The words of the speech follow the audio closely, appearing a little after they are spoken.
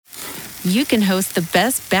you can host the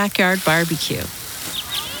best backyard barbecue.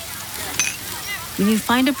 When you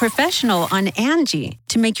find a professional on Angie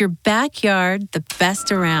to make your backyard the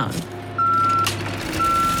best around.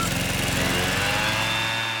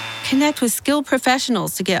 Connect with skilled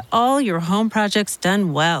professionals to get all your home projects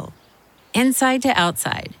done well. Inside to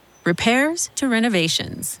outside, repairs to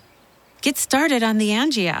renovations. Get started on the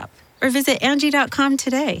Angie app or visit Angie.com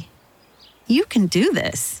today. You can do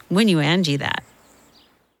this when you Angie that.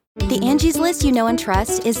 The Angie's List you know and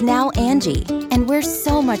trust is now Angie, and we're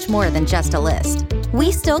so much more than just a list.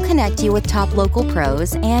 We still connect you with top local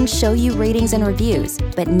pros and show you ratings and reviews,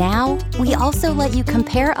 but now we also let you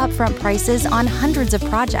compare upfront prices on hundreds of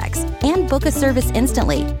projects and book a service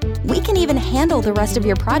instantly. We can even handle the rest of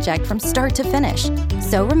your project from start to finish.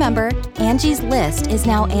 So remember, Angie's List is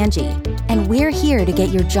now Angie, and we're here to get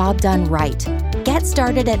your job done right. Get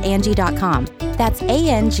started at Angie.com. That's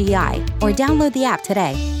ANGI, or download the app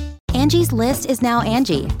today. Angie's List is now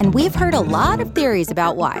Angie, and we've heard a lot of theories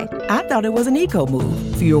about why. I thought it was an eco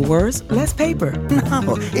move. Fewer words, less paper.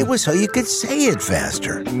 No, it was so you could say it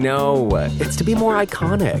faster. No, it's to be more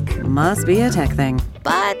iconic. Must be a tech thing.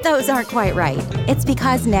 But those aren't quite right. It's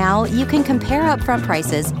because now you can compare upfront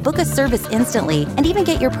prices, book a service instantly, and even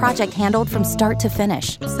get your project handled from start to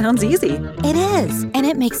finish. Sounds easy. It is, and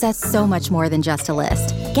it makes us so much more than just a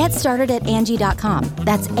list. Get started at Angie.com.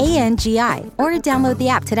 That's ANGI, or download the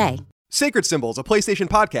app today. Sacred Symbols, a PlayStation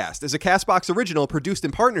podcast, is a CastBox original produced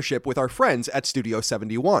in partnership with our friends at Studio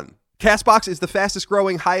 71. CastBox is the fastest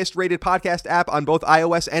growing, highest rated podcast app on both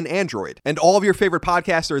iOS and Android, and all of your favorite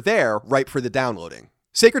podcasts are there, ripe for the downloading.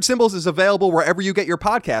 Sacred Symbols is available wherever you get your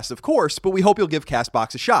podcasts, of course, but we hope you'll give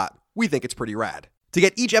CastBox a shot. We think it's pretty rad. To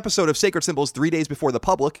get each episode of Sacred Symbols 3 days before the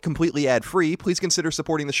public, completely ad-free, please consider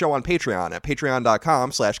supporting the show on Patreon at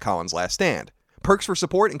patreon.com/CollinsLastStand. Perks for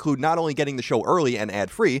support include not only getting the show early and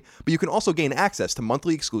ad-free, but you can also gain access to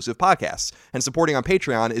monthly exclusive podcasts. And supporting on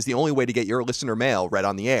Patreon is the only way to get your listener mail read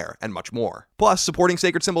on the air, and much more. Plus, supporting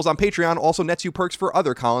Sacred Symbols on Patreon also nets you perks for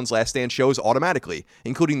other Collins Last Stand shows automatically,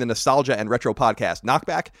 including the nostalgia and retro podcast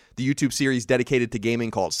Knockback, the YouTube series dedicated to gaming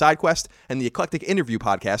called SideQuest, and the eclectic interview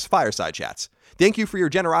podcast Fireside Chats. Thank you for your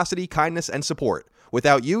generosity, kindness, and support.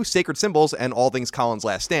 Without you, Sacred Symbols and all things Collins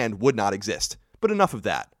Last Stand would not exist. But enough of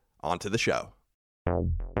that. On to the show.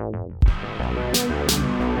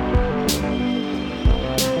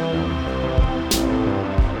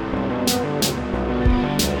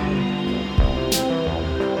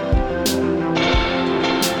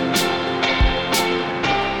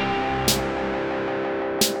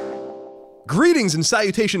 Greetings and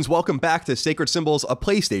salutations. Welcome back to Sacred Symbols, a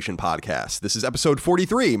PlayStation podcast. This is episode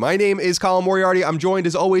 43. My name is Colin Moriarty. I'm joined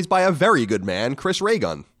as always by a very good man, Chris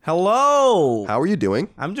Raygun. Hello. How are you doing?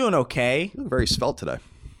 I'm doing okay. You look very svelte today.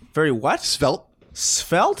 Very what? Svelte.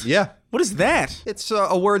 Svelte? Yeah. What is that? It's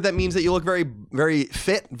a word that means that you look very, very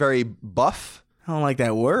fit, very buff. I don't like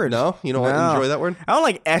that word. No? You don't enjoy that word? I don't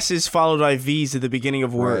like S's followed by V's at the beginning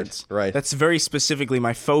of words. Right. That's very specifically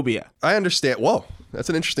my phobia. I understand. Whoa. That's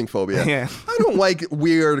an interesting phobia. Yeah. I don't like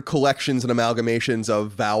weird collections and amalgamations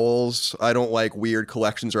of vowels. I don't like weird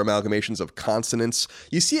collections or amalgamations of consonants.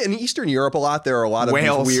 You see it in Eastern Europe a lot. There are a lot of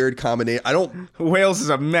these weird combinations. Wales is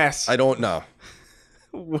a mess. I don't know.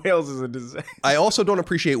 Wales is a disaster. I also don't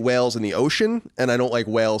appreciate whales in the ocean, and I don't like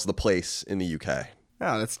Wales, the place, in the UK.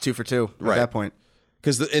 Oh, that's 2 for 2 right. At that point.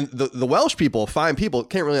 Because the Welsh people, fine people,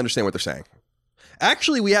 can't really understand what they're saying.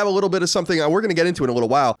 Actually, we have a little bit of something we're going to get into in a little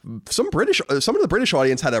while. Some of the British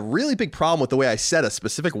audience had a really big problem with the way I said a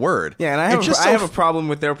specific word. Yeah, and I have a problem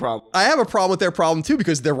with their problem. I have a problem with their problem too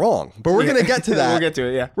because they're wrong. But we're going to get to that. We'll get to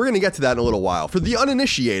it, yeah. We're going to get to that in a little while. For the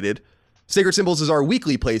uninitiated, Sacred Symbols is our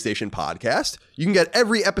weekly PlayStation podcast. You can get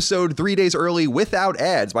every episode 3 days early without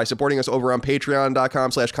ads by supporting us over on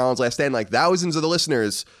patreon.com/CollinsLastStand like thousands of the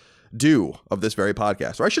listeners do of this very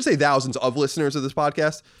podcast. Or I should say thousands of listeners of this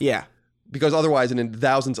podcast. Yeah. Because otherwise, and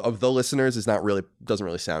thousands of the listeners doesn't really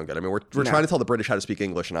sound good. I mean, we're trying to tell the British how to speak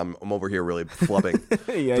English, and I'm over here really flubbing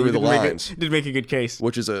through the lines. You did make a good case,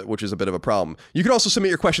 which is a bit of a problem. You can also submit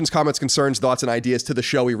your questions, comments, concerns, thoughts, and ideas to the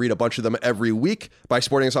show. We read a bunch of them every week by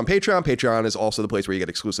supporting us on Patreon. Patreon is also the place where you get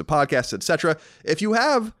exclusive podcasts, etc. If you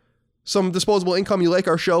have some disposable income, you like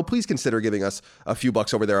our show, please consider giving us a few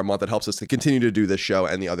bucks over there a month. That helps us to continue to do this show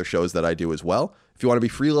and the other shows that I do as well. If you want to be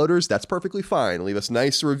freeloaders, that's perfectly fine. Leave us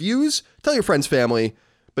nice reviews, tell your friends, family,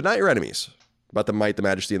 but not your enemies about the might, the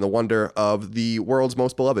majesty, and the wonder of the world's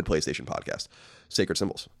most beloved PlayStation podcast, Sacred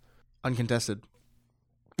Symbols. Uncontested.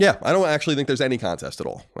 Yeah, I don't actually think there's any contest at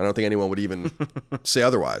all. I don't think anyone would even say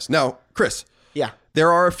otherwise. Now, Chris. Yeah.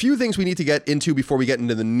 There are a few things we need to get into before we get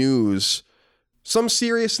into the news. Some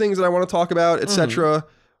serious things that I want to talk about, etc.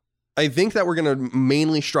 I think that we're going to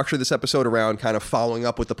mainly structure this episode around kind of following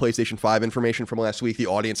up with the PlayStation 5 information from last week. The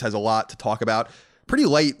audience has a lot to talk about. Pretty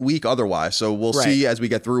light week otherwise, so we'll see as we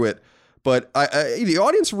get through it. But the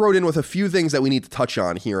audience wrote in with a few things that we need to touch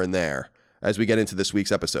on here and there as we get into this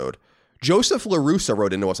week's episode. Joseph LaRussa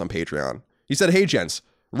wrote into us on Patreon. He said, "Hey, gents,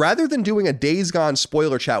 rather than doing a Days Gone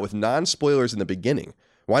spoiler chat with non-spoilers in the beginning,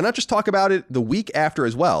 why not just talk about it the week after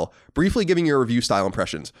as well, briefly giving your review style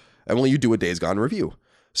impressions, and will you do a Days Gone review?"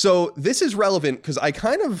 So this is relevant because I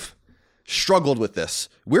kind of struggled with this.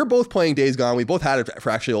 We're both playing Days Gone. We both had it for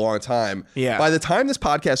actually a long time. Yeah. By the time this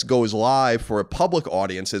podcast goes live for public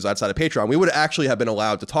audiences outside of Patreon, we would actually have been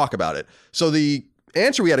allowed to talk about it. So the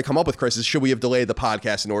answer we had to come up with, Chris, is should we have delayed the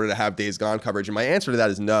podcast in order to have Days Gone coverage? And my answer to that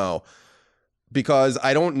is no, because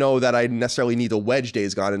I don't know that I necessarily need to wedge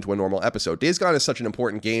Days Gone into a normal episode. Days Gone is such an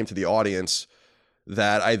important game to the audience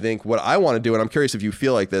that I think what I want to do, and I'm curious if you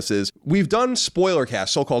feel like this, is we've done spoiler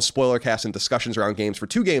casts, so-called spoiler casts and discussions around games for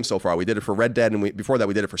 2 games so far. We did it for Red Dead, and before that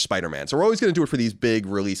we did it for Spider-Man. So we're always going to do it for these big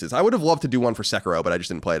releases. I would have loved to do one for Sekiro, but I just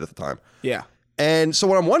didn't play it at the time. Yeah. And so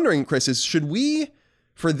what I'm wondering, Chris, is should we,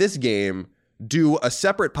 for this game, do a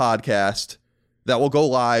separate podcast that will go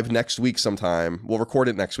live next week sometime? We'll record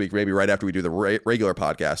it next week, maybe right after we do the regular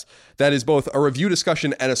podcast. That is both a review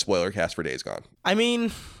discussion and a spoiler cast for Days Gone. I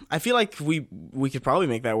mean, I feel like we could probably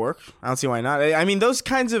make that work. I don't see why not. I mean, those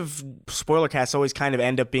kinds of spoiler casts always kind of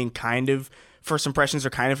end up being kind of first impressions or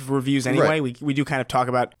kind of reviews anyway. Right. We do kind of talk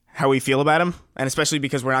about how we feel about them, and especially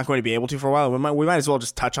because we're not going to be able to for a while, we might as well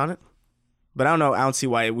just touch on it. But I don't see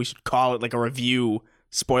why we should call it like a review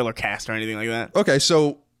spoiler cast or anything like that. Okay,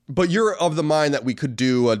 so but you're of the mind that we could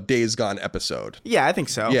do a Days Gone episode. Yeah, I think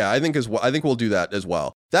so. Yeah, I think we'll do that as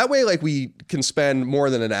well. That way, like, we can spend more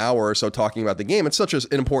than an hour or so talking about the game. It's such an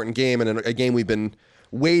important game, and a game we've been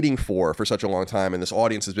waiting for such a long time, and this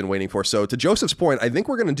audience has been waiting for. So to Joseph's point, I think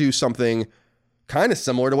we're going to do something kind of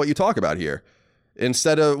similar to what you talk about here.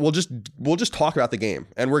 Instead of, we'll just talk about the game,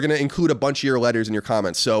 and we're going to include a bunch of your letters and your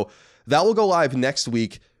comments. So that will go live next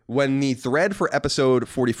week when the thread for episode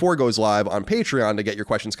 44 goes live on Patreon to get your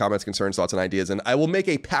questions, comments, concerns, thoughts, and ideas. And I will make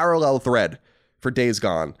a parallel thread for Days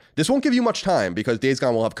Gone. This won't give you much time because Days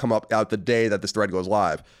Gone will have come up out the day that this thread goes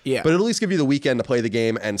live. Yeah. But it'll at least give you the weekend to play the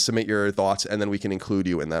game and submit your thoughts, and then we can include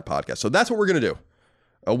you in that podcast. So that's what we're going to do.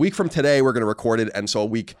 A week from today, we're going to record it. And so a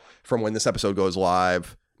week from when this episode goes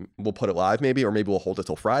live, we'll put it live maybe, or maybe we'll hold it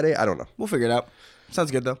till Friday. I don't know. We'll figure it out.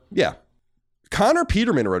 Sounds good, though. Yeah. Connor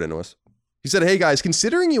Peterman wrote into us. He said, "Hey guys,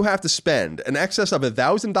 considering you have to spend an excess of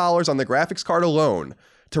 $1,000 on the graphics card alone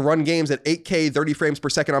to run games at 8K 30 frames per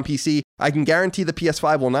second on PC, I can guarantee the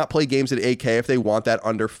PS5 will not play games at 8K if they want that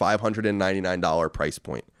under $599 price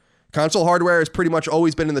point. Console hardware has pretty much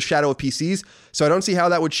always been in the shadow of PCs, so I don't see how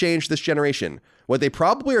that would change this generation. What they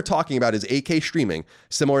probably are talking about is 8K streaming,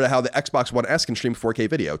 similar to how the Xbox One S can stream 4K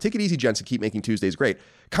video. Take it easy, gents, and keep making Tuesdays great."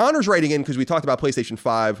 Connor's writing in because we talked about PlayStation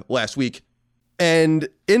 5 last week. And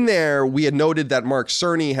in there, we had noted that Mark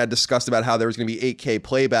Cerny had discussed about how there was going to be 8K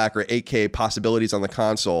playback or 8K possibilities on the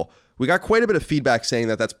console. We got quite a bit of feedback saying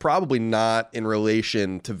that that's probably not in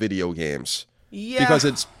relation to video games. Yeah. Because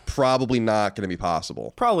it's probably not going to be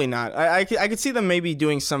possible. Probably not. I could see them maybe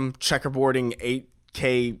doing some checkerboarding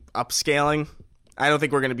 8K upscaling. I don't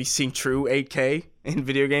think we're going to be seeing true 8K in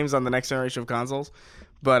video games on the next generation of consoles.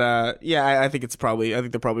 But yeah, I think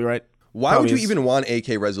they're probably right. Why would you even want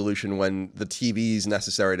 8K resolution when the TVs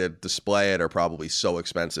necessary to display it are probably so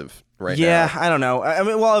expensive right now? Yeah, I don't know.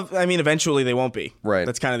 I mean, eventually they won't be. Right.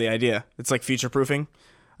 That's kind of the idea. It's like future-proofing.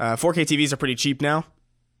 4K TVs are pretty cheap now,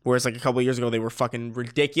 whereas like a couple of years ago they were fucking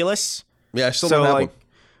ridiculous. Yeah, I still don't have one.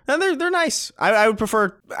 And they're nice. I would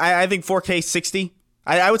prefer. I think 4K 60.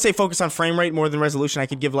 I would say focus on frame rate more than resolution. I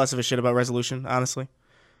could give less of a shit about resolution, honestly,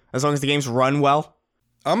 as long as the games run well.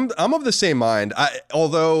 I'm of the same mind.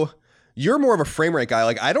 Although you're more of a frame rate guy.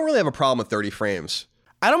 Like, I don't really have a problem with 30 frames.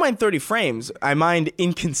 I don't mind 30 frames. I mind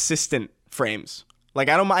inconsistent frames. Like,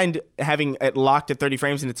 I don't mind having it locked at 30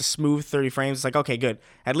 frames and it's a smooth 30 frames. It's like, okay, good.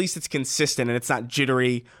 At least it's consistent and it's not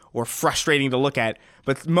jittery or frustrating to look at.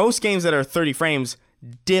 But most games that are 30 frames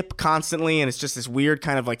dip constantly, and it's just this weird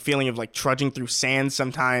kind of like feeling of like trudging through sand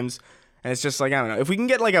sometimes. And it's just like, I don't know. If we can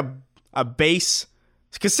get like a base,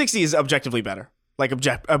 because 60 is objectively better. Like,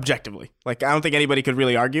 objectively. Like, I don't think anybody could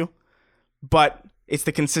really argue. But it's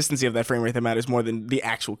the consistency of that frame rate that matters more than the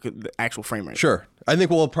actual frame rate. Sure. I think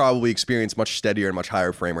we'll probably experience much steadier and much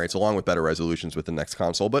higher frame rates along with better resolutions with the next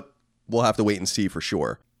console, but we'll have to wait and see for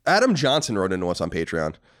sure. Adam Johnson wrote into us on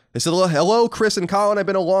Patreon. He said, "Hello, Chris and Colin. I've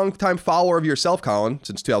been a long-time follower of yourself, Colin,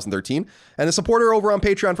 since 2013, and a supporter over on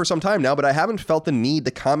Patreon for some time now, but I haven't felt the need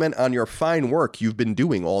to comment on your fine work you've been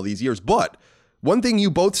doing all these years. But One thing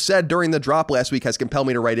you both said during the drop last week has compelled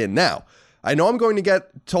me to write in. Now, I know I'm going to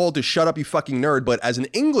get told to shut up, you fucking nerd, but as an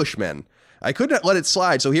Englishman, I couldn't let it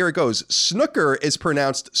slide, so here it goes. Snooker is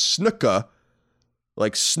pronounced snooka,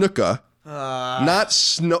 like snooka, not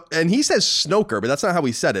snook. And he says snooker, but that's not how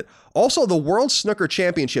he said it. Also, the World Snooker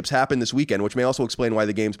Championships happened this weekend, which may also explain why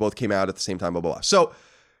the games both came out at the same time, blah, blah, blah. So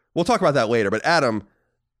we'll talk about that later. But Adam,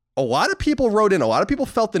 a lot of people wrote in, a lot of people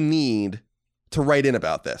felt the need to write in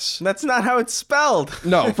about this. That's not how it's spelled.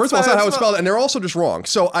 No, first of all, it's not how it's spelled, and they're also just wrong.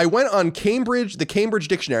 So I went on the Cambridge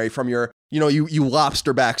Dictionary from your, you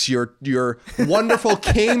lobster backs, your wonderful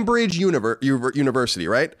Cambridge University,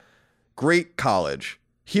 right? Great college.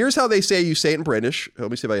 Here's how they say you say it in British. Let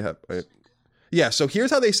me see if I have. Yeah, so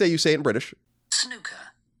here's how they say you say it in British. Snooker.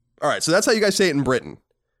 All right, so that's how you guys say it in Britain.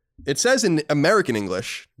 It says in American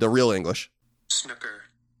English, the real English. Snooker.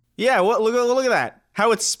 Yeah, look at that.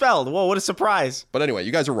 How it's spelled. Whoa, what a surprise. But anyway,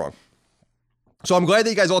 you guys are wrong. So I'm glad that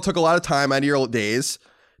you guys all took a lot of time out of your days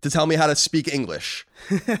to tell me how to speak English.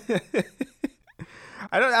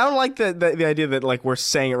 I don't like the idea that like we're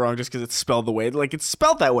saying it wrong just because it's spelled the way it's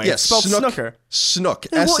spelled that way. Yeah, it's spelled snooker. Snook.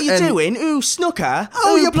 Ooh, what are you doing? Ooh, snooker.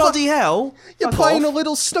 Oh, Ooh, you bloody hell. You're playing a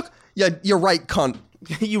little snook. Yeah, you're right, cunt.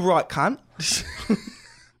 You right, cunt.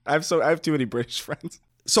 I have too many British friends.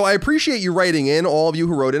 So I appreciate you writing in, all of you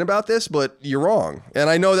who wrote in about this, but you're wrong. And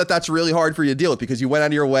I know that that's really hard for you to deal with because you went out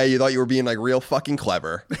of your way. You thought you were being like real fucking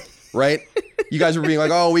clever, right? You guys were being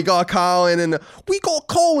like, oh, we got Colin in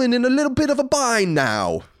a little bit of a bind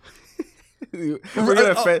now. We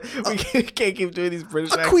can't keep doing these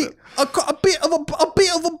British accents. A bit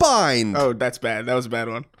of a bind. Oh, that's bad. That was a bad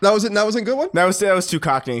one. That wasn't a good one? That was too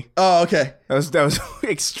Cockney. Oh, okay. That was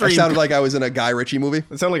extreme. It sounded like I was in a Guy Ritchie movie.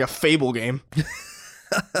 It sounded like a Fable game.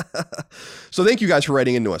 So thank you guys for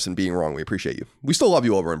writing into us and being wrong. We appreciate you. We still love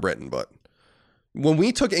you over in Britain, but when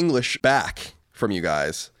we took English back from you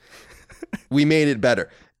guys, we made it better.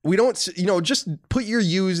 We don't, just put your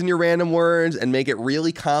U's in your random words and make it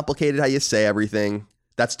really complicated how you say everything.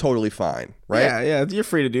 That's totally fine, right? Yeah, you're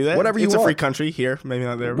free to do that. Whatever you want. It's a free country here, maybe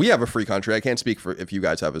not there. We have a free country. I can't speak for if you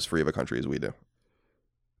guys have as free of a country as we do.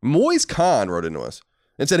 Moise Khan wrote into us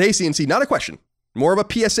and said, hey, CNC, not a question. More of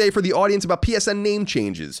a PSA for the audience about PSN name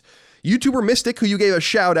changes. YouTuber Mystic, who you gave a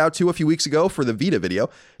shout out to a few weeks ago for the Vita video,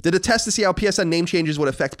 did a test to see how PSN name changes would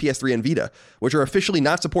affect PS3 and Vita, which are officially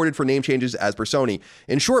not supported for name changes as per Sony.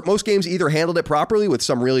 In short, most games either handled it properly, with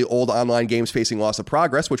some really old online games facing loss of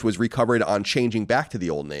progress, which was recovered on changing back to the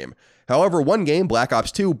old name. However, one game, Black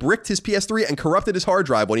Ops 2, bricked his PS3 and corrupted his hard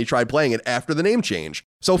drive when he tried playing it after the name change.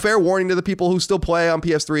 So fair warning to the people who still play on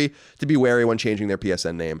PS3 to be wary when changing their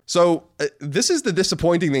PSN name. So this is the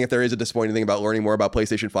disappointing thing, if there is a disappointing thing about learning more about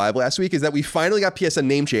PlayStation 5 last week, is that we finally got PSN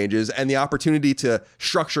name changes and the opportunity to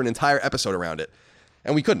structure an entire episode around it.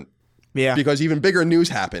 And we couldn't. Yeah. Because even bigger news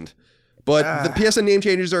happened. But the PSN name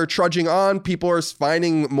changes are trudging on. People are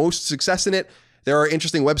finding most success in it. There are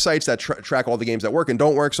interesting websites that track all the games that work and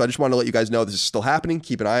don't work. So I just want to let you guys know this is still happening.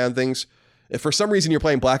 Keep an eye on things. If for some reason you're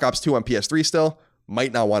playing Black Ops 2 on PS3 still,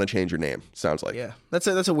 might not want to change your name. Sounds like. Yeah, that's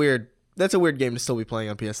a weird game to still be playing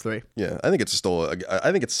on PS3. Yeah, I think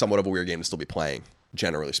it's somewhat of a weird game to still be playing,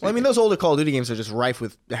 generally speaking. Well, I mean, those older Call of Duty games are just rife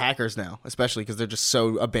with hackers now, especially because they're just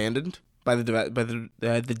so abandoned by the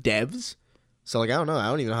devs. So like, I don't know. I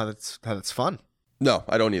don't even know how that's fun. No,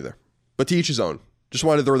 I don't either. But to each his own. Just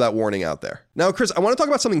wanted to throw that warning out there. Now, Chris, I want to talk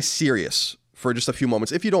about something serious for just a few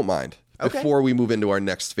moments, if you don't mind, before we move into our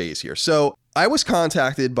next phase here. So I was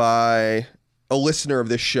contacted by a listener of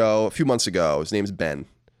this show a few months ago. His name's Ben.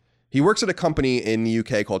 He works at a company in the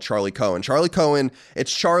UK called Charlie Cohen. Charlie Cohen,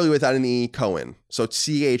 it's Charlie without an E, Cohen. So it's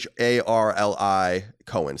CHARLI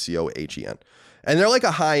Cohen, COHEN. And they're like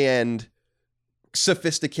a high-end,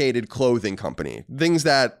 sophisticated clothing company. Things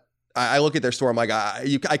that I look at their store, I'm like,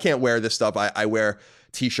 I can't wear this stuff. I wear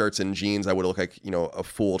t-shirts and jeans. I would look like, a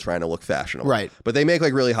fool trying to look fashionable. Right. But they make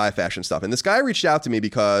like really high fashion stuff. And this guy reached out to me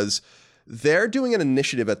because they're doing an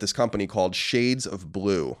initiative at this company called Shades of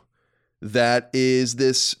Blue. That is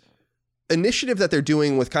this initiative that they're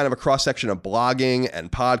doing with kind of a cross-section of blogging and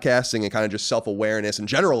podcasting and kind of just self-awareness and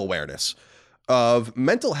general awareness of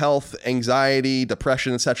mental health, anxiety,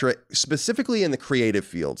 depression, etc., specifically in the creative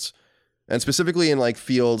fields. And specifically in like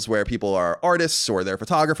fields where people are artists or they're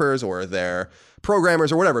photographers or they're programmers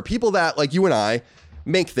or whatever, people that like you and I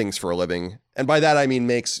make things for a living. And by that, I mean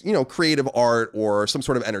makes, creative art or some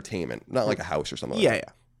sort of entertainment, not like a house or something like that.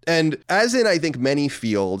 Yeah. And as in, I think many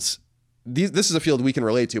fields, this is a field we can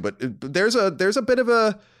relate to, but there's a bit of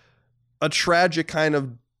a tragic kind of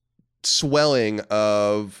swelling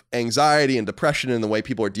of anxiety and depression and the way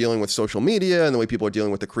people are dealing with social media and the way people are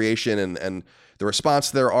dealing with the creation and the response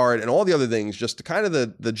to their art and all the other things, just kind of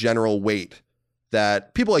the general weight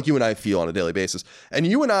that people like you and I feel on a daily basis. And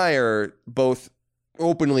you and I are both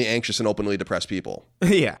openly anxious and openly depressed people.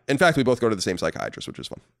 Yeah. In fact, we both go to the same psychiatrist, which is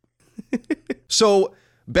fun. So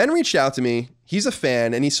Ben reached out to me. He's a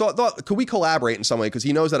fan, and he thought, could we collaborate in some way? Because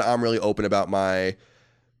he knows that I'm really open about my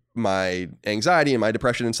anxiety and my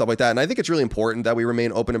depression and stuff like that. And I think it's really important that we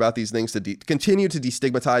remain open about these things, to continue to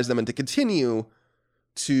destigmatize them and to continue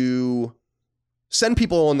to send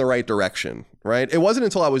people in the right direction, right? It wasn't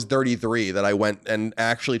until I was 33 that I went and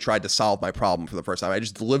actually tried to solve my problem for the first time. I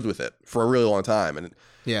just lived with it for a really long time. And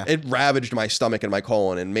it ravaged my stomach and my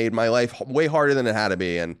colon and made my life way harder than it had to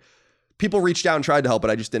be. And people reached out and tried to help,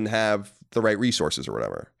 but I just didn't have the right resources or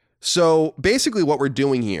whatever. So basically what we're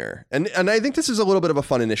doing here, and I think this is a little bit of a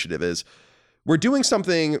fun initiative, is we're doing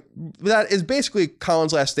something that is basically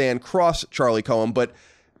Colin's Last Stand cross Charlie Cohen, but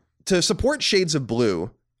to support Shades of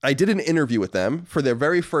Blue, I did an interview with them for their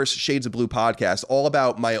very first Shades of Blue podcast, all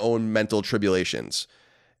about my own mental tribulations.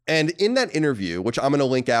 And in that interview, which I'm going to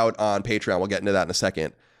link out on Patreon, we'll get into that in a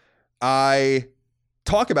second, I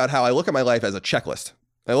talk about how I look at my life as a checklist.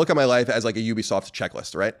 I look at my life as like a Ubisoft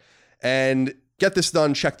checklist, right? And get this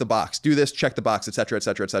done, check the box, do this, check the box, et cetera, et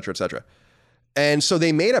cetera, et cetera, et cetera. And so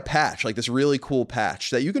they made a patch, like this really cool patch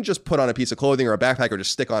that you can just put on a piece of clothing or a backpack or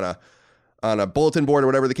just stick on a bulletin board or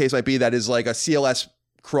whatever the case might be. That is like a CLS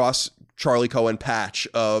cross Charlie Cohen patch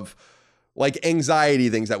of like anxiety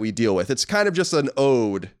things that we deal with. It's kind of just an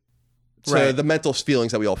ode to the mental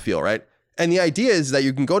feelings that we all feel, right? And the idea is that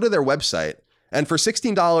you can go to their website, and for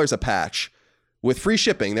 $16 a patch with free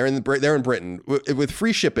shipping, they're in Britain, with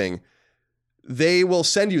free shipping, they will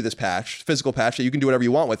send you this patch, physical patch, that you can do whatever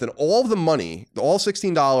you want with. And all of the money, all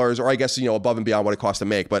 $16, or I guess, above and beyond what it costs to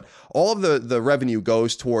make, but all of the revenue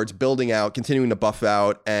goes towards building out, continuing to buff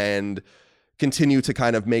out, and continue to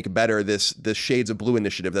kind of make better this Shades of Blue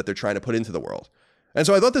initiative that they're trying to put into the world. And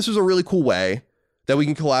so I thought this was a really cool way that we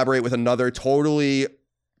can collaborate with another totally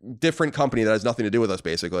different company that has nothing to do with us,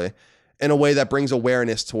 basically, in a way that brings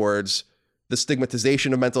awareness towards the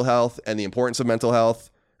stigmatization of mental health and the importance of mental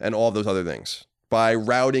health and all of those other things by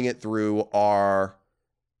routing it through our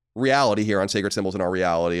reality here on Sacred Symbols and our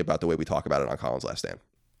reality about the way we talk about it on Colin's Last Stand.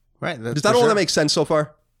 Right. Does that all that make sense so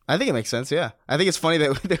far? I think it makes sense, yeah. I think it's funny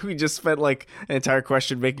that we just spent like an entire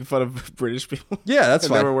question making fun of British people. Yeah, that's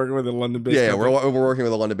fine. We're working with a London-based company. Yeah, we're working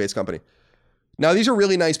with a London-based company. Now, these are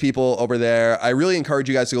really nice people over there. I really encourage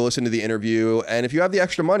you guys to go listen to the interview. And if you have the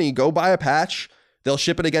extra money, go buy a patch. They'll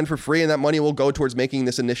ship it again for free, and that money will go towards making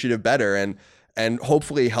this initiative better and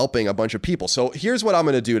hopefully helping a bunch of people. So here's what I'm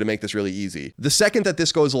going to do to make this really easy. The second that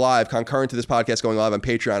this goes live, concurrent to this podcast going live on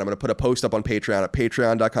Patreon, I'm going to put a post up on Patreon at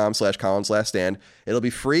patreon.com/ColinsLastStand. It'll be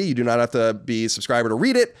free. You do not have to be a subscriber to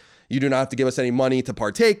read it. You do not have to give us any money to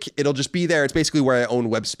partake. It'll just be there. It's basically where I own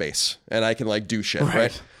web space and I can like do shit,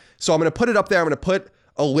 right? So I'm going to put it up there. I'm going to put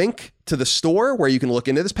a link to the store where you can look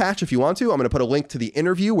into this patch if you want to. I'm going to put a link to the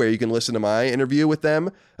interview where you can listen to my interview with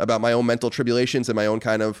them about my own mental tribulations and my own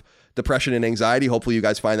kind of depression and anxiety. Hopefully you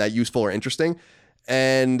guys find that useful or interesting.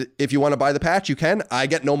 And if you want to buy the patch, you can. I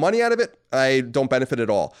get no money out of it. I don't benefit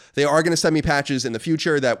at all. They are going to send me patches in the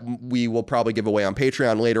future that we will probably give away on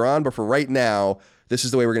Patreon later on. But for right now, this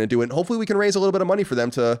is the way we're going to do it. And hopefully we can raise a little bit of money for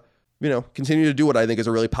them to, continue to do what I think is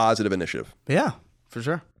a really positive initiative. Yeah, for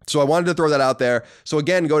sure. So I wanted to throw that out there. So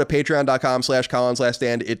again, go to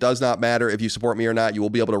patreon.com/ColinsLastStand. It does not matter if you support me or not. You will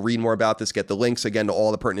be able to read more about this, get the links again to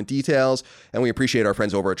all the pertinent details. And we appreciate our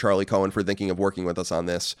friends over at Charlie Cohen for thinking of working with us on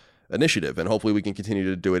this initiative. And hopefully we can continue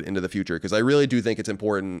to do it into the future, because I really do think it's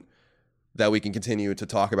important that we can continue to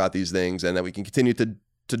talk about these things and that we can continue to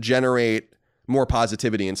generate more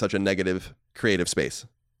positivity in such a negative creative space.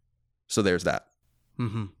 So there's that.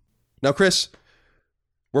 Mm-hmm. Now, Chris,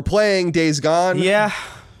 we're playing Days Gone. Yeah.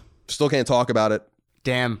 Still can't talk about it.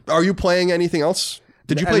 Damn. Are you playing anything else?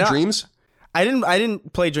 Did you play Dreams? I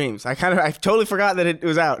didn't play Dreams. I totally forgot that it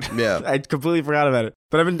was out. Yeah. I completely forgot about it.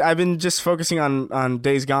 But I've been just focusing on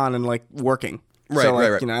Days Gone and like working. Right, so,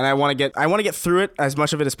 right. And I want to get through it, as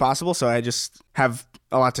much of it as possible. So I just have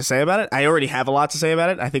a lot to say about it. I already have a lot to say about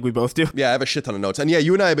it. I think we both do. Yeah, I have a shit ton of notes. And yeah,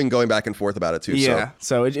 you and I have been going back and forth about it too. Yeah.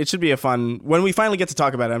 So it should be a fun, when we finally get to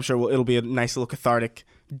talk about it, I'm sure it'll be a nice little cathartic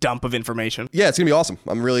dump of information. Yeah, it's going to be awesome.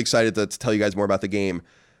 I'm really excited to tell you guys more about the game.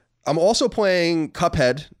 I'm also playing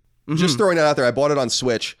Cuphead. Mm-hmm. Just throwing that out there. I bought it on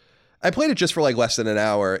Switch. I played it just for like less than an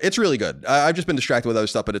hour. It's really good. I've just been distracted with other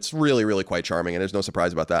stuff, but it's really, really quite charming, and there's no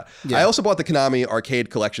surprise about that. Yeah. I also bought the Konami arcade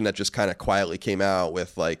collection that just kind of quietly came out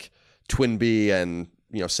with like Twin Bee and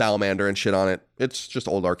Salamander and shit on it. It's just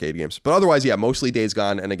old arcade games. But otherwise, yeah, mostly Days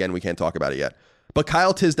Gone. And again, we can't talk about it yet. But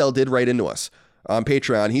Kyle Tisdale did write into us on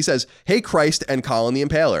Patreon. He says, "Hey, Christ and Colin the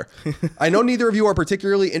Impaler. I know neither of you are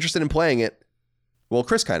particularly interested in playing it." Well,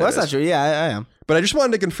 Chris kind of is. That's not true. Yeah, I am. But I just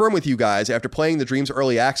wanted to confirm with you guys, after playing the Dreams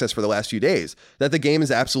Early Access for the last few days, that the game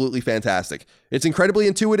is absolutely fantastic. It's incredibly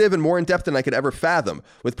intuitive and more in-depth than I could ever fathom,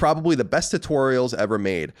 with probably the best tutorials ever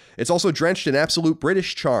made. It's also drenched in absolute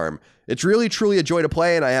British charm. It's really, truly a joy to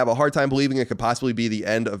play, and I have a hard time believing it could possibly be the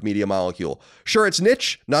end of Media Molecule. Sure, it's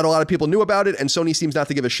niche, not a lot of people knew about it, and Sony seems not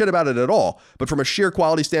to give a shit about it at all, but from a sheer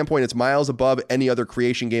quality standpoint, it's miles above any other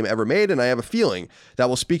creation game ever made, and I have a feeling that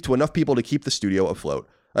will speak to enough people to keep the studio afloat.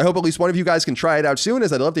 I hope at least one of you guys can try it out soon,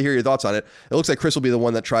 as I'd love to hear your thoughts on it. It looks like Chris will be the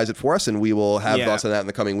one that tries it for us, and we will have thoughts on that in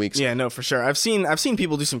the coming weeks. Yeah, no, for sure. I've seen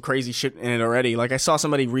people do some crazy shit in it already. Like, I saw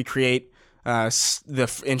somebody recreate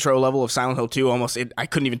the intro level of Silent Hill 2 almost. I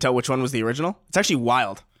couldn't even tell which one was the original. It's actually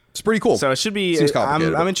wild. It's pretty cool. So it should be. Seems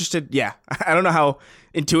complicated. I'm interested. Yeah, I don't know how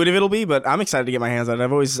intuitive it'll be, but I'm excited to get my hands on it.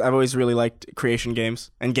 I've always really liked creation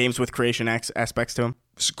games and games with creation aspects to them.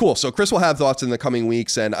 Cool. So Chris will have thoughts in the coming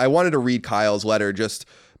weeks, and I wanted to read Kyle's letter just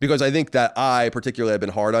because I think that I particularly have been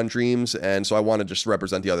hard on Dreams, and so I want to just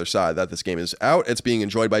represent the other side, that this game is out, it's being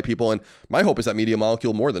enjoyed by people, and my hope is that Media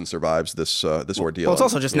Molecule more than survives this ordeal. Well, it's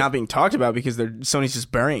also just not being talked about because Sony's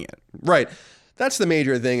just burying it. Right. That's the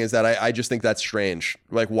major thing, is that I just think that's strange.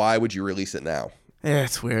 Like, why would you release it now? Yeah,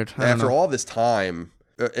 it's weird. After all this time,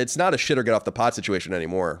 it's not a shit or get off the pot situation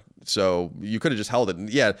anymore. So you could have just held it.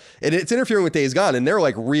 Yeah, it's interfering with Days Gone, and they're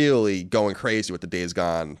like really going crazy with the Days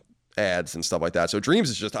Gone ads and stuff like that. So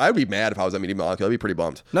Dreams is just, I'd be mad if I was at Media Molecule. I'd be pretty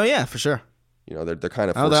bummed. No, yeah, for sure. They're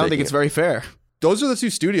kind of I don't think it's very fair. Those are the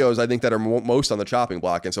two studios I think that are most on the chopping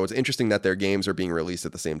block, and so it's interesting that their games are being released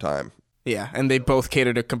at the same time. Yeah, and they both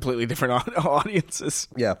cater to completely different audiences.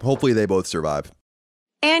 Yeah, hopefully they both survive.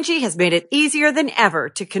 Angie has made it easier than ever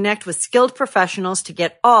to connect with skilled professionals to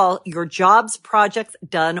get all your jobs projects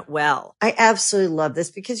done well. I absolutely love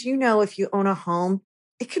this because, if you own a home,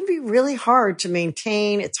 it can be really hard to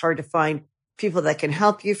maintain. It's hard to find people that can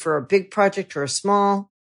help you for a big project or a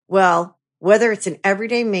small. Well, whether it's in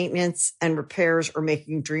everyday maintenance and repairs or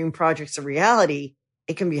making dream projects a reality,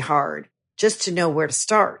 it can be hard just to know where to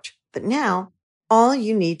start. But now, all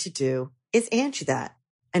you need to do is Angie that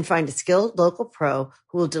and find a skilled local pro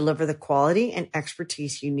who will deliver the quality and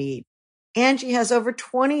expertise you need. Angie has over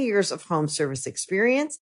 20 years of home service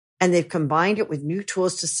experience, and they've combined it with new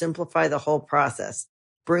tools to simplify the whole process.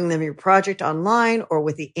 Bring them your project online or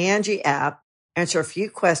with the Angie app, answer a few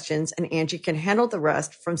questions, and Angie can handle the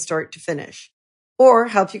rest from start to finish. Or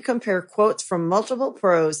help you compare quotes from multiple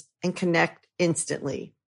pros and connect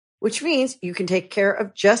instantly, which means you can take care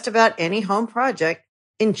of just about any home project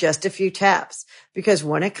in just a few taps. Because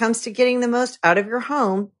when it comes to getting the most out of your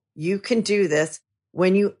home, you can do this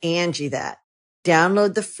when you Angie that.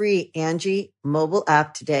 Download the free Angie mobile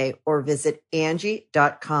app today or visit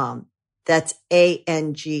Angie.com. That's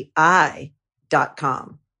ANGI.com.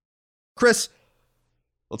 Chris,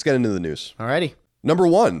 let's get into the news. Alrighty. Number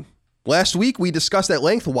 1. Last week, we discussed at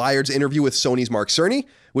length Wired's interview with Sony's Mark Cerny,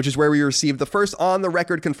 which is where we received the first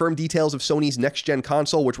on-the-record confirmed details of Sony's next-gen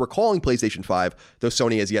console, which we're calling PlayStation 5, though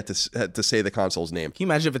Sony has yet to say the console's name. Can you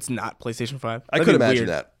imagine if it's not PlayStation 5? I could imagine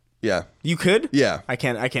that. Yeah. You could? Yeah. I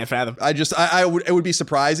can't fathom. It would be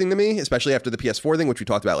surprising to me, especially after the PS4 thing, which we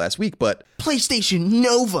talked about last week, but PlayStation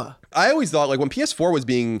Nova. I always thought, like, when PS4 was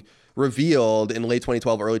being revealed in late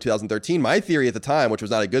 2012, early 2013, my theory at the time, which was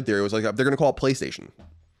not a good theory, was like, they're going to call it PlayStation.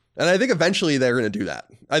 And I think eventually they're going to do that.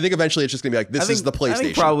 I think eventually it's just going to be like, this is the PlayStation. I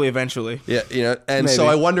think probably eventually. Yeah, and maybe. So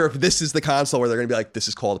I wonder if this is the console where they're going to be like, this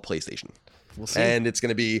is called a PlayStation. We'll see. And it's going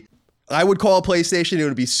to be, I would call it PlayStation. It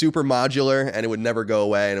would be super modular and it would never go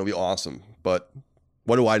away and it would be awesome. But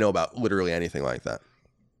what do I know about literally anything like that?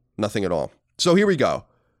 Nothing at all. So here we go.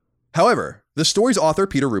 However, the story's author,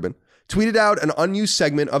 Peter Rubin, tweeted out an unused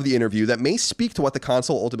segment of the interview that may speak to what the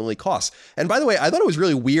console ultimately costs. And by the way, I thought it was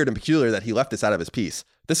really weird and peculiar that he left this out of his piece.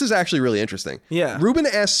 This is actually really interesting. Yeah. Rubin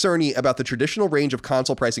asked Cerny about the traditional range of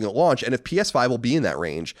console pricing at launch and if PS5 will be in that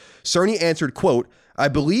range. Cerny answered, quote, "I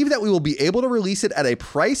believe that we will be able to release it at a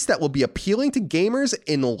price that will be appealing to gamers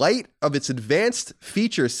in light of its advanced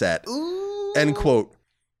feature set." Ooh. End quote.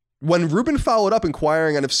 When Rubin followed up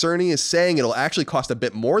inquiring on if Cerny is saying it'll actually cost a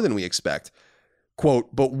bit more than we expect,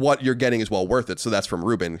 quote, "but what you're getting is well worth it." So that's from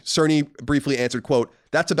Rubin. Cerny briefly answered, quote,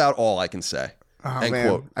 "That's about all I can say." Oh, end man.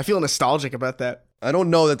 quote. I feel nostalgic about that. I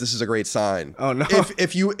don't know that this is a great sign. Oh no!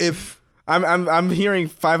 If I'm hearing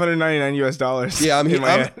 $599 US. Yeah, I'm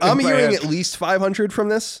hearing at least 500 from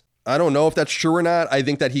this. I don't know if that's true or not. I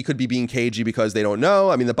think that he could be being cagey because they don't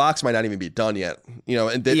know. I mean, the box might not even be done yet,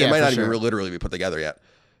 and it might not even literally be put together yet,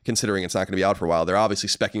 considering it's not going to be out for a while. They're obviously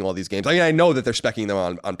speccing all these games. I mean, I know that they're speccing them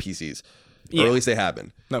on PCs, or at least they have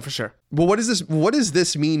been. No, for sure. But what does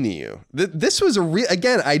this mean to you? This was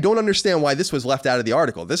again, I don't understand why this was left out of the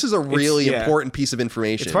article. This is a really important piece of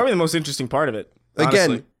information. It's probably the most interesting part of it.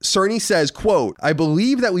 Again, Cerny says, quote, I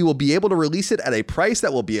believe that we will be able to release it at a price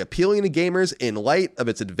that will be appealing to gamers in light of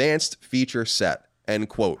its advanced feature set, end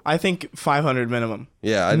quote. I think 500 minimum.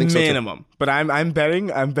 Yeah, I think minimum. So too. But I'm betting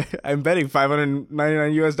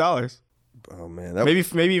 $599 US. Oh man,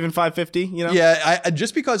 maybe even 550, Yeah, I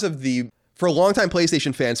just because of for longtime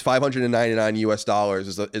PlayStation fans, $599 US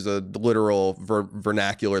is a literal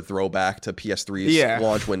vernacular throwback to PS3's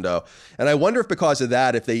launch window. And I wonder if because of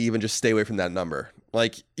that, if they even just stay away from that number.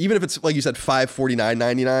 Like, even if it's, like you said,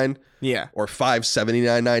 $549.99, or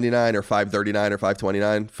 $579.99, or $539, or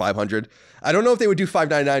 $529, $500. I don't know if they would do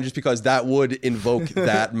 $599 just because that would invoke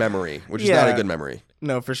that memory, which is not a good memory.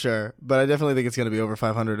 No, for sure. But I definitely think it's going to be over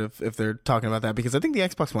 500 if they're talking about that, because I think the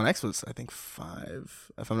Xbox One X was, I think,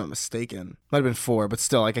 5, if I'm not mistaken. Might have been 4, but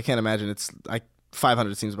still, like, I can't imagine it's like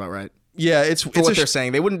 500 seems about right. Yeah, it's what they're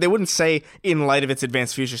saying. They wouldn't say in light of its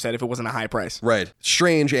advanced feature set if it wasn't a high price. Right.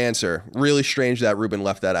 Strange answer. Really strange that Ruben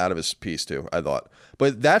left that out of his piece too, I thought.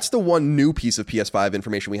 But that's the one new piece of PS5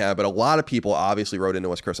 information we have, but a lot of people obviously wrote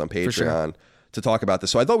into us, Chris, on Patreon to talk about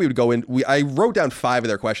this. So I thought we would go in. I wrote down 5 of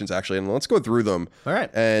their questions, actually, and let's go through them. All right.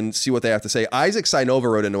 And see what they have to say. Isaac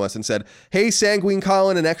Sinova wrote into us and said, hey, Sanguine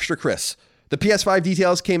Colin and Extra Chris. The PS5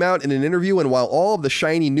 details came out in an interview, and while all of the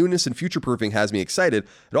shiny newness and future-proofing has me excited,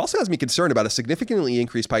 it also has me concerned about a significantly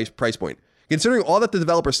increased price point. Considering all that the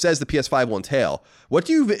developer says the PS5 will entail, what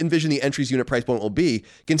do you envision the entry's unit price point will be,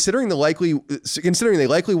 considering they likely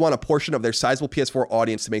want a portion of their sizable PS4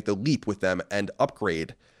 audience to make the leap with them and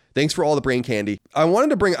upgrade? Thanks for all the brain candy. I wanted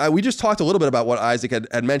to bring, we just talked a little bit about what Isaac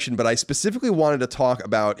had mentioned, but I specifically wanted to talk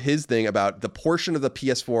about his thing about the portion of the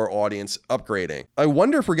PS4 audience upgrading. I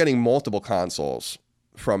wonder if we're getting multiple consoles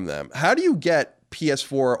from them. How do you get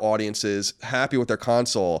PS4 audiences happy with their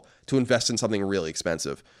console to invest in something really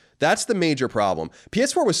expensive? That's the major problem.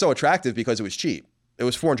 PS4 was so attractive because it was cheap. It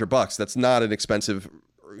was $400. That's not an expensive,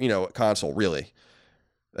 console, really,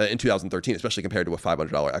 in 2013, especially compared to a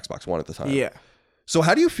 $500 Xbox One at the time. Yeah. So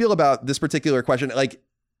how do you feel about this particular question? Like,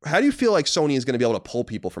 how do you feel like Sony is going to be able to pull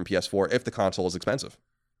people from PS4 if the console is expensive?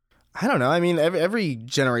 I don't know. I mean, every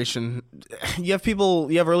generation, you have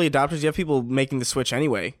early adopters, you have people making the switch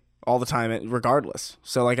anyway, all the time, regardless.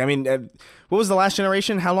 So, like, I mean, what was the last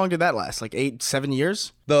generation? How long did that last? Like 7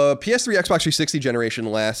 years? The PS3, Xbox 360 generation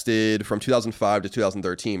lasted from 2005 to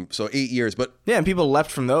 2013, so 8 years. But yeah, and people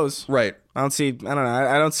left from those. Right. I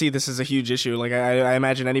don't see this as a huge issue. Like, I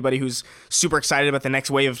imagine anybody who's super excited about the next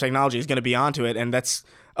wave of technology is going to be onto it, and that's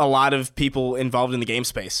a lot of people involved in the game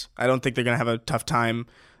space. I don't think they're going to have a tough time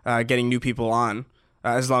getting new people on,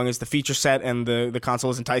 as long as the feature set and the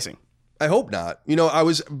console is enticing. I hope not. I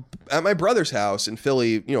was at my brother's house in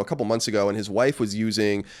Philly, a couple months ago, and his wife was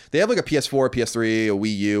they have like a PS4, PS3, a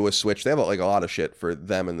Wii U, a Switch. They have like a lot of shit for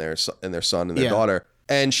them and their son and their daughter.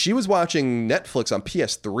 And she was watching Netflix on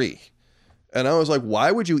PS3. And I was like,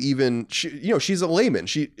 why would you even, she's a layman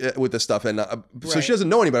with this stuff. And so she doesn't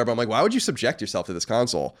know any better, but I'm like, why would you subject yourself to this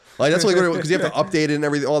console? Like, that's like, because you have to update it and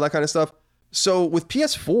everything, all that kind of stuff. So with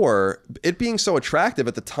PS4, it being so attractive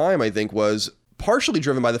at the time, I think was partially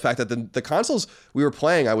driven by the fact that the consoles we were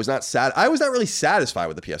playing, I was not really satisfied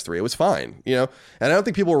with the PS3. It was fine, and I don't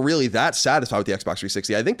think people were really that satisfied with the Xbox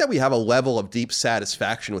 360. I think that we have a level of deep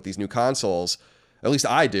satisfaction with these new consoles, at least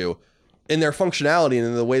I do, in their functionality and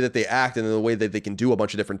in the way that they act and in the way that they can do a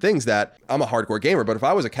bunch of different things. That I'm a hardcore gamer, but if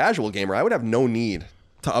I was a casual gamer, I would have no need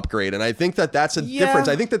to upgrade. And I think that that's a difference.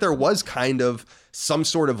 I think that there was kind of some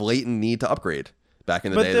sort of latent need to upgrade back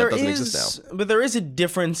in the day that doesn't exist now. But there is a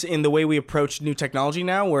difference in the way we approach new technology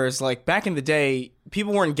now, whereas like back in the day,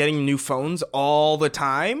 people weren't getting new phones all the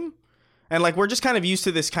time. And like, we're just kind of used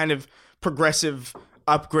to this kind of progressive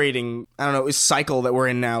upgrading, cycle that we're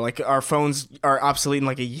in now. Like, our phones are obsolete in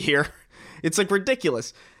like a year. It's like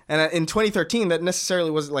ridiculous. And in 2013, that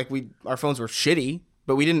necessarily wasn't like our phones were shitty,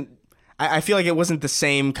 but we didn't, I feel like it wasn't the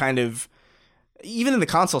same kind of, even in the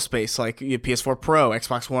console space, like PS4 Pro,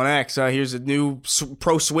 Xbox One X, here's a new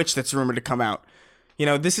Pro Switch that's rumored to come out.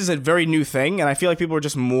 This is a very new thing, and I feel like people are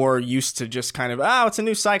just more used to just kind of, it's a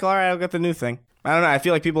new cycle, all right, I'll get the new thing. I don't know, I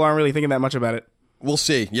feel like people aren't really thinking that much about it. We'll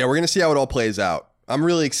see. Yeah, we're going to see how it all plays out. I'm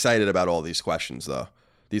really excited about all these questions, though.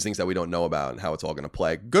 These things that we don't know about and how it's all going to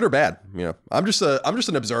play, good or bad. I'm just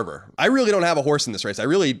an observer. I really don't have a horse in this race.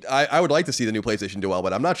 I would like to see the new PlayStation do well,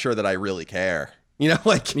 but I'm not sure that I really care. You know,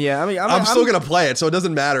 like, yeah, I mean, I'm still going to play it, so it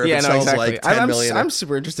doesn't matter if it sells like 10 million. I'm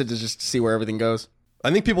super interested to just see where everything goes.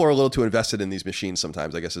 I think people are a little too invested in these machines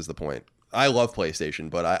sometimes, I guess is the point. I love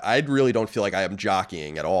PlayStation, but I really don't feel like I am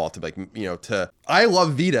jockeying at all to like, you know, I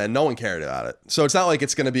love Vita and no one cared about it. So it's not like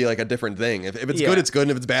it's going to be like a different thing. If it's good, it's good.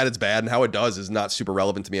 And if it's bad, it's bad. And how it does is not super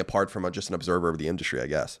relevant to me apart from just an observer of the industry, I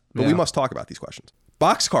guess. But we must talk about these questions.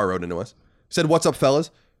 Boxcar wrote into us, said, "What's up,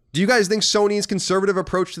 fellas? Do you guys think Sony's conservative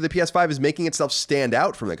approach to the PS5 is making itself stand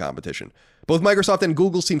out from the competition? Both Microsoft and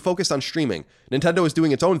Google seem focused on streaming. Nintendo is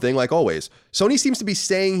doing its own thing, like always. Sony seems to be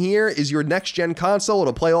saying here is your next-gen console.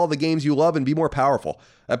 It'll play all the games you love and be more powerful.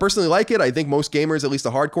 I personally like it. I think most gamers, at least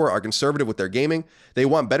the hardcore, are conservative with their gaming. They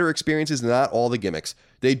want better experiences, not all the gimmicks.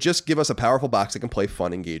 They just give us a powerful box that can play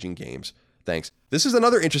fun, engaging games. Thanks." This is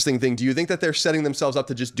another interesting thing. Do you think that they're setting themselves up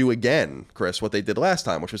to just do again, Chris, what they did last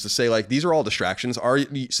time, which was to say, like, these are all distractions. Our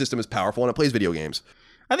system is powerful and it plays video games.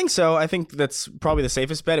 I think so. I think that's probably the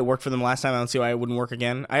safest bet. It worked for them last time. I don't see why it wouldn't work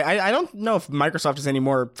again. I don't know if Microsoft is any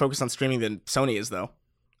more focused on streaming than Sony is, though.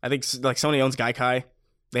 I think like Sony owns Gaikai.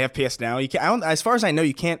 They have PS Now. As far as I know,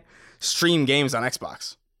 you can't stream games on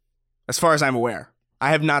Xbox. As far as I'm aware.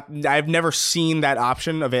 I've never seen that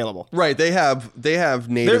option available. Right, they have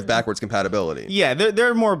native backwards compatibility. Yeah,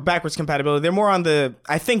 they're more backwards compatibility. They're more on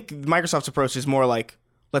I think Microsoft's approach is more like,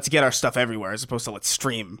 let's get our stuff everywhere as opposed to let's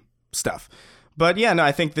stream stuff. But yeah, no,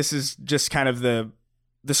 I think this is just kind of the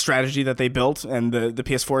strategy that they built, and the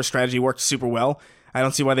PS4 strategy worked super well. I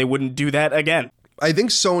don't see why they wouldn't do that again. I think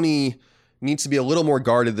Sony needs to be a little more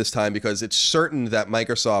guarded this time because it's certain that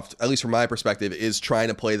Microsoft, at least from my perspective, is trying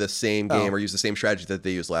to play the same game or use the same strategy that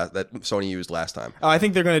that Sony used last time. Oh, I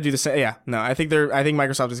think they're going to do the same. Yeah, no, I think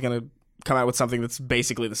Microsoft is going to come out with something that's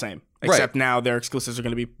basically the same, except now their exclusives are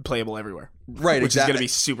going to be playable everywhere. Right, which is going to be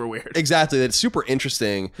super weird. Exactly, that's super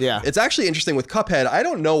interesting. Yeah, it's actually interesting with Cuphead. I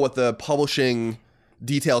don't know what the publishing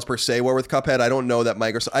details per se were with Cuphead. I don't know that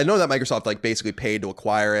I know that Microsoft like basically paid to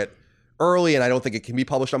acquire it early, and I don't think it can be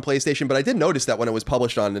published on PlayStation, but I did notice that when it was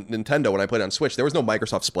published on Nintendo, when I played on Switch, there was no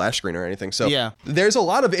Microsoft splash screen or anything. So yeah, there's a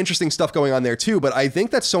lot of interesting stuff going on there too, but I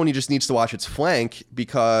think that Sony just needs to watch its flank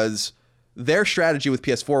because their strategy with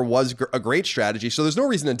PS4 was a great strategy, so there's no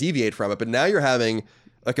reason to deviate from it, but now you're having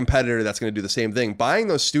a competitor that's going to do the same thing. Buying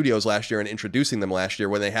those studios last year and introducing them last year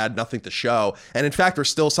when they had nothing to show, and in fact, there's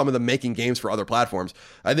still some of them making games for other platforms,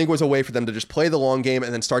 I think was a way for them to just play the long game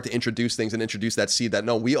and then start to introduce things and introduce that seed that,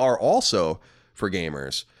 no, we are also for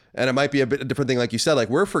gamers. And it might be a bit different thing, like you said, like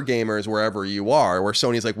we're for gamers wherever you are, where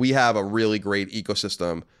Sony's like, we have a really great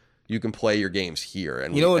ecosystem. You can play your games here.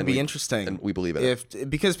 And it would be interesting. And we believe in it.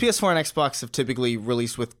 Because PS4 and Xbox have typically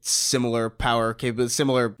released with similar power capabilities.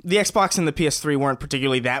 The Xbox and the PS3 weren't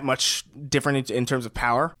particularly that much different in terms of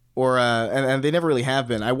power, and they never really have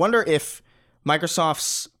been. I wonder if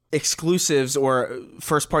Microsoft's exclusives or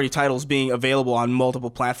first-party titles being available on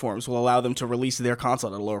multiple platforms will allow them to release their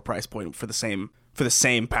console at a lower price point for the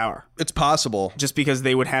same power. It's possible. Just because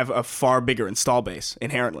they would have a far bigger install base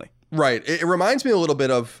inherently. Right. It reminds me a little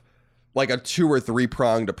bit of like a 2 or 3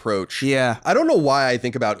 pronged approach. Yeah. I don't know why I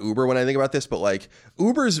think about Uber when I think about this, but like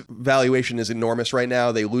Uber's valuation is enormous right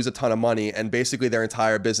now. They lose a ton of money, and basically their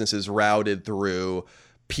entire business is routed through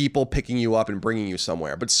people picking you up and bringing you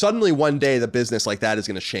somewhere. But suddenly one day the business like that is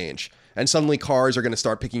going to change. And suddenly cars are going to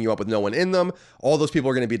start picking you up with no one in them. All those people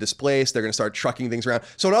are going to be displaced. They're going to start trucking things around.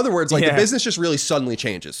 So in other words, like the business just really suddenly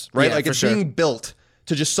changes, right? Yeah, like it's being built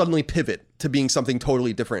to just suddenly pivot to being something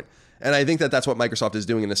totally different. And I think that that's what Microsoft is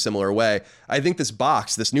doing in a similar way. I think this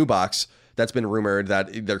new box that's been rumored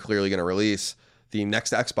that they're clearly going to release, the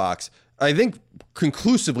next Xbox, I think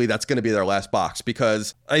conclusively that's going to be their last box,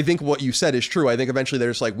 because I think what you said is true. I think eventually they're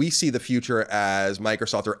just like, we see the future as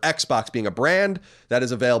Microsoft or Xbox being a brand that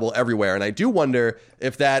is available everywhere. And I do wonder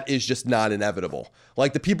if that is just not inevitable.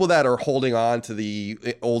 Like the people that are holding on to the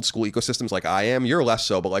old school ecosystems like I am, you're less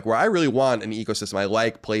so, but like where I really want an ecosystem, I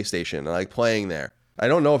like PlayStation, I like playing there. I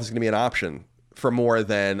don't know if it's going to be an option for more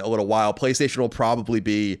than a little while. PlayStation will probably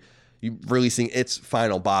be releasing its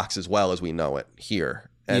final box as well as we know it here.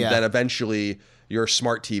 And then eventually your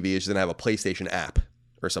smart TV is going to have a PlayStation app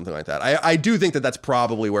or something like that. I do think that that's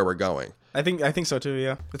probably where we're going. I think so too,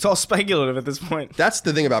 yeah. It's all speculative at this point. That's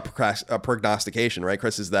the thing about prognostication, right,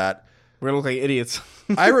 Chris, is that we're going to look like idiots.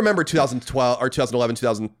 I remember 2012 or 2011,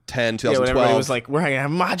 2010, 2012. Yeah, when everybody was like, we're going to have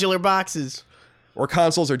modular boxes. Or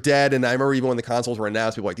consoles are dead. And I remember even when the consoles were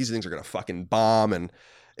announced, people were like, these things are going to fucking bomb. And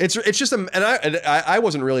it's just, and I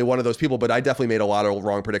wasn't really one of those people, but I definitely made a lot of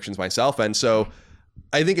wrong predictions myself. And so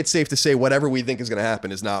I think it's safe to say whatever we think is going to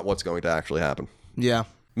happen is not what's going to actually happen. Yeah.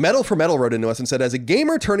 Metal for Metal wrote into us and said, as a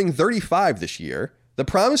gamer turning 35 this year, The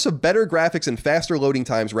promise of better graphics and faster loading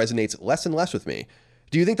times resonates less and less with me.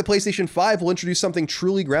 Do you think the PlayStation 5 will introduce something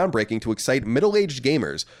truly groundbreaking to excite middle-aged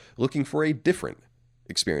gamers looking for a different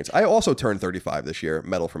experience? I also turned 35 this year,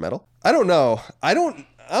 metal for metal. I don't know.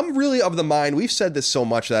 I'm really of the mind, we've said this so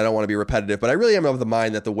much that I don't want to be repetitive, but I really am of the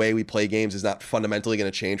mind that the way we play games is not fundamentally going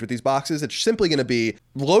to change with these boxes. It's simply going to be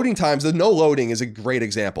loading times. The no loading is a great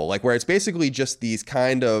example, like where it's basically just these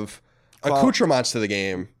kind of accoutrements to the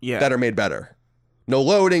game that are made better. No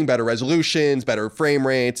loading, better resolutions, better frame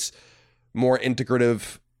rates, more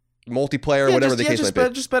integrative multiplayer, whatever the case might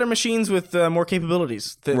be. Just better machines with more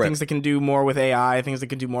capabilities. Things that can do more with AI, things that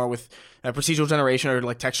can do more with procedural generation or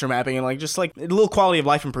like texture mapping and like just like little quality of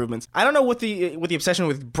life improvements. I don't know what the obsession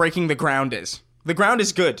with breaking the ground is. The ground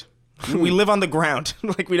is good. We live on the ground.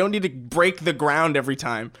 Like we don't need to break the ground every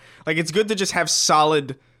time. Like it's good to just have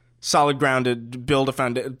solid ground to build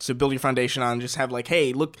your foundation on. Just have like,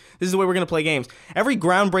 hey, look, this is the way we're gonna play games. Every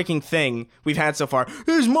groundbreaking thing we've had so far,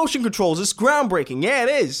 there's motion controls. It's groundbreaking. Yeah, it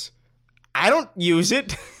is. I don't use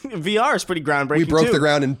it. VR is pretty groundbreaking. We broke the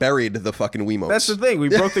ground and buried the fucking Wiimotes. That's the thing. We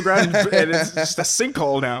broke the ground and it's just a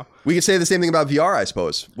sinkhole now. We could say the same thing about VR, I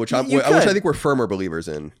suppose, which I think we're firmer believers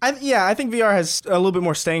in. I think VR has a little bit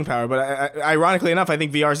more staying power, but ironically enough, I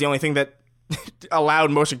think VR is the only thing that allowed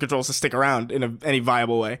motion controls to stick around in any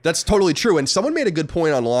viable way. That's totally true. And someone made a good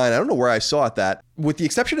point online. I don't know where I saw it, that with the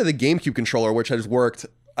exception of the GameCube controller, which has worked,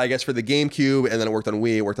 I guess, for the GameCube, and then it worked on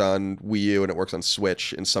Wii, it worked on Wii U, and it works on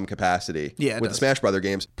Switch in some capacity with the Smash Brother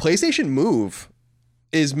games. PlayStation Move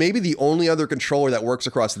is maybe the only other controller that works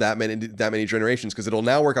across that many generations, because it'll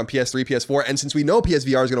now work on PS3, PS4, and since we know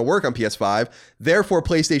PSVR is going to work on PS5, therefore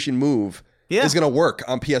PlayStation Move is going to work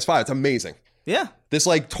on PS5. It's amazing. Yeah. This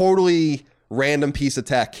like totally random piece of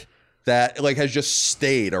tech that like has just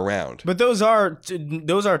stayed around. But those are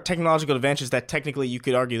technological advances that technically you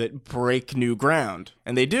could argue that break new ground,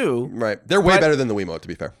 and they do. Right. They're way better than the Wiimote, to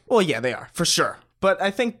be fair. Well, yeah, they are for sure. But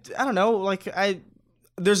I think, I don't know, like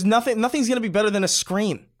there's nothing's gonna be better than a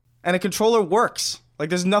screen, and a controller works. Like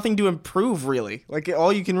there's nothing to improve really. Like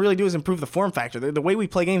all you can really do is improve the form factor. The way we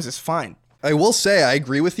play games is fine. I will say I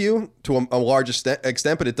agree with you to a large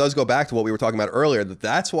extent, but it does go back to what we were talking about earlier.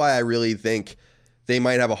 That's why I really think they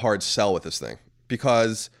might have a hard sell with this thing,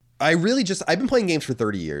 because I've been playing games for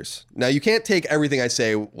 30 years. Now, you can't take everything I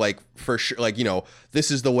say like for sure, like, you know, this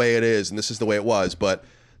is the way it is and this is the way it was. But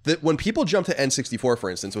when people jump to N64, for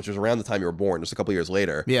instance, which was around the time you were born, just a couple years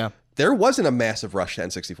later, there wasn't a massive rush to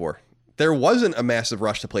N64. There wasn't a massive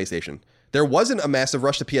rush to PlayStation. There wasn't a massive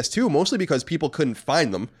rush to PS2, mostly because people couldn't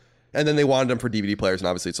find them. And then they wanted them for DVD players, and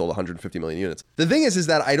obviously it sold 150 million units. The thing is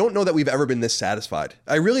that I don't know that we've ever been this satisfied.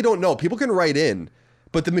 I really don't know. People can write in,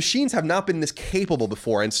 but the machines have not been this capable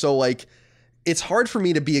before. And so, like, it's hard for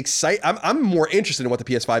me to be excited. I'm more interested in what the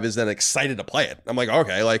PS5 is than excited to play it. I'm like,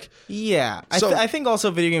 okay, like... Yeah. I think also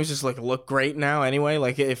video games just, like, look great now anyway.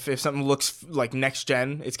 Like, if something looks, like, next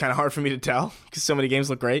gen, it's kind of hard for me to tell, because so many games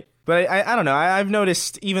look great. But I don't know. I've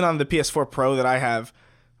noticed, even on the PS4 Pro that I have,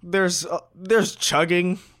 there's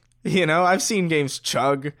chugging. You know, I've seen games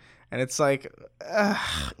chug, and it's like,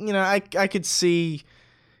 you know, I could see,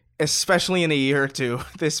 especially in a year or two,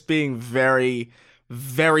 this being very,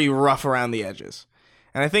 very rough around the edges.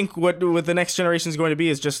 And I think what the next generation is going to be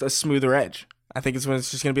is just a smoother edge. I think it's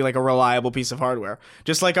just going to be like a reliable piece of hardware.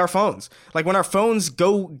 Just like our phones. Like when our phones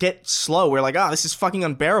get slow, we're like, this is fucking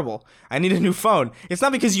unbearable. I need a new phone. It's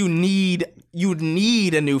not because you need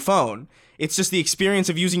a new phone. It's just the experience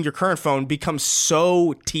of using your current phone becomes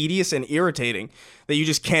so tedious and irritating that you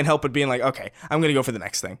just can't help but being like, okay, I'm going to go for the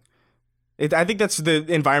next thing. I think that's the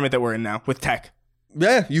environment that we're in now with tech.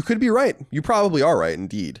 Yeah, you could be right. You probably are right,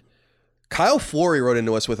 indeed. Kyle Flory wrote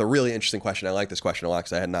into us with a really interesting question. I like this question a lot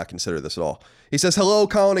because I had not considered this at all. He says, hello,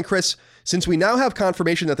 Colin and Chris. Since we now have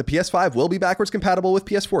confirmation that the PS5 will be backwards compatible with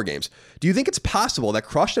PS4 games, do you think it's possible that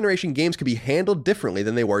cross-generation games could be handled differently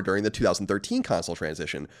than they were during the 2013 console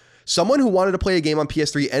transition? Someone who wanted to play a game on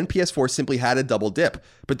PS3 and PS4 simply had a double dip.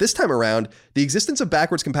 But this time around, the existence of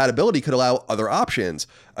backwards compatibility could allow other options.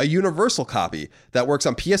 A universal copy that works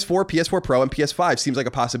on PS4, PS4 Pro, and PS5 seems like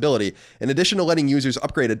a possibility, in addition to letting users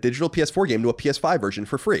upgrade a digital PS4 game to a PS5 version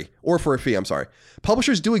for free. Or for a fee, I'm sorry.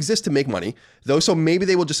 Publishers do exist to make money, though, so maybe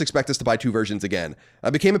they will just expect us to buy two versions again.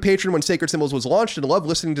 I became a patron when Sacred Symbols was launched and love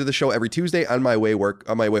listening to the show every Tuesday on my way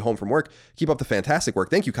home from work. Keep up the fantastic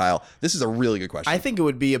work. Thank you, Kyle. This is a really good question. I think it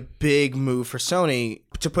would be a big move for Sony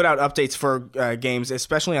to put out updates for games,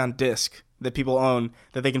 especially on disc, that people own,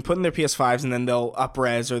 that they can put in their PS5s and then they'll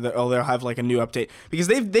up-res or they'll have like a new update. Because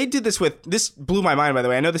they did this with, this blew my mind, by the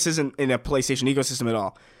way. I know this isn't in a PlayStation ecosystem at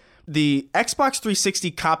all. The Xbox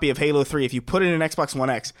 360 copy of Halo 3, if you put it in an Xbox One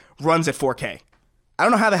X, runs at 4K. I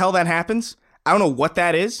don't know how the hell that happens. I don't know what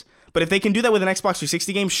that is. But if they can do that with an Xbox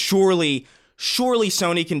 360 game, surely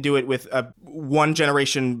Sony can do it with a one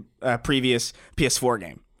generation previous PS4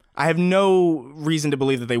 game. I have no reason to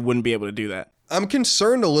believe that they wouldn't be able to do that. I'm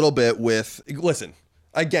concerned a little bit with, listen,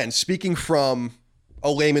 again, speaking from a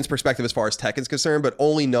layman's perspective as far as tech is concerned, but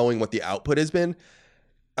only knowing what the output has been,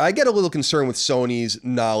 I get a little concerned with Sony's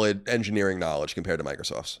engineering knowledge compared to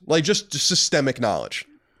Microsoft's. Like just systemic knowledge.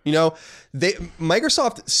 You know,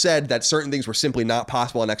 Microsoft said that certain things were simply not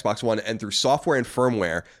possible on Xbox One, and through software and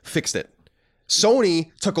firmware fixed it. Sony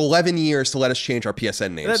took 11 years to let us change our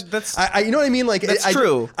PSN names. You know what I mean? Like that's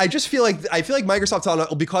true. I just feel like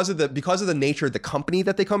Microsoft's because of the nature of the company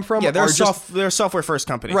that they come from. Yeah, they're a software first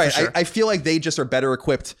company, right? For sure. I feel like they just are better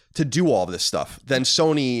equipped to do all of this stuff than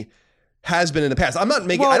Sony has been in the past. I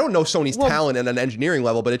don't know Sony's talent at an engineering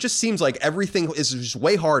level, but it just seems like everything is just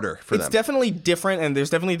way harder for them. It's definitely different, and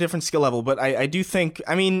there's definitely a different skill level, but I do think,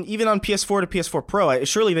 I mean, even on PS4 to PS4 Pro,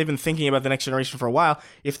 surely they've been thinking about the next generation for a while.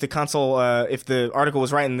 If the console, if the article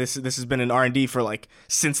was right, and this has been in R&D for like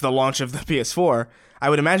since the launch of the PS4, I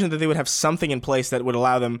would imagine that they would have something in place that would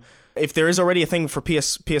allow them, if there is already a thing for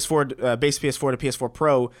PS4, base PS4 to PS4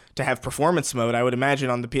 Pro to have performance mode, I would imagine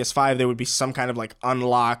on the PS5 there would be some kind of like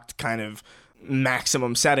unlocked kind of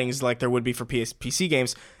maximum settings like there would be for PC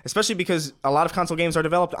games, especially because a lot of console games are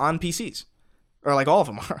developed on PCs. Or like all of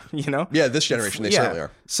them are, you know? Yeah, this generation they certainly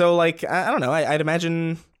are. So like, I don't know, I'd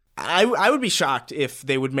imagine, I would be shocked if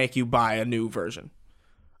they would make you buy a new version.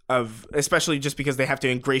 Especially just because they have to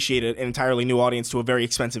ingratiate an entirely new audience to a very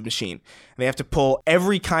expensive machine. They have to pull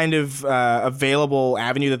every kind of available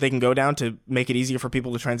avenue that they can go down to make it easier for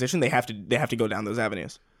people to transition. They have to go down those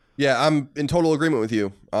avenues. Yeah, I'm in total agreement with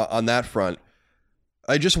you on that front.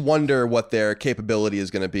 I just wonder what their capability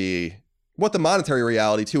is going to be, what the monetary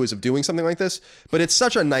reality too is of doing something like this. But it's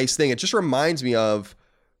such a nice thing. It just reminds me of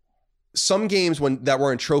some games that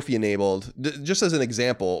weren't trophy enabled. Just as an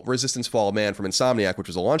example, Resistance Fall of Man from Insomniac, which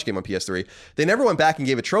was a launch game on PS3, they never went back and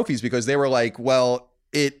gave it trophies because they were like, well,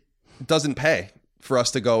 it doesn't pay for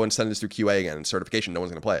us to go and send this through QA again and certification. No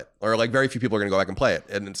one's going to play it. Or like very few people are going to go back and play it.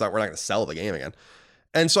 And we're not going to sell the game again.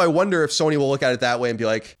 And so I wonder if Sony will look at it that way and be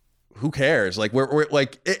like, who cares? Like we're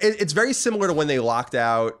like, it's very similar to when they locked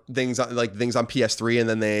out things on PS3 and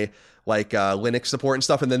then they like Linux support and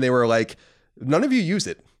stuff. And then they were like, none of you use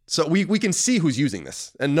it. So we can see who's using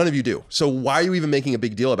this, and none of you do. So why are you even making a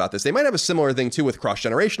big deal about this? They might have a similar thing, too, with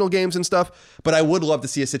cross-generational games and stuff, but I would love to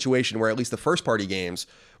see a situation where at least the first-party games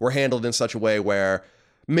were handled in such a way where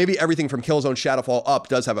maybe everything from Killzone Shadowfall up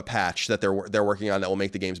does have a patch that they're working on that will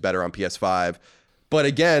make the games better on PS5. But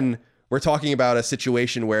again, we're talking about a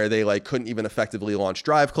situation where they like couldn't even effectively launch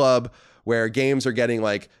Drive Club, where games are getting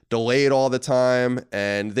like delayed all the time,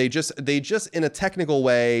 and they just in a technical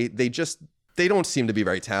way, they don't seem to be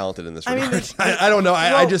very talented in this regard. I don't know.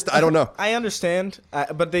 I don't know. I understand,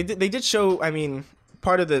 but they did show. I mean,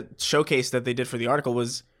 part of the showcase that they did for the article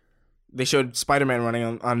was they showed Spider-Man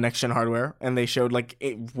running on next-gen hardware, and they showed like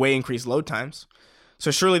way increased load times.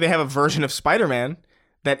 So surely they have a version of Spider-Man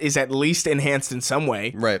that is at least enhanced in some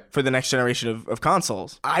way, right, for the next generation of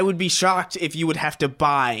consoles. I would be shocked if you would have to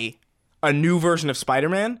buy a new version of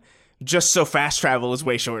Spider-Man just so fast travel is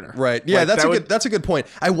way shorter. Right. Yeah, like, that's a good point.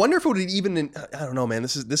 I wonder if it would even, I don't know, man,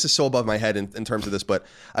 this is so above my head in terms of this, but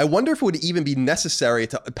I wonder if it would even be necessary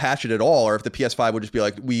to patch it at all, or if the PS5 would just be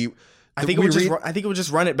like, I think it would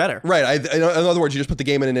just run it better. Right. In other words, you just put the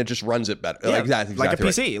game in and it just runs it better. Yeah, like a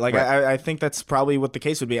PC. Right. Like right. I think that's probably what the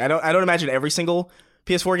case would be. I don't imagine every single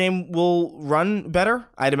PS4 game will run better.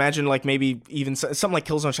 I'd imagine like maybe even something like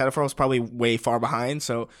Killzone Shadowfall is probably way far behind,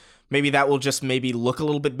 so maybe that will just maybe look a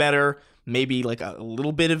little bit better, maybe like a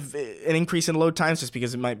little bit of an increase in load times just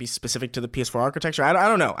because it might be specific to the PS4 architecture. I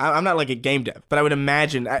don't know. I'm not like a game dev, but I would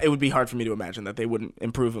imagine it would be hard for me to imagine that they wouldn't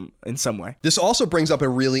improve them in some way. This also brings up a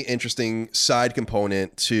really interesting side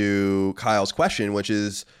component to Kyle's question, which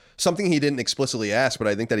is something he didn't explicitly ask, but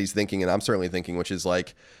I think that he's thinking, and I'm certainly thinking, which is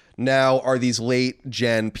like, now are these late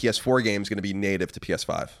gen PS4 games going to be native to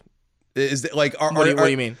PS5? Is it like what do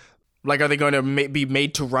you mean? Like, are they going to be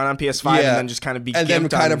made to run on PS5 and then just kind of be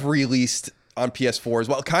kind of released on PS4 as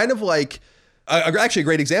well? Kind of like, actually a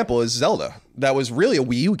great example is Zelda. That was really a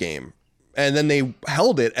Wii U game. And then they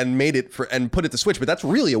held it and made it and put it to Switch, but that's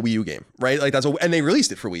really a Wii U game, right? Like and they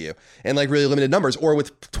released it for Wii U in like really limited numbers. Or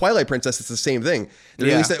with Twilight Princess, it's the same thing.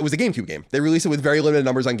 It was a GameCube game. They released it with very limited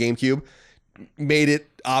numbers on GameCube. made it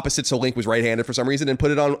opposite so Link was right-handed for some reason and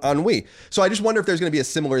put it on Wii. So I just wonder if there's going to be a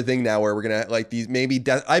similar thing now where we're going to like these maybe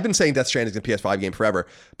I've been saying Death Stranding is a PS5 game forever,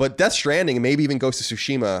 but Death Stranding and maybe even Ghost of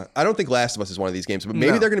Tsushima, I don't think Last of Us is one of these games, but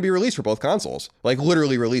maybe they're going to be released for both consoles, like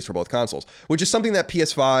literally released for both consoles, which is something that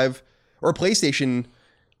PS5 or PlayStation,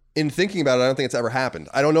 in thinking about it, I don't think it's ever happened.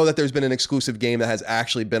 I don't know that there's been an exclusive game that has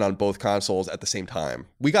actually been on both consoles at the same time.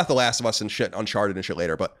 We got The Last of Us and shit, Uncharted and shit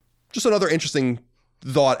later, but just another interesting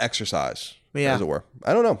thought exercise. Yeah. As it were.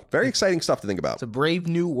 I don't know. Very exciting stuff to think about. It's a brave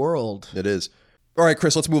new world. It is. All right,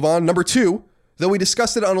 Chris, let's move on. Number 2. Though we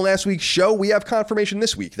discussed it on last week's show, we have confirmation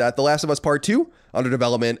this week that The Last of Us Part 2, under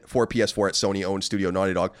development for PS4 at Sony-owned studio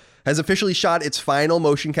Naughty Dog, has officially shot its final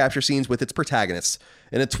motion capture scenes with its protagonists.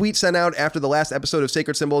 In a tweet sent out after the last episode of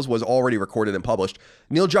Sacred Symbols was already recorded and published,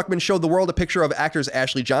 Neil Druckmann showed the world a picture of actors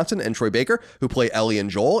Ashley Johnson and Troy Baker, who play Ellie and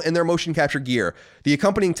Joel, in their motion capture gear. The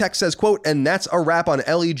accompanying text says, quote, "And that's a wrap on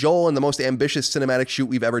Ellie, Joel, and the most ambitious cinematic shoot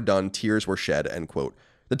we've ever done. Tears were shed," end quote.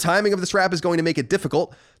 The timing of this wrap is going to make it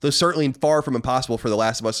difficult, though certainly far from impossible for The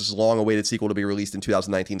Last of Us' long-awaited sequel to be released in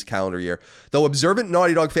 2019's calendar year. Though observant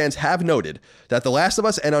Naughty Dog fans have noted that The Last of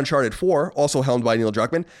Us and Uncharted 4, also helmed by Neil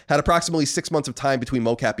Druckmann, had approximately 6 months of time between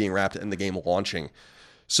mocap being wrapped and the game launching.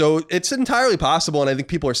 So it's entirely possible, and I think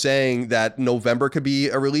people are saying that November could be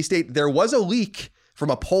a release date. There was a leak from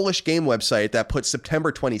a Polish game website that put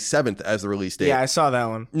September 27th as the release date. Yeah, I saw that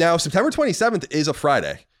one. Now, September 27th is a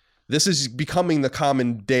Friday. This is becoming the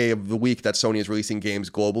common day of the week that Sony is releasing games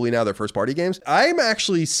globally now, their first-party games. I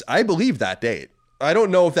believe that date. I don't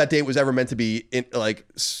know if that date was ever meant to be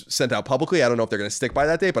sent out publicly. I don't know if they're going to stick by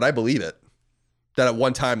that date, but I believe it. That at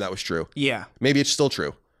one time that was true. Yeah. Maybe it's still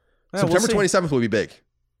true. Yeah, September we'll 27th would be big.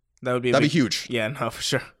 That'd be huge. Yeah, no, for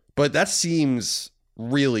sure. But that seems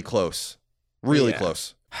really close. Really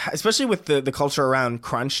close. Especially with the culture around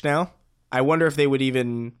crunch now. I wonder if they would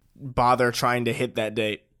even bother trying to hit that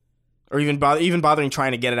date. Or even bothering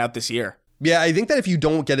trying to get it out this year. Yeah, I think that if you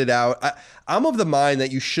don't get it out, I'm of the mind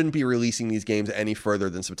that you shouldn't be releasing these games any further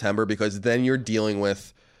than September, because then you're dealing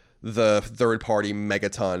with the third-party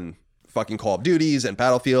megaton fucking Call of Duties and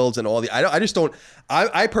Battlefields and all the...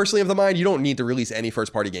 I personally have the mind you don't need to release any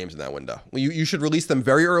first-party games in that window. You should release them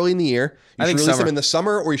very early in the year. You should release them in the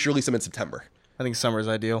summer, or you should release them in September. I think summer is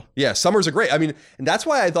ideal. Yeah, summers are great. I mean, and that's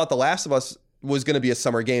why I thought The Last of Us was going to be a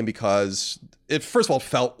summer game, because it, first of all,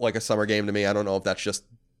 felt like a summer game to me. I don't know if that's just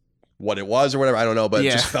what it was or whatever. I don't know, but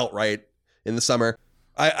it just felt right in the summer.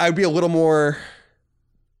 I'd be a little more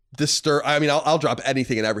disturbed. I mean, I'll drop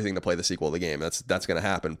anything and everything to play the sequel of the game. That's going to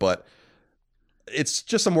happen, but it's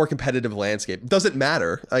just a more competitive landscape. Does it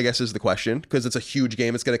matter, I guess, is the question, because it's a huge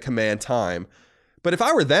game. It's going to command time. But if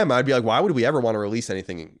I were them, I'd be like, why would we ever want to release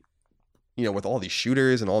anything, with all these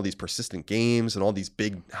shooters and all these persistent games and all these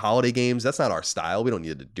big holiday games? That's not our style. We don't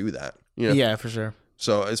need to do that. Yeah, for sure.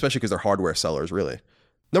 So, especially because they're hardware sellers, really.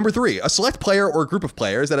 Number 3, a select player or group of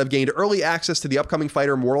players that have gained early access to the upcoming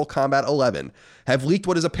fighter Mortal Kombat 11 have leaked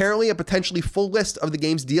what is apparently a potentially full list of the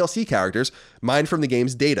game's DLC characters mined from the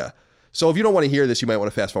game's data. So if you don't want to hear this, you might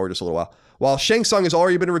want to fast forward just a little while. While Shang Tsung has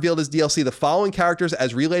already been revealed as DLC, the following characters,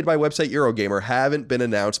 as relayed by website Eurogamer, haven't been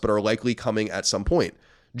announced but are likely coming at some point.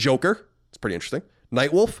 Joker, it's pretty interesting.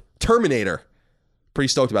 Nightwolf, Terminator, pretty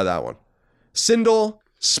stoked about that one. Sindel,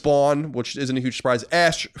 Spawn, which isn't a huge surprise,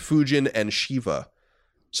 Ash, Fujin, and Shiva.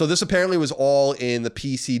 So this apparently was all in the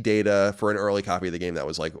PC data for an early copy of the game that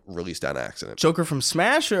was released on accident. Joker from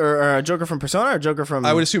Smash or Joker from Persona or Joker from...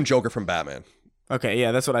 I would assume Joker from Batman. Okay,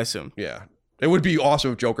 yeah, that's what I assumed. Yeah. It would be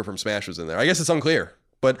awesome if Joker from Smash was in there. I guess it's unclear.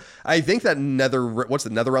 But I think that what's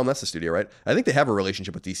the NetherRealm? That's the studio, right? I think they have a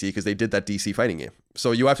relationship with DC because they did that DC fighting game.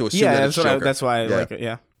 So you have to assume that it's Joker. That's why I like it,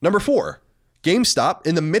 yeah. Number 4, GameStop,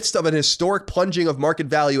 in the midst of an historic plunging of market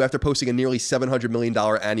value after posting a nearly $700 million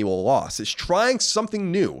annual loss, is trying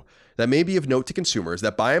something new that may be of note to consumers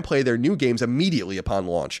that buy and play their new games immediately upon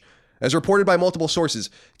launch. As reported by multiple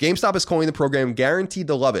sources, GameStop is calling the program Guaranteed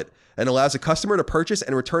to Love It and allows a customer to purchase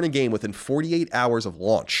and return a game within 48 hours of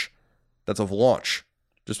launch. That's of launch.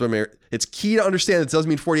 Just remember, it's key to understand that it doesn't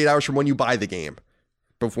mean 48 hours from when you buy the game,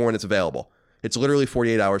 before when it's available. It's literally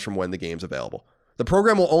 48 hours from when the game's available. The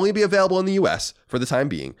program will only be available in the US for the time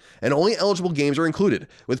being, and only eligible games are included,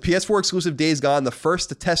 with PS4 exclusive Days Gone the first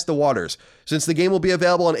to test the waters. Since the game will be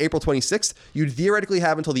available on April 26th, you'd theoretically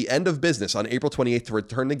have until the end of business on April 28th to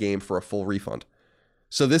return the game for a full refund.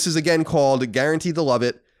 So this is again called Guaranteed to Love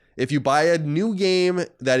It. If you buy a new game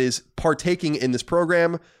that is partaking in this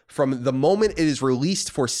program, from the moment it is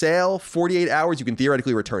released for sale, 48 hours, you can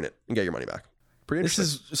theoretically return it and get your money back. Pretty interesting.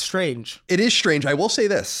 This is strange. It is strange. I will say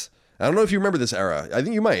this. I don't know if you remember this era. I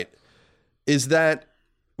think you might. Is that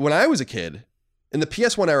when I was a kid, In the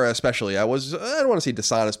PS1 era especially, I don't want to say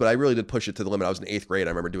dishonest, but I really did push it to the limit. I was in 8th grade.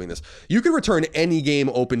 I remember doing this. You could return any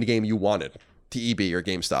opened game you wanted to EB or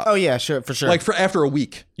GameStop. Oh, yeah, sure, for sure. Like after a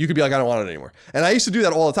week, you could be like, I don't want it anymore. And I used to do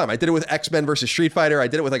that all the time. I did it with X-Men versus Street Fighter. I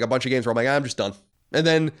did it with like a bunch of games where I'm like, I'm just done. And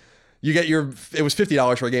then you get it was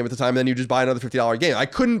 $50 for a game at the time, and then you just buy another $50 game. I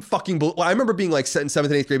couldn't fucking I remember being like in 7th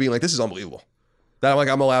and 8th grade being like, this is unbelievable. That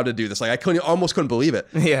I'm allowed to do this. Like almost couldn't believe it.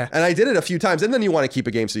 Yeah. And I did it a few times, and then you want to keep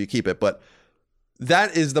a game, so you keep it. But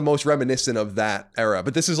that is the most reminiscent of that era.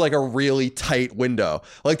 But this is like a really tight window.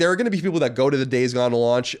 Like there are going to be people that go to the Days Gone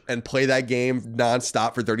launch and play that game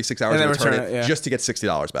nonstop for 36 hours and return it just to get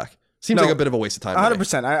 $60 back. Seems like a bit of a waste of time.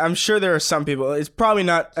 100%. I'm sure there are some people. It's probably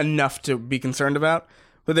not enough to be concerned about,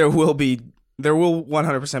 but there will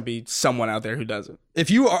 100% be someone out there who does it.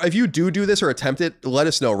 If you do this or attempt it, let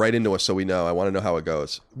us know. Write into us so we know. I want to know how it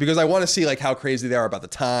goes because I want to see like how crazy they are about the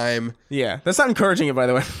time. Yeah, that's not encouraging it, by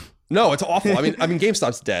the way. No, it's awful. I mean,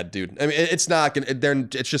 GameStop's dead, dude. I mean, it's not gonna.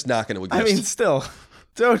 It's just not gonna exist. I mean, still,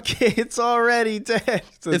 it's already dead.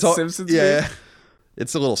 It's Simpsons. Yeah,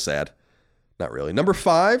 it's a little sad. Not really. Number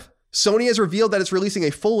 5. Sony has revealed that it's releasing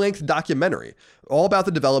a full-length documentary all about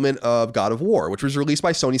the development of God of War, which was released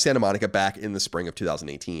by Sony Santa Monica back in the spring of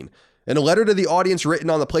 2018. In a letter to the audience written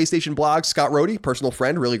on the PlayStation blog, Scott Rohde, personal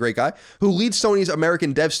friend, really great guy, who leads Sony's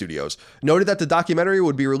American dev studios, noted that the documentary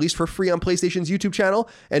would be released for free on PlayStation's YouTube channel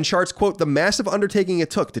and charts, quote, the massive undertaking it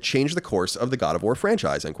took to change the course of the God of War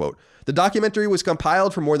franchise, end quote. The documentary was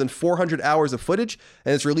compiled from more than 400 hours of footage,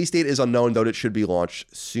 and its release date is unknown, though it should be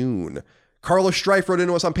launched soon. Carlos Strife wrote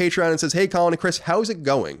into us on Patreon and says, hey, Colin and Chris, how's it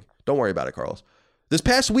going? Don't worry about it, Carlos. This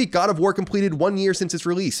past week, God of War completed 1 year since its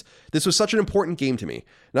release. This was such an important game to me.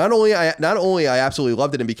 Not only I absolutely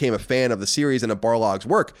loved it and became a fan of the series and of Barlog's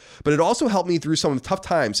work, but it also helped me through some tough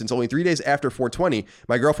times since only 3 days after 420,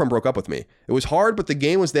 my girlfriend broke up with me. It was hard, but the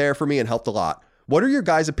game was there for me and helped a lot. What are your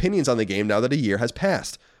guys' opinions on the game now that a year has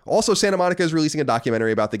passed? Also, Santa Monica is releasing a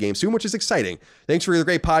documentary about the game soon, which is exciting. Thanks for your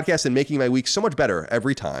great podcast and making my week so much better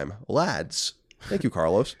every time. Lads. Thank you,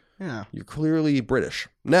 Carlos. Yeah. You're clearly British.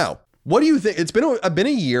 Now, what do you think? It's been a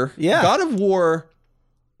year. Yeah. God of War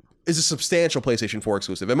is a substantial PlayStation 4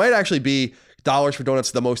 exclusive. It might actually be dollars for donuts,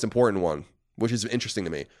 the most important one, which is interesting to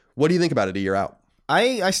me. What do you think about it a year out?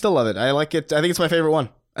 I still love it. I like it. I think it's my favorite one.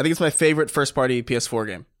 I think it's my favorite first-party PS4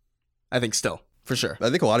 game. I think still, for sure. I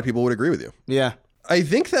think a lot of people would agree with you. Yeah. I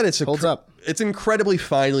think that holds up. It's an incredibly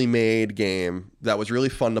finely made game that was really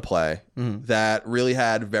fun to play, that really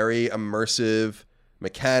had very immersive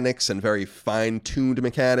mechanics and very fine-tuned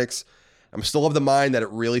mechanics. I'm still of the mind that it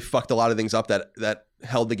really fucked a lot of things up that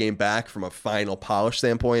held the game back from a final polish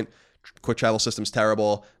standpoint. Quick travel system's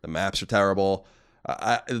terrible. The maps are terrible.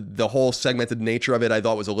 The whole segmented nature of it I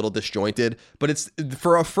thought was a little disjointed. But it's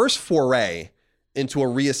for a first foray into a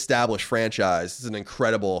reestablished franchise, it's an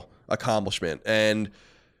incredible accomplishment and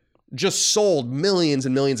just sold millions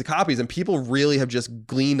and millions of copies, and people really have just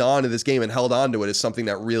gleaned onto this game and held on to it as something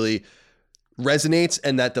that really resonates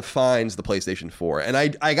and that defines the PlayStation 4. And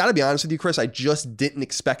I gotta be honest with you, Chris, I just didn't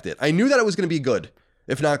expect it. I knew that it was going to be good,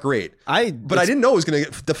 if not great. But I didn't know it was going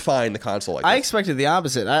to define the console like I this. expected the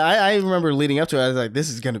opposite. I remember leading up to it, I was like,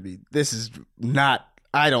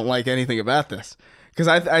 I don't like anything about this. Because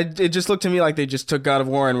it just looked to me like they just took God of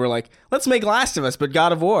War and were like, let's make Last of Us, but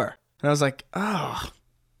God of War. And I was like, oh,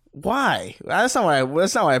 why? That's not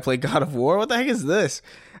why I played God of War. What the heck is this?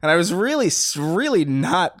 And I was really, really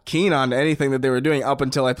not keen on anything that they were doing up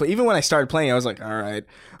until I played. Even when I started playing, I was like, all right,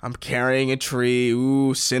 I'm carrying a tree.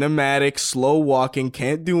 Ooh, cinematic, slow walking,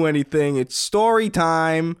 can't do anything. It's story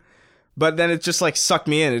time. But then it just like sucked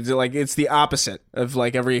me in. It's the opposite of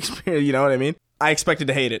like every experience. You know what I mean? I expected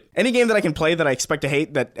to hate it. Any game that I can play that I expect to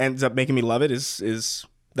hate that ends up making me love it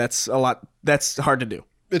that's a lot. That's hard to do.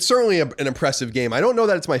 It's certainly an impressive game. I don't know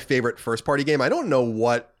that it's my favorite first party game. I don't know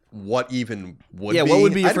what even would be. Yeah, what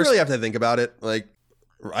would be your I'd really have to think about it. Like,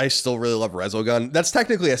 I still really love Resogun. That's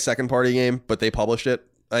technically a second party game, but they published it.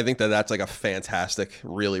 I think that's like a fantastic,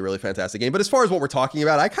 really, really fantastic game. But as far as what we're talking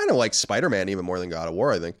about, I kind of like Spider-Man even more than God of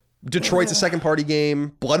War, I think. Detroit's a second party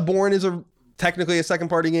game. Bloodborne is technically a second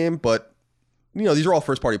party game, but these are all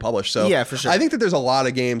first party published. So yeah, for sure. I think that there's a lot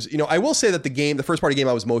of games. I will say that the first party game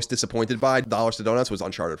I was most disappointed by, dollars to donuts, was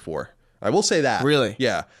Uncharted 4. I will say that. Really?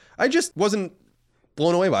 Yeah. I just wasn't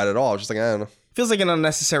blown away by it at all. I was just like, I don't know. Feels like an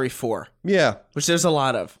unnecessary 4. Yeah. Which there's a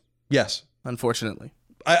lot of. Yes. Unfortunately.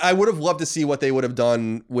 I would have loved to see what they would have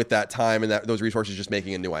done with that time and those resources just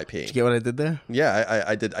making a new IP. Did you get what I did there? Yeah,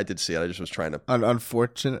 I did see it. I just was trying to...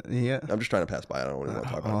 Unfortunate, yeah. I'm just trying to pass by. I don't really want to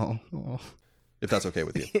talk about it. Oh. If that's okay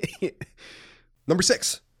with you. Number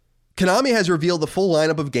 6. Konami has revealed the full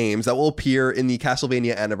lineup of games that will appear in the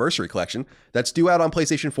Castlevania Anniversary Collection that's due out on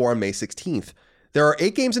PlayStation 4 on May 16th. There are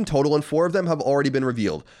 8 games in total, and 4 of them have already been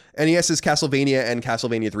revealed. NES's Castlevania and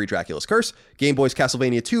Castlevania 3 Dracula's Curse, Game Boy's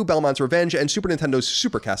Castlevania 2 Belmont's Revenge, and Super Nintendo's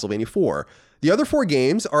Super Castlevania 4. The other 4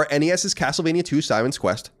 games are NES's Castlevania 2 Simon's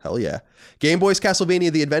Quest, hell yeah, Game Boy's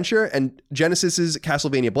Castlevania The Adventure, and Genesis's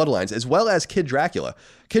Castlevania Bloodlines, as well as Kid Dracula.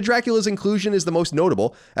 Kid Dracula's inclusion is the most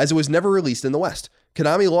notable, as it was never released in the West.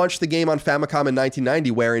 Konami launched the game on Famicom in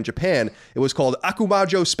 1990, where in Japan, it was called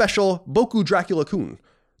Akumajo Special Boku Dracula-kun.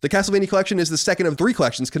 The Castlevania collection is the second of 3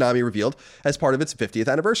 collections Konami revealed as part of its 50th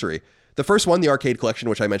anniversary. The first one, the arcade collection,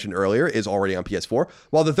 which I mentioned earlier, is already on PS4,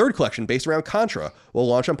 while the third collection, based around Contra, will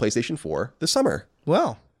launch on PlayStation 4 this summer.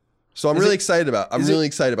 Well, so I'm really excited about the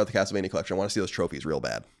Castlevania collection. I want to see those trophies real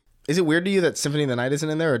bad. Is it weird to you that Symphony of the Night isn't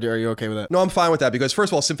in there, or are you okay with it? No, I'm fine with that because,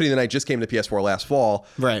 first of all, Symphony of the Night just came to PS4 last fall.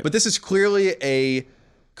 Right. But this is clearly a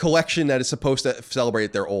collection that is supposed to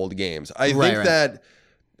celebrate their old games. I think that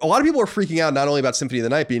a lot of people are freaking out not only about Symphony of the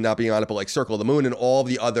Night not being on it, but like Circle of the Moon and all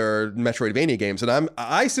the other Metroidvania games. And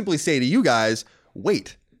I simply say to you guys,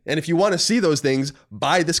 wait. And if you want to see those things,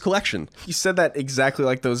 buy this collection. You said that exactly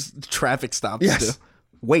like those traffic stops do.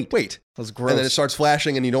 Wait. That was gross. And then it starts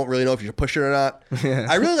flashing and you don't really know if you should push it or not.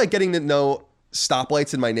 I really like getting to know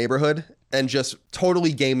stoplights in my neighborhood and just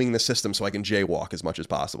totally gaming the system so I can jaywalk as much as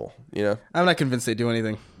possible. You know? I'm not convinced they do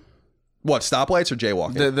anything. What, stoplights or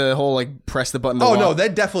jaywalking? The whole, like, press the button to walk. No, they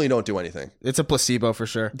definitely don't do anything. It's a placebo for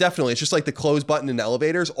sure. Definitely. It's just like the close button in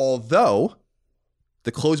elevators, although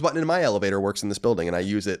the close button in my elevator works in this building, and I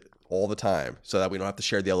use it all the time so that we don't have to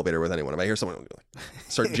share the elevator with anyone. If I hear someone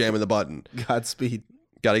start jamming the button. Godspeed.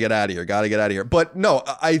 Gotta get out of here. But no,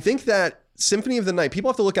 I think that Symphony of the Night,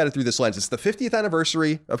 people have to look at it through this lens. It's the 50th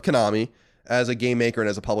anniversary of Konami as a game maker and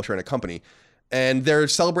as a publisher and a company. And they're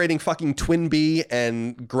celebrating fucking Twin Bee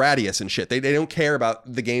and Gradius and shit. They don't care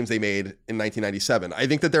about the games they made in 1997. I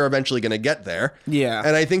think that they're eventually going to get there. Yeah.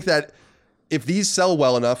 And I think that if these sell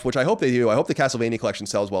well enough, which I hope they do, I hope the Castlevania collection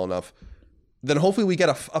sells well enough, then hopefully we get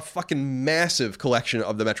a fucking massive collection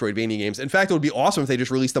of the Metroidvania games. In fact, it would be awesome if they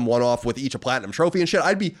just released them one off with each a platinum trophy and shit.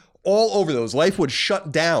 I'd be all over those. Life would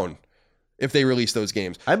shut down if they released those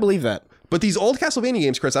games. I believe that. But these old Castlevania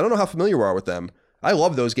games, Chris, I don't know how familiar you are with them. I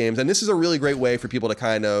love those games, and this is a really great way for people to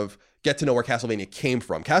kind of get to know where Castlevania came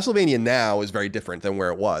from. Castlevania now is very different than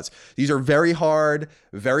where it was. These are very hard,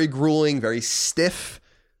 very grueling, very stiff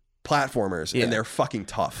platformers, and they're fucking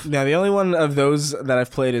tough. Now, the only one of those that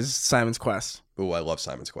I've played is Simon's Quest. Ooh, I love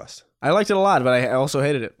Simon's Quest. I liked it a lot, but I also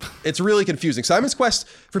hated it. It's really confusing. Simon's Quest,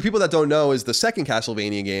 for people that don't know, is the second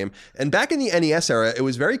Castlevania game. And back in the NES era, it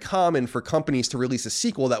was very common for companies to release a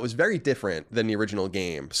sequel that was very different than the original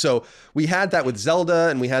game. So we had that with Zelda,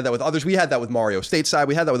 and we had that with others. We had that with Mario Stateside.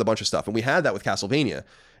 We had that with a bunch of stuff. And we had that with Castlevania.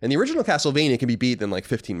 And the original Castlevania can be beat in like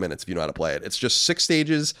 15 minutes if you know how to play it. It's just 6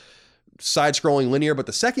 stages, side-scrolling linear. But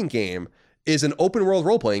the second game is an open-world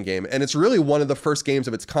role-playing game. And it's really one of the first games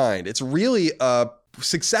of its kind. It's really a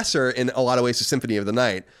successor in a lot of ways to Symphony of the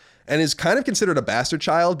Night, and is kind of considered a bastard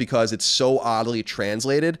child because it's so oddly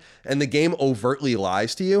translated, and the game overtly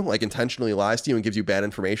lies to you, like intentionally lies to you and gives you bad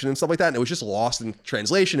information and stuff like that, and it was just lost in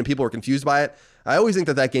translation and people were confused by it. I always think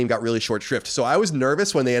that game got really short shrift, so I was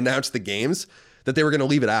nervous when they announced the games that they were going to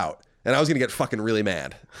leave it out, and I was going to get fucking really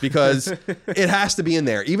mad because it has to be in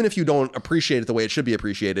there. Even if you don't appreciate it the way it should be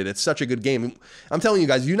appreciated, it's such a good game. I'm telling you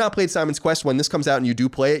guys, if you've not played Simon's Quest, when this comes out and you do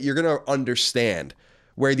play it, you're going to understand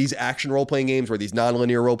where these action role-playing games, where these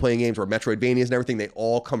non-linear role-playing games, where Metroidvanias and everything, they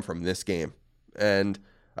all come from this game. And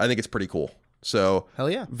I think it's pretty cool. So, hell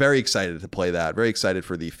yeah. Very excited to play that. Very excited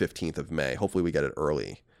for the 15th of May. Hopefully we get it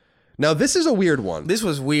early. Now, this is a weird one. This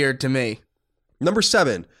was weird to me. Number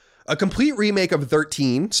 7. A complete remake of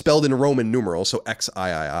 13, spelled in Roman numerals, so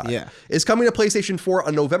XIII, is coming to PlayStation 4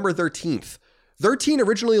 on November 13th. 13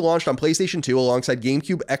 originally launched on PlayStation 2 alongside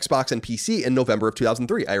GameCube, Xbox, and PC in November of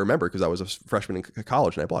 2003. I remember because I was a freshman in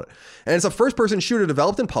college and I bought it. And it's a first-person shooter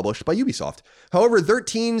developed and published by Ubisoft. However,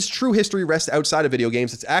 13's true history rests outside of video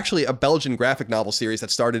games. It's actually a Belgian graphic novel series that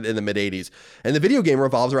started in the mid-80s. And the video game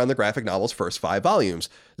revolves around the graphic novel's first 5 volumes.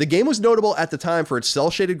 The game was notable at the time for its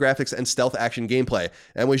cel-shaded graphics and stealth action gameplay,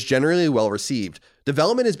 and was generally well received.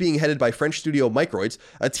 Development is being headed by French studio Microids,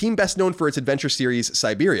 a team best known for its adventure series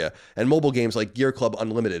Siberia, and mobile games like Gear Club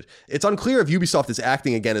Unlimited. It's unclear if Ubisoft is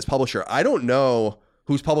acting again as publisher. I don't know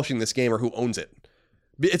who's publishing this game or who owns it.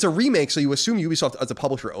 It's a remake, so you assume Ubisoft as a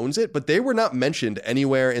publisher owns it, but they were not mentioned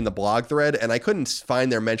anywhere in the blog thread, and I couldn't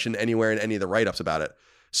find their mention anywhere in any of the write-ups about it.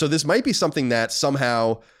 So this might be something that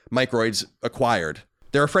somehow Microids acquired.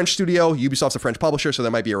 They're a French studio, Ubisoft's a French publisher, so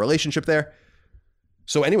there might be a relationship there.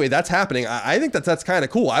 So anyway, that's happening. I think that's kind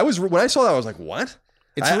of cool. When I saw that, I was like, what?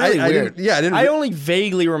 It's really weird. I only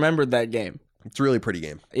vaguely remembered that game. It's a really pretty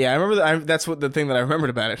game. Yeah, I remember that's the thing that I remembered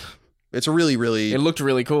about it. It's a really, really... It looked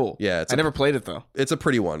really cool. Yeah. I never played it, though. It's a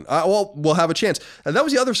pretty one. Well, we'll have a chance. And that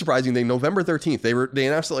was the other surprising thing. November 13th. They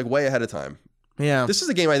announced it like way ahead of time. Yeah. This is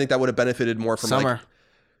a game I think that would have benefited more from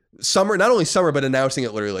summer, not only summer, but announcing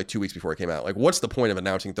it literally like 2 weeks before it came out. Like, what's the point of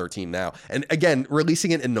announcing 13 now? And again,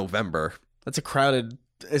 releasing it in November. That's a crowded,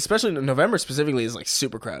 especially November specifically, is like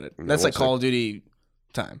super crowded. That's like Call of Duty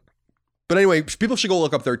time. But anyway, people should go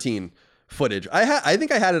look up 13 footage. I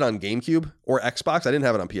think I had it on GameCube or Xbox. I didn't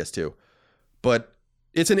have it on PS2. But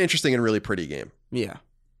it's an interesting and really pretty game. Yeah.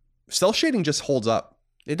 Stealth shading just holds up.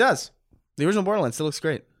 It does. The original Borderlands still looks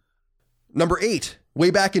great. Number 8. Way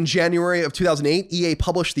back in January of 2008, EA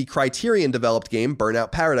published the Criterion-developed game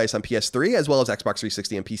Burnout Paradise on PS3, as well as Xbox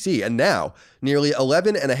 360 and PC. And now, nearly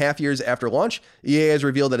 11 and a half years after launch, EA has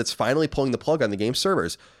revealed that it's finally pulling the plug on the game's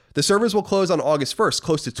servers. The servers will close on August 1st,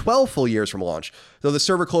 close to 12 full years from launch, though the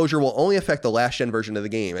server closure will only affect the last-gen version of the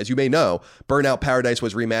game. As you may know, Burnout Paradise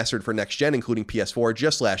was remastered for next-gen, including PS4,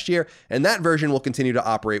 just last year, and that version will continue to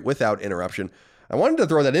operate without interruption. I wanted to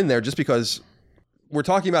throw that in there just because we're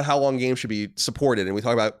talking about how long games should be supported, and we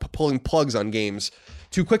talk about pulling plugs on games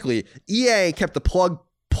too quickly. EA kept the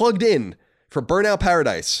plugged in for Burnout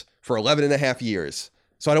Paradise for 11 and a half years.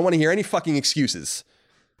 So I don't want to hear any fucking excuses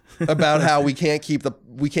about how we can't keep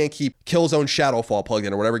Killzone Shadowfall plugged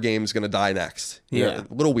in or whatever game's going to die next. Yeah.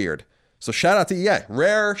 A little weird. So shout out to EA.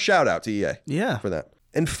 Rare shout out to EA. Yeah. For that.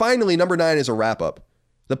 And finally, number 9 is a wrap up.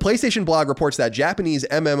 The PlayStation blog reports that Japanese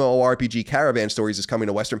MMORPG Caravan Stories is coming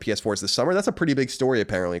to Western PS4s this summer. That's a pretty big story,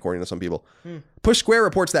 apparently, according to some people. Push Square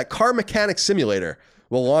reports that Car Mechanics Simulator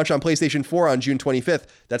will launch on PlayStation 4 on June 25th.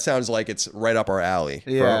 That sounds like it's right up our alley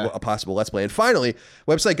for a possible Let's Play. And finally,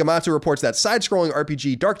 website Gamatsu reports that side-scrolling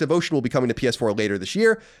RPG Dark Devotion will be coming to PS4 later this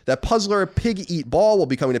year, that puzzler Pig Eat Ball will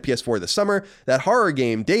be coming to PS4 this summer, that horror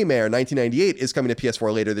game Daymare 1998 is coming to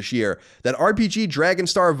PS4 later this year, that RPG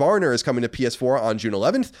Dragonstar Varner is coming to PS4 on June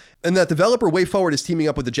 11th, and that developer WayForward is teaming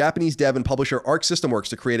up with the Japanese dev and publisher Arc System Works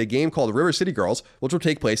to create a game called River City Girls, which will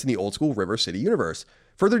take place in the old-school River City universe.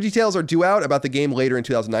 Further details are due out about the game later in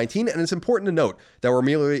 2019, and it's important to note that we're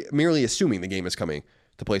merely assuming the game is coming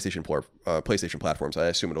to PlayStation platforms. I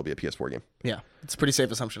assume it'll be a PS4 game. Yeah, it's a pretty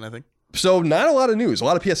safe assumption, I think. So not a lot of news. A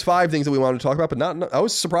lot of PS5 things that we wanted to talk about, but I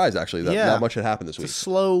was surprised, actually, that not much had happened this week. It's a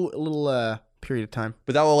slow little period of time.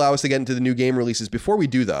 But that will allow us to get into the new game releases. Before we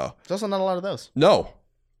do, though... There's also not a lot of those. No.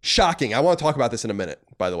 Shocking. I want to talk about this in a minute,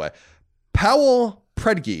 by the way. Powell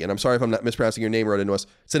Predge, and I'm sorry if I'm not mispronouncing your name, wrote into us,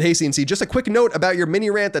 said, "Hey, CNC, just a quick note about your mini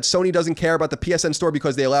rant that Sony doesn't care about the PSN store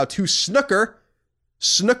because they allow 2 snooker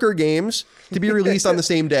games to be released on the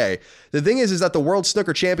same day. The thing is that the World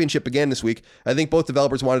Snooker Championship began this week. I think both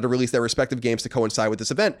developers wanted to release their respective games to coincide with this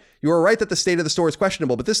event. You are right that the state of the store is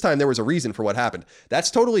questionable, but this time there was a reason for what happened. That's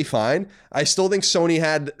totally fine. I still think Sony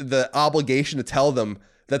had the obligation to tell them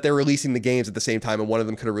that they're releasing the games at the same time, and one of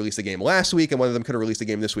them could have released a game last week, and one of them could have released a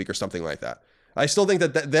game this week or something like that. I still think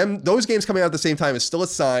that those games coming out at the same time is still a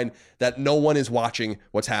sign that no one is watching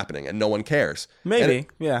what's happening and no one cares. Maybe,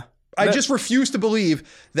 yeah. I just refuse to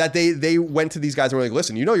believe that they went to these guys and were like,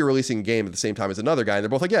 listen, you know you're releasing a game at the same time as another guy, and they're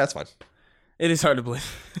both like, yeah, that's fine. It is hard to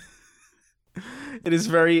believe. It is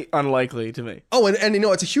very unlikely to me. Oh, and you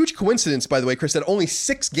know, it's a huge coincidence, by the way, Chris, that only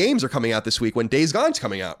 6 games are coming out this week when Days Gone's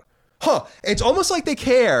coming out. Huh. It's almost like they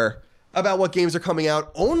care about what games are coming out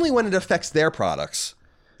only when it affects their products,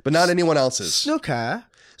 but not anyone else's. Snooker.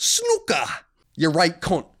 You're right,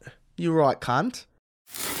 cunt. You're right, cunt.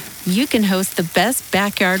 You can host the best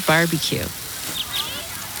backyard barbecue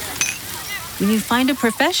when you find a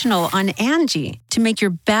professional on Angie to make your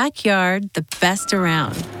backyard the best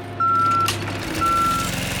around.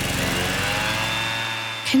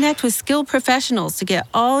 Connect with skilled professionals to get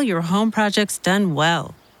all your home projects done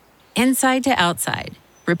well. Inside to outside,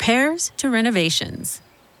 repairs to renovations.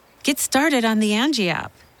 Get started on the Angie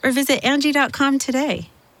app or visit Angie.com today.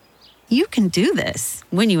 You can do this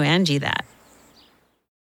when you Angie that.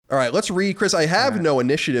 All right, let's read. Chris, I have no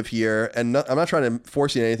initiative here, and I'm not trying to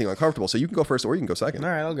force you into anything uncomfortable, so you can go first or you can go second. All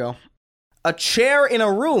right, I'll go. A Chair in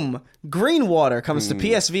a Room, Greenwater comes to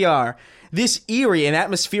PSVR. This eerie and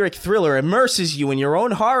atmospheric thriller immerses you in your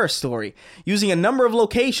own horror story, using a number of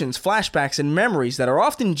locations, flashbacks, and memories that are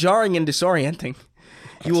often jarring and disorienting.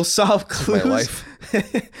 You will solve clues.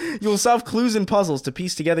 You will solve clues and puzzles to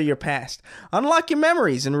piece together your past, unlock your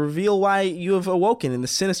memories, and reveal why you have awoken in the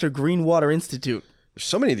sinister Greenwater Institute. There's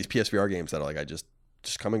so many of these PSVR games that are like I just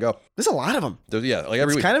come and go. There's a lot of them. Like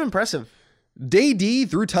every week. It's kind of impressive. Day D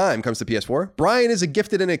Through Time comes to PS4. Brian is a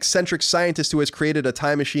gifted and eccentric scientist who has created a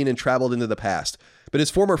time machine and traveled into the past. But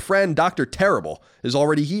his former friend, Dr. Terrible, is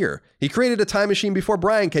already here. He created a time machine before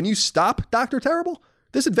Brian. Can you stop Dr. Terrible?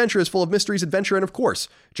 This adventure is full of mysteries, adventure, and of course,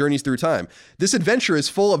 journeys through time. This adventure is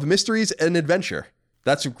full of mysteries and adventure.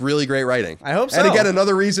 That's really great writing. I hope so. And again,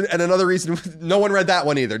 another reason, no one read that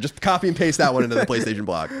one either. Just copy and paste that one into the PlayStation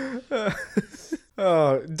blog.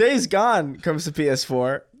 Days Gone comes to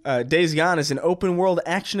PS4. Days Gone is an open-world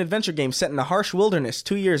action-adventure game set in a harsh wilderness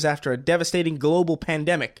 2 years after a devastating global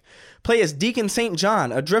pandemic. Play as Deacon St.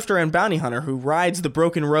 John, a drifter and bounty hunter who rides the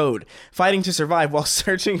broken road, fighting to survive while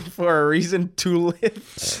searching for a reason to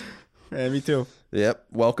live. Yeah, me too. Yep,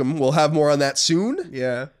 welcome. We'll have more on that soon.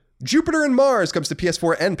 Yeah. Jupiter and Mars comes to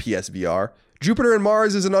PS4 and PSVR. Jupiter and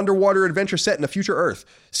Mars is an underwater adventure set in a future Earth.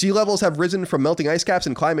 Sea levels have risen from melting ice caps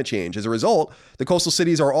and climate change. As a result, the coastal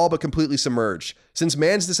cities are all but completely submerged. Since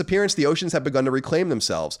man's disappearance, the oceans have begun to reclaim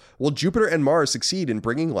themselves. Will Jupiter and Mars succeed in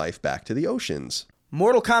bringing life back to the oceans?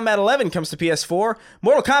 Mortal Kombat 11 comes to PS4.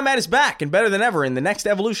 Mortal Kombat is back and better than ever in the next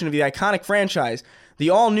evolution of the iconic franchise. The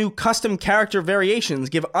all-new custom character variations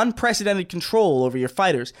give unprecedented control over your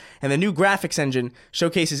fighters, and the new graphics engine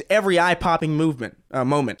showcases every eye-popping moment.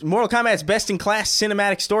 Mortal Kombat's best-in-class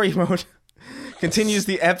cinematic story mode continues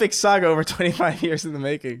the epic saga over 25 years in the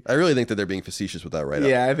making. I really think that they're being facetious with that right now.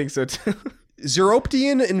 Yeah, I think so too.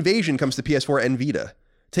 Zeroptian Invasion comes to PS4 and Vita.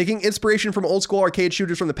 Taking inspiration from old-school arcade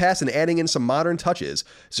shooters from the past and adding in some modern touches,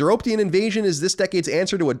 Zeroptian Invasion is this decade's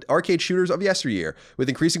answer to arcade shooters of yesteryear, with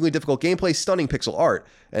increasingly difficult gameplay, stunning pixel art,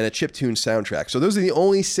 and a chiptune soundtrack. So those are the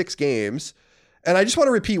only 6 games. And I just want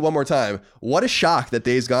to repeat one more time, what a shock that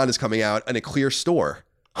Days Gone is coming out in a clear store.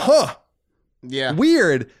 Huh. Yeah.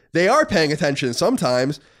 Weird. They are paying attention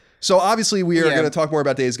sometimes. So obviously we are going to talk more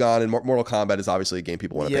about Days Gone, and Mortal Kombat is obviously a game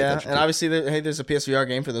people want to pay attention to. And obviously there's a PSVR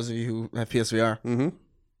game for those of you who have PSVR. Mm-hmm.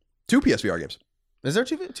 2 PSVR games. Is there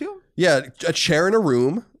two? Yeah, a chair in a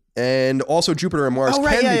room, and also Jupiter and Mars can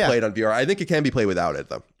be played on VR. I think it can be played without it,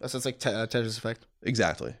 though. So it's like Tetris Effect.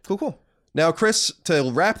 Exactly. Cool. Now, Chris, to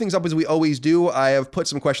wrap things up as we always do, I have put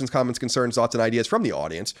some questions, comments, concerns, thoughts, and ideas from the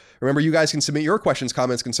audience. Remember, you guys can submit your questions,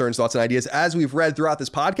 comments, concerns, thoughts, and ideas as we've read throughout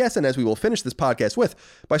this podcast, and as we will finish this podcast with,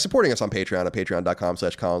 by supporting us on Patreon at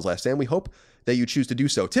patreon.com/ColinsLastStand. We hope that you choose to do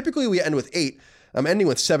so. Typically, we end with 8. I'm ending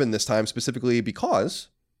with 7 this time, specifically because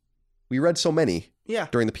we read so many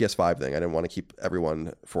during the PS5 thing. I didn't want to keep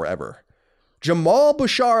everyone forever. Jamal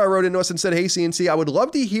Bushara wrote into us and said, "Hey, CNC, I would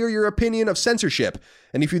love to hear your opinion of censorship,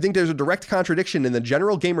 and if you think there's a direct contradiction in the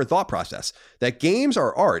general gamer thought process, that games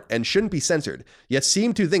are art and shouldn't be censored, yet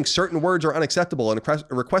seem to think certain words are unacceptable and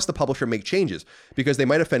request the publisher make changes because they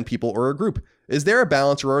might offend people or a group. Is there a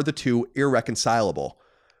balance, or are the two irreconcilable?"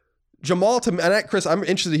 Jamal, and Chris, I'm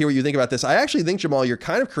interested to hear what you think about this. I actually think, Jamal, you're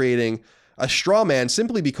kind of creating a straw man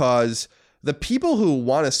simply because the people who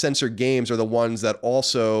want to censor games are the ones that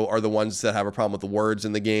also are the ones that have a problem with the words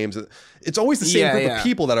in the games. It's always the same group of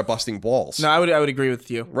people that are busting balls. No, I would agree with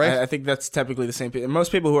you. Right? I think that's typically the same people.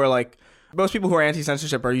 Most people who are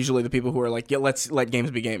anti-censorship are usually the people who are like, yeah, let's let games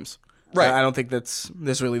be games. Right. I don't think there's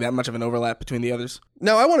really that much of an overlap between the others.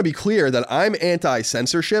 Now, I want to be clear that I'm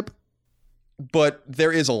anti-censorship, but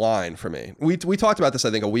there is a line for me. We talked about this, I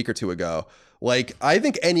think, a week or two ago. Like, I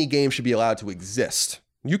think any game should be allowed to exist.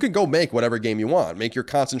 You can go make whatever game you want. Make your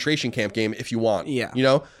concentration camp game if you want. Yeah. You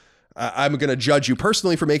know, I'm going to judge you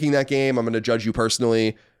personally for making that game. I'm going to judge you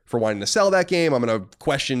personally for wanting to sell that game. I'm going to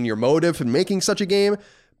question your motive in making such a game.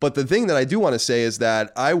 But the thing that I do want to say is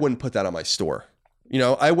that I wouldn't put that on my store. You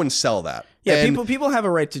know, I wouldn't sell that. Yeah, and people have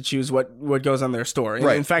a right to choose what goes on their store.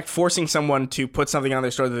 Right. In fact, forcing someone to put something on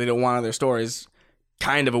their store that they don't want on their store is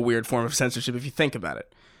kind of a weird form of censorship if you think about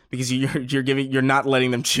it. Because you're not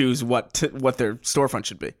letting them choose what their storefront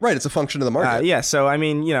should be. Right, it's a function of the market. Yeah, so I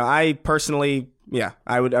mean, you know, I personally,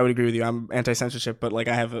 I would agree with you. I'm anti-censorship, but like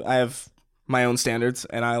I have my own standards,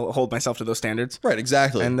 and I'll hold myself to those standards. Right,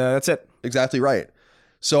 exactly. And that's it. Exactly right.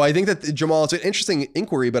 So I think that, Jamal, it's an interesting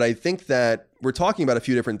inquiry, but I think that we're talking about a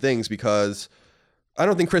few different things because I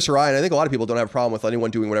don't think Chris or I think a lot of people don't have a problem with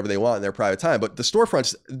anyone doing whatever they want in their private time, but the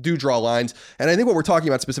storefronts do draw lines. And I think what we're talking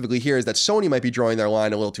about specifically here is that Sony might be drawing their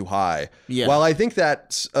line a little too high. Yeah. While I think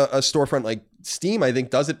that a storefront like Steam, I think,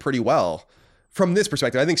 does it pretty well from this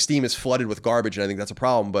perspective. I think Steam is flooded with garbage, and I think that's a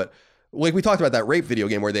problem. But like we talked about that rape video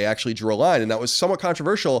game where they actually drew a line, and that was somewhat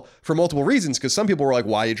controversial for multiple reasons, because some people were like,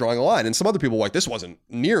 why are you drawing a line? And some other people were like, this wasn't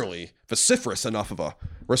nearly vociferous enough of a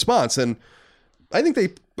response. And I think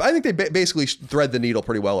they basically thread the needle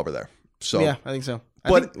pretty well over there. So yeah, I think so.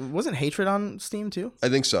 But wasn't Hatred on Steam too? I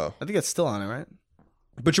think so. I think it's still on it, right?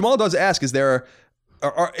 But Jamal does ask, is there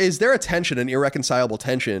a tension, an irreconcilable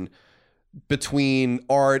tension between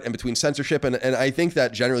art and between censorship. And I think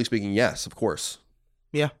that generally speaking, yes, of course.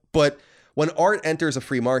 Yeah. But when art enters a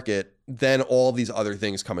free market, then all these other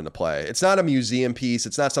things come into play. It's not a museum piece.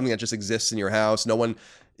 It's not something that just exists in your house. No one,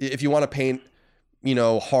 if you want to paint,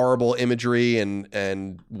 horrible imagery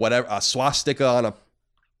and whatever, a swastika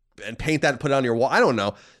and paint that and put it on your wall, I don't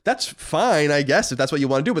know. That's fine, I guess, if that's what you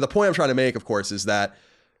want to do. But the point I'm trying to make, of course, is that,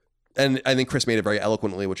 and I think Chris made it very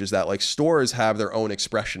eloquently, which is that like stores have their own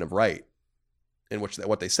expression of right in which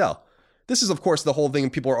what they sell. This is, of course, the whole thing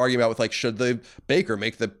people are arguing about with like, should the baker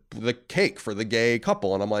make the cake for the gay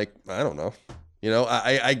couple? And I'm like, I don't know.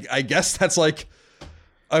 I guess that's like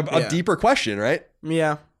a deeper question, right?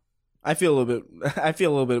 Yeah. I feel a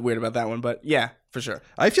little bit weird about that one, but yeah, for sure.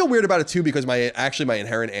 I feel weird about it too because my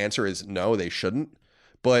inherent answer is no, they shouldn't.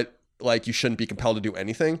 But like, you shouldn't be compelled to do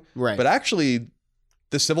anything. Right. But actually,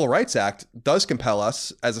 the Civil Rights Act does compel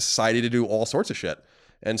us as a society to do all sorts of shit.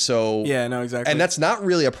 And so, yeah, no, exactly. And that's not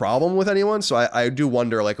really a problem with anyone. So I do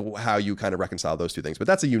wonder like how you kind of reconcile those two things, but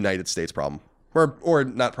that's a United States problem or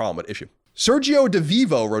not problem, but issue. Sergio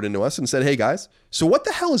DeVivo wrote into us and said, hey guys, so what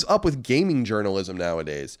the hell is up with gaming journalism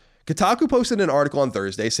nowadays? Kotaku posted an article on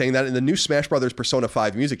Thursday saying that in the new Smash Bros. Persona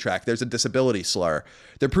 5 music track, there's a disability slur.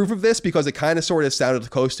 They're proof of this because it kind of sort of sounded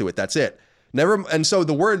close to it. That's it. And so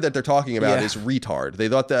the word that they're talking about is retard. They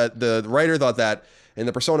thought that the writer thought that in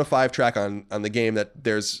the Persona 5 track on the game that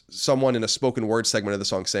there's someone in a spoken word segment of the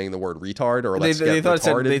song saying the word retard or let's get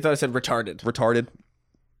retarded. They thought it said retarded. Retarded.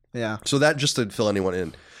 Yeah. So that just to fill anyone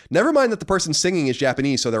in. Never mind that the person singing is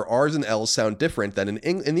Japanese, so their R's and L's sound different than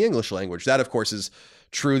in the English language. That, of course, is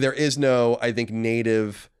true. There is no, I think,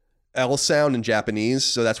 native L sound in Japanese,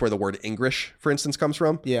 so that's where the word English, for instance, comes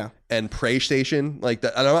from. Yeah. And PlayStation, like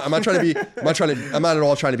that. I'm not at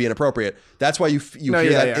all trying to be inappropriate. That's why you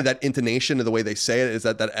hear that intonation of the way they say it is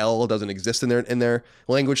that L doesn't exist in their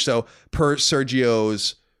language. So per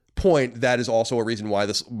Sergio's point, that is also a reason why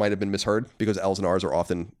this might have been misheard because L's and R's are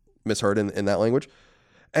often misheard in that language.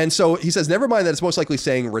 And so he says, never mind that it's most likely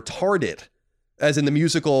saying retarded, as in the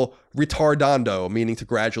musical retardando, meaning to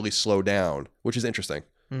gradually slow down, which is interesting.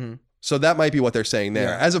 Mm-hmm. So that might be what they're saying there.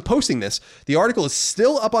 Yeah. As of posting this, the article is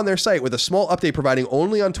still up on their site with a small update providing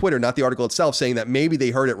only on Twitter, not the article itself, saying that maybe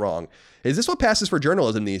they heard it wrong. Is this what passes for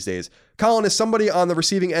journalism these days? Colin, as somebody on the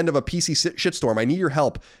receiving end of a PC shitstorm, I need your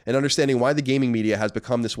help in understanding why the gaming media has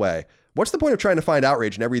become this way. What's the point of trying to find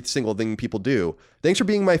outrage in every single thing people do? Thanks for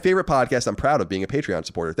being my favorite podcast. I'm proud of being a Patreon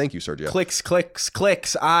supporter. Thank you, Sergio. Clicks, clicks,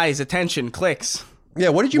 clicks, eyes, attention, clicks. Yeah,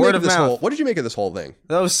 what did you make of this whole? What did you make of this whole thing?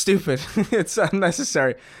 That was stupid. It's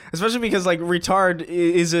unnecessary, especially because like retard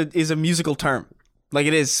is a musical term. Like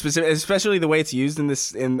it is, especially the way it's used in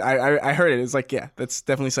this. And I heard it. It's like, yeah, that's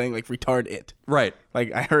definitely saying like retard it. Right.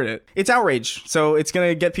 Like I heard it. It's outrage. So it's going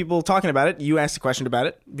to get people talking about it. You asked a question about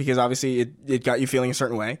it because obviously it got you feeling a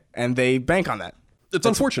certain way and they bank on that. It's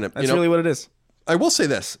unfortunate. That's really what it is. I will say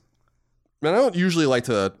this. Man, I don't usually like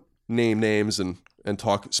to name names and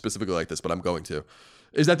talk specifically like this, but I'm going to.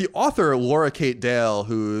 Is that the author, Laura Kate Dale,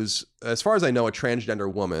 who's, as far as I know, a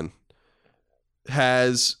transgender woman,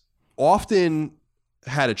 has often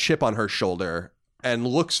had a chip on her shoulder and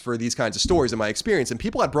looks for these kinds of stories in my experience. And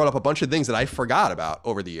people had brought up a bunch of things that I forgot about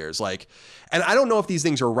over the years. Like, and I don't know if these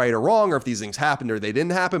things are right or wrong or if these things happened or they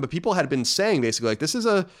didn't happen, but people had been saying basically like,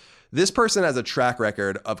 this person has a track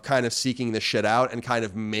record of kind of seeking this shit out and kind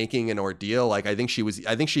of making an ordeal. Like, I think she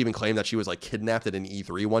even claimed that she was like kidnapped at an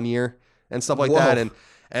E3 one year and stuff like that.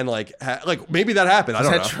 And like maybe that happened. I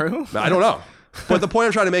don't know. Is that true? I don't know. But the point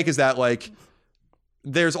I'm trying to make is that like,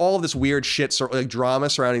 there's all of this weird shit, like drama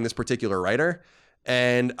surrounding this particular writer.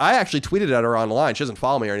 And I actually tweeted at her online. She doesn't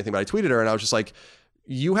follow me or anything, but I tweeted her and I was just like,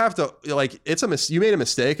 you have to like, you made a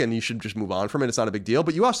mistake and you should just move on from it. It's not a big deal,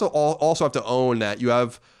 but you also have to own that you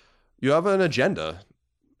have an agenda,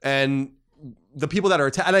 and the people that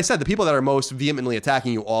are, and I said the people that are most vehemently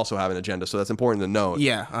attacking you also have an agenda. So that's important to note.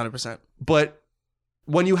 Yeah, 100%. But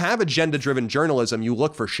when you have agenda-driven journalism, you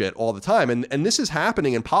look for shit all the time. And this is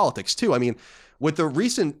happening in politics too. I mean, with the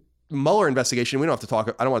recent Mueller investigation, I don't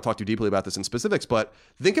want to talk too deeply about this in specifics, but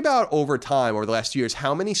think about over time, over the last 2 years,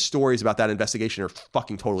 how many stories about that investigation are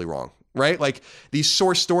fucking totally wrong, right? Like these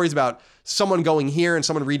source stories about someone going here and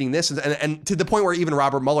someone reading this, and to the point where even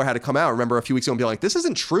Robert Mueller had to come out, remember a few weeks ago, and be like, this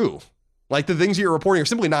isn't true. Like the things you're reporting are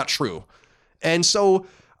simply not true. And so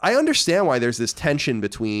I understand why there's this tension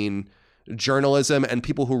between journalism and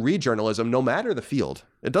people who read journalism, no matter the field.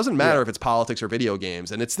 It doesn't matter if it's politics or video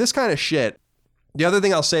games. And it's this kind of shit. The other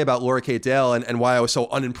thing I'll say about Laura Kate Dale and why I was so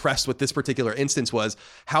unimpressed with this particular instance was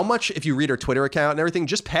how much, if you read her Twitter account and everything,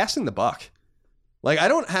 just passing the buck. Like, I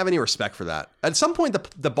don't have any respect for that. At some point,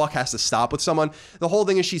 the buck has to stop with someone. The whole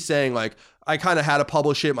thing is she's saying, like, I kind of had to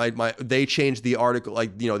publish it. They changed the article,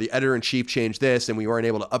 like, you know, the editor-in-chief changed this, and we weren't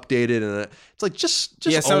able to update it. And it's like, just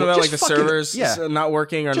something about, like, the servers yeah, not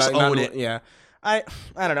working or just not own it. Yeah. I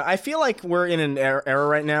don't know. I feel like we're in an era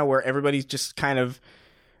right now where everybody's just kind of...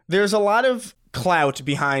 There's a lot of clout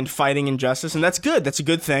behind fighting injustice, and that's good. That's a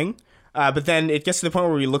good thing. But then it gets to the point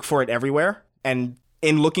where we look for it everywhere, and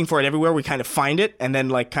in looking for it everywhere, we kind of find it and then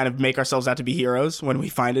like kind of make ourselves out to be heroes when we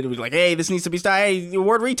find it. We're like, hey, this needs to be stopped. Hey, the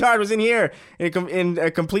word retard was in here in a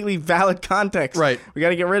completely valid context. Right. We got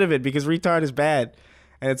to get rid of it because retard is bad.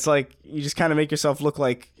 And it's like, you just kind of make yourself look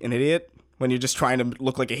like an idiot when you're just trying to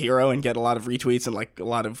look like a hero and get a lot of retweets and like a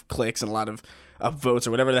lot of clicks and a lot of votes or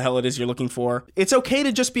whatever the hell it is you're looking for. It's okay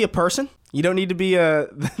to just be a person. You don't need to be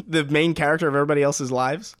the main character of everybody else's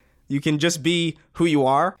lives. You can just be who you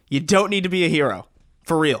are. You don't need to be a hero.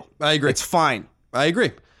 For real. I agree. It's fine. I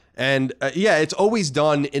agree. And yeah, it's always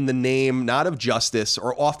done in the name, not of justice,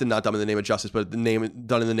 or often not done in the name of justice, but done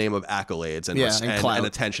in the name of accolades and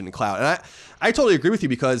attention and clout. And I totally agree with you,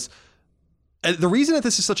 because the reason that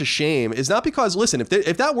this is such a shame is not because, listen,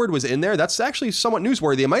 if that word was in there, that's actually somewhat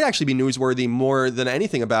newsworthy. It might actually be newsworthy more than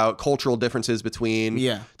anything about cultural differences between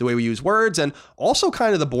the way we use words, and also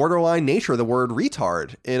kind of the borderline nature of the word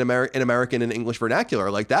retard in American and English vernacular.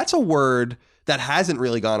 Like, that's a word that hasn't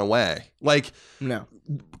really gone away. Like, no,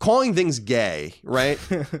 calling things gay, right,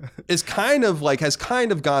 is kind of like, has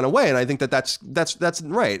kind of gone away. And I think that's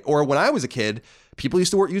right. Or when I was a kid, people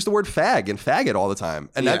used to use the word fag and faggot all the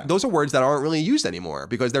time. And those are words that aren't really used anymore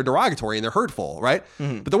because they're derogatory and they're hurtful, right?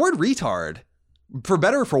 Mm-hmm. But the word retard, for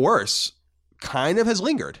better or for worse, kind of has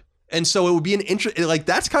lingered. And so it would be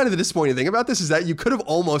that's kind of the disappointing thing about this, is that you could have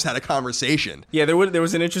almost had a conversation. Yeah, there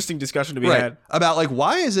was an interesting discussion to be had. About like,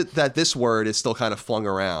 why is it that this word is still kind of flung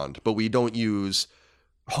around, but we don't use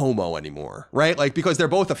homo anymore, right? Like, because they're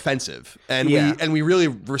both offensive, and we really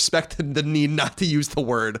respect the need not to use the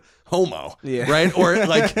word homo, right? Or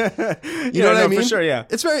like, you know what I mean? For sure, yeah.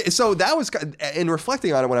 It's so that was, in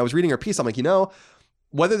reflecting on it when I was reading her piece, I'm like,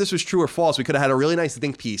 whether this was true or false, we could have had a really nice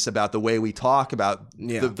think piece about the way we talk, about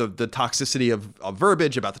the toxicity of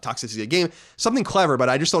verbiage, about the toxicity of game, something clever. But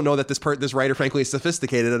I just don't know that this writer, frankly, is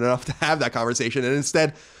sophisticated enough to have that conversation, and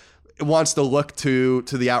instead wants to look to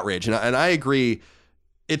the outrage. And I agree,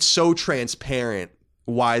 it's so transparent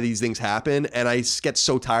why these things happen, and I get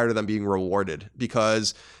so tired of them being rewarded,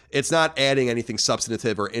 because it's not adding anything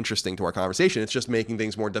substantive or interesting to our conversation. It's just making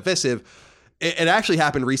things more divisive. It actually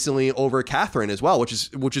happened recently over Catherine as well, which is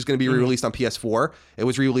going to be re-released on PS4. It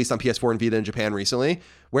was re-released on PS4 and Vita in Japan recently,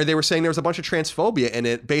 where they were saying there was a bunch of transphobia in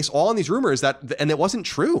it, based all on these rumors and it wasn't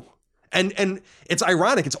true. And it's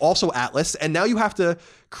ironic. It's also Atlas, and now you have to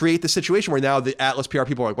create the situation where now the Atlas PR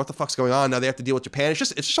people are like, "What the fuck's going on?" Now they have to deal with Japan.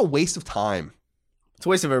 It's just a waste of time. It's a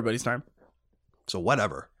waste of everybody's time. So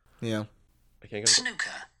whatever. Yeah. I can't go.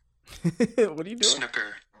 Snooker. What are you doing?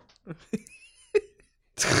 Snooker.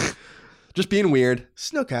 Just being weird.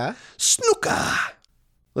 Snooker.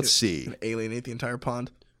 Let's see. Alienate the entire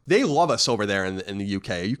pond. They love us over there in the UK.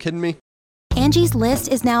 Are you kidding me? Angie's List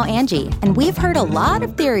is now Angie, and we've heard a lot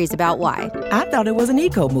of theories about why. I thought it was an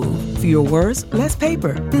eco move. Fewer words, less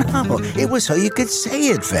paper. No, it was so you could say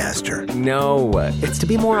it faster. No, it's to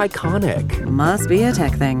be more iconic. Must be a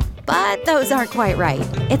tech thing. But those aren't quite right.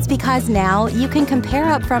 It's because now you can compare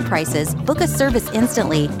upfront prices, book a service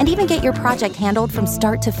instantly, and even get your project handled from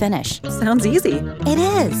start to finish. Sounds easy. It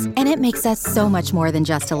is, and it makes us so much more than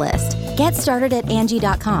just a list. Get started at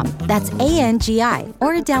Angie.com. That's ANGI,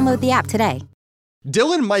 or download the app today.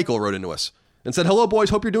 Dylan Michael wrote into us and said, "Hello,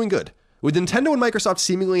 boys. Hope you're doing good. With Nintendo and Microsoft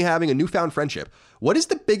seemingly having a newfound friendship, what is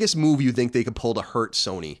the biggest move you think they could pull to hurt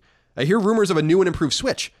Sony? I hear rumors of a new and improved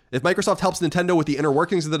Switch. If Microsoft helps Nintendo with the inner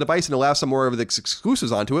workings of the device and allows some more of its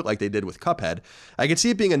exclusives onto it, like they did with Cuphead, I could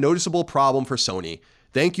see it being a noticeable problem for Sony.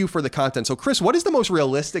 Thank you for the content." So, Chris, what is the most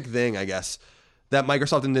realistic thing, I guess, that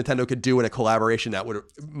Microsoft and Nintendo could do in a collaboration that would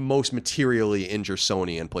most materially injure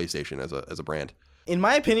Sony and PlayStation as a brand? In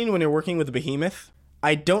my opinion, when you're working with a behemoth,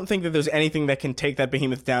 I don't think that there's anything that can take that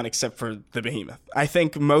behemoth down except for the behemoth. I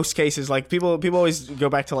think most cases, like people always go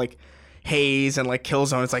back to like Haze and like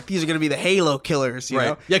Killzone. It's like, these are going to be the Halo killers, you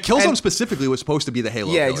know? Yeah, Killzone specifically was supposed to be the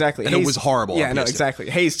Halo killer. Exactly. And Haze, it was horrible. Yeah, obviously. No, exactly.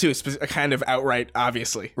 Haze too is kind of outright,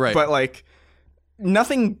 obviously. Right. But like,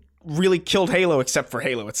 nothing really killed Halo except for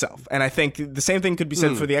Halo itself. And I think the same thing could be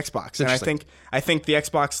said for the Xbox. And I think the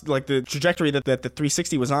Xbox, like the trajectory that the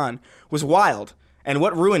 360 was on, was wild. And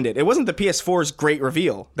what ruined it? It wasn't the PS4's great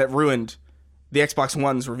reveal that ruined the Xbox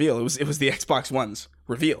One's reveal. It was the Xbox One's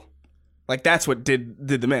reveal. Like, that's what did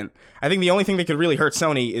them in. I think the only thing that could really hurt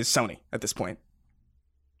Sony is Sony at this point.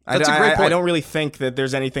 That's a great point. I don't really think that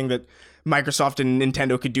there's anything that Microsoft and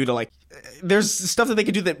Nintendo could do to like. There's stuff that they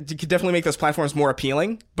could do that could definitely make those platforms more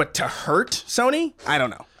appealing, but to hurt Sony, I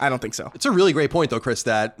don't know. I don't think so. It's a really great point, though, Chris,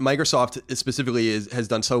 that Microsoft specifically has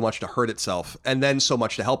done so much to hurt itself and then so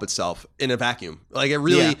much to help itself in a vacuum. Like it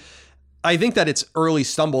really. Yeah. I think that its early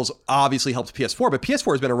stumbles obviously helped PS4, but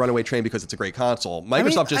PS4 has been a runaway train because it's a great console.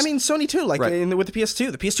 Microsoft Sony too. Like with the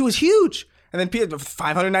PS2, the PS2 was huge, and then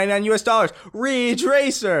 $599 Ridge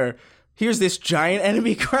Racer. Here's this giant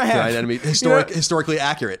enemy crab. Giant enemy, historically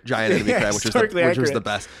accurate giant enemy crab, which was the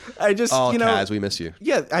best. Kaz, we miss you.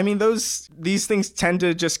 Yeah, I mean these things tend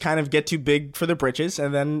to just kind of get too big for their britches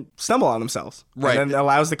and then stumble on themselves. Right, and then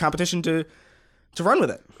allows the competition to run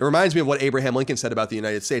with it. It reminds me of what Abraham Lincoln said about the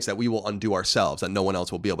United States, that we will undo ourselves, that no one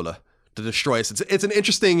else will be able to destroy us. It's an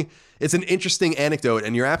interesting anecdote,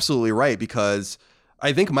 and you're absolutely right, because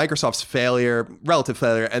I think Microsoft's relative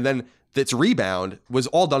failure, and then its rebound was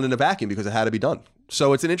all done in a vacuum because it had to be done.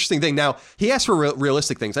 So it's an interesting thing. Now, he asked for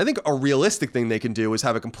realistic things. I think a realistic thing they can do is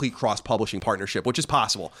have a complete cross-publishing partnership, which is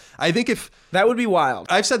possible. I think if... That would be wild.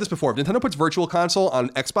 I've said this before. If Nintendo puts Virtual Console on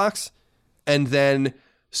Xbox and then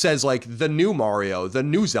says like the new Mario, the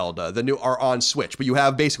new Zelda, are on Switch, but you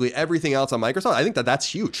have basically everything else on Microsoft, I think that's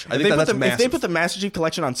huge. I think that's massive. If they put the Master Chief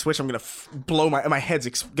Collection on Switch, I'm going to blow my head's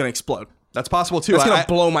going to explode. That's possible too. That's going to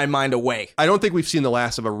blow my mind away. I don't think we've seen the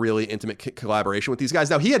last of a really intimate collaboration with these guys.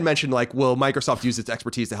 Now, he had mentioned like, will Microsoft use its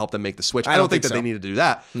expertise to help them make the Switch? I don't think that they need to do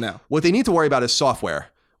that. No. What they need to worry about is software.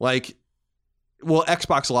 Like, will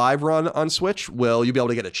Xbox Live run on Switch? Will you be able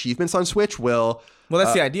to get achievements on Switch? Well,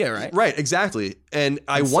 that's the idea, right? Right, exactly. And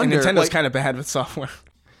I wonder... Nintendo's kind of bad with software.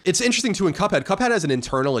 It's interesting too in Cuphead. Cuphead has an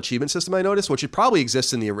internal achievement system, I noticed, which it probably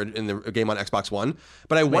exists in the game on Xbox One.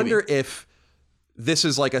 But I wonder if this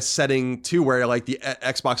is like a setting too where like the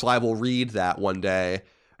Xbox Live will read that one day.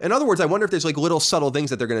 In other words, I wonder if there's like little subtle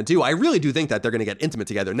things that they're going to do. I really do think that they're going to get intimate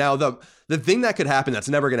together. Now, the thing that could happen that's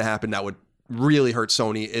never going to happen that would really hurt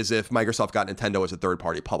Sony is if Microsoft got Nintendo as a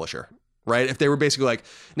third-party publisher, right? If they were basically like,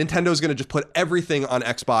 Nintendo's going to just put everything on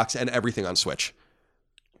Xbox and everything on Switch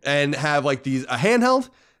and have like a handheld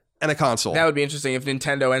and a console. That would be interesting if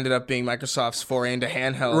Nintendo ended up being Microsoft's foray into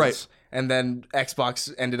handhelds. Right. And then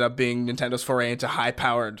Xbox ended up being Nintendo's foray into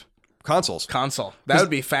high-powered console. That would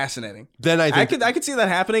be fascinating. Then I could see that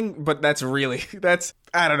happening, but that's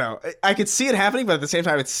I don't know. I could see it happening, but at the same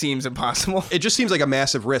time, it seems impossible. It just seems like a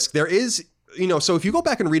massive risk. There is, so if you go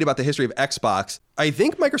back and read about the history of Xbox, I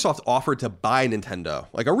think Microsoft offered to buy Nintendo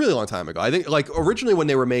like a really long time ago. I think like originally when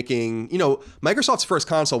they were making, Microsoft's first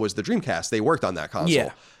console was the Dreamcast. They worked on that console.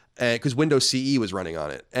 Yeah. Because Windows CE was running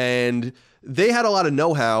on it. And they had a lot of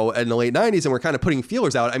know-how in the late 90s and were kind of putting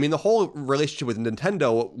feelers out. I mean, the whole relationship with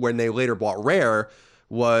Nintendo when they later bought Rare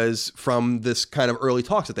was from this kind of early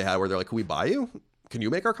talks that they had where they're like, can we buy you? Can you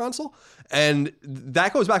make our console? And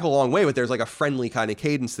that goes back a long way, but there's like a friendly kind of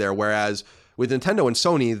cadence there. Whereas with Nintendo and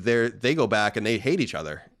Sony, they go back and they hate each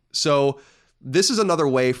other. So this is another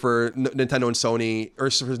way for Nintendo and Sony, or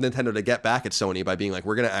for Nintendo to get back at Sony by being like,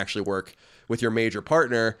 we're going to actually work with your major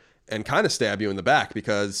partner and kind of stab you in the back,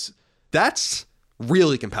 because that's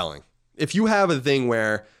really compelling. If you have a thing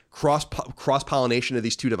where cross-pollination of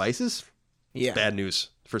these two devices, bad news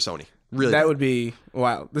for Sony. Really. That would be,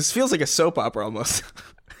 wow. This feels like a soap opera almost.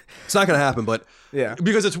 It's not going to happen, but yeah,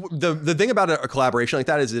 because it's the thing about a collaboration like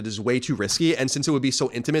that is it is way too risky. And since it would be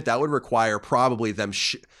so intimate, that would require probably them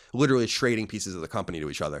literally trading pieces of the company to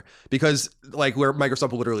each other, because like where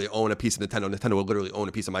Microsoft will literally own a piece of Nintendo will literally own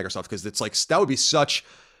a piece of Microsoft, because it's like, that would be such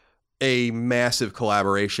a massive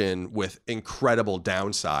collaboration with incredible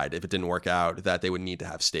downside if it didn't work out, that they would need to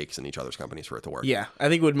have stakes in each other's companies for it to work. Yeah, I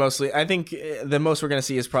think the most we're going to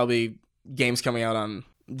see is probably games coming out on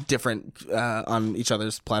different on each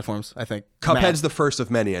other's platforms. I think Cuphead's the first of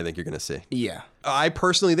many I think you're going to see. Yeah. I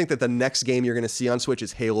personally think that the next game you're going to see on Switch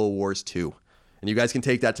is Halo Wars 2. And you guys can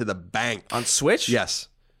take that to the bank. On Switch? Yes.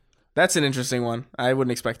 That's an interesting one. I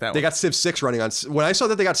wouldn't expect that one. They got Civ 6 running on... When I saw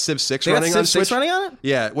that they got Civ 6 running on Switch... Civ 6 running on it?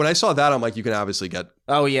 Yeah. When I saw that, I'm like, you can obviously get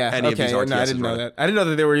any of these RTSs. No, I didn't know that. I didn't know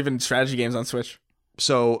that there were even strategy games on Switch.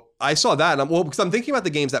 So I saw that, and because I'm thinking about the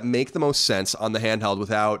games that make the most sense on the handheld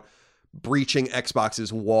without breaching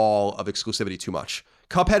Xbox's wall of exclusivity too much.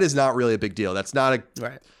 Cuphead is not really a big deal. That's not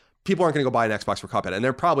right. People aren't going to go buy an Xbox for Cuphead, and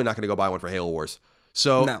they're probably not going to go buy one for Halo Wars.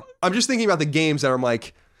 So I'm just thinking about the games that I'm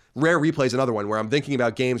like... Rare Replay is another one where I'm thinking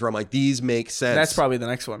about games where I'm like, these make sense. That's probably the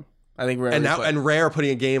next one. I think Rare Replay. And Rare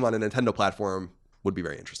putting a game on a Nintendo platform would be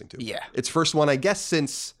very interesting too. Yeah. Its first one, I guess,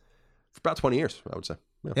 since about 20 years, I would say.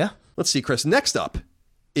 Yeah. Let's see, Chris. Next up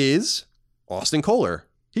is Austin Kohler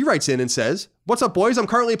He writes in and says, "What's up, boys? I'm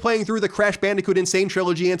currently playing through the Crash Bandicoot Insane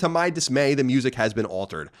Trilogy, and to my dismay, the music has been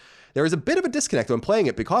altered. There is a bit of a disconnect when playing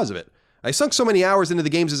it because of it. I sunk so many hours into the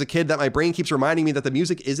games as a kid that my brain keeps reminding me that the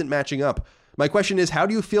music isn't matching up. My question is, how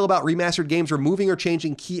do you feel about remastered games removing or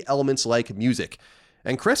changing key elements like music?"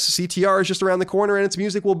 And Chris, CTR is just around the corner, and its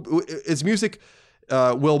music will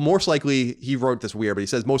most likely, he wrote this weird, but he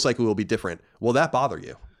says most likely will be different. Will that bother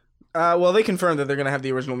you? Well, they confirmed that they're going to have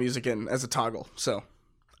the original music in as a toggle, so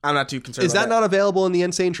I'm not too concerned. Is that not available in the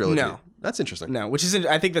Insane Trilogy? No. That's interesting. No, which is,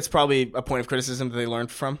 I think that's probably a point of criticism that they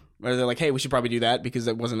learned from. Or they're like, hey, we should probably do that because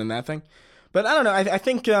it wasn't in that thing. But I don't know. I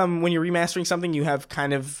think when you're remastering something, you have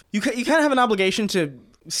kind of have an obligation to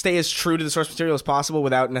stay as true to the source material as possible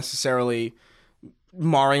without necessarily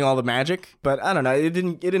marring all the magic. But I don't know. It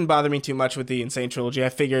didn't bother me too much with the Insane Trilogy. I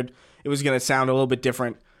figured it was going to sound a little bit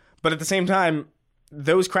different. But at the same time,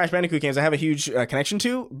 those Crash Bandicoot games I have a huge connection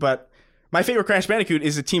to, but my favorite Crash Bandicoot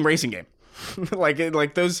is a team racing game.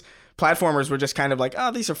 like those platformers were just kind of like,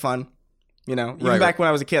 oh, these are fun. You know, even back when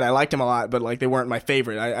I was a kid, I liked them a lot, but like they weren't my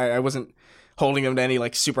favorite. I wasn't holding them to any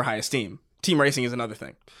like super high esteem. Team racing is another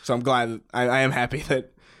thing. So I'm glad that I am happy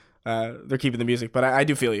that they're keeping the music, but I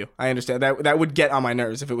do feel you. I understand that would get on my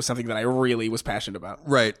nerves if it was something that I really was passionate about.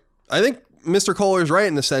 Right. I think Mr. Kohler is right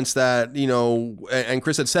in the sense that, you know, and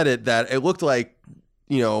Chris had said it, that it looked like,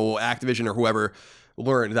 you know, Activision or whoever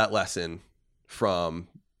learned that lesson from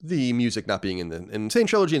the music not being in the Insane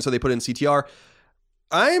Trilogy, and so they put in CTR.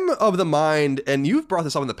 I'm of the mind, and you've brought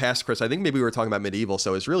this up in the past, Chris, I think maybe we were talking about Medieval,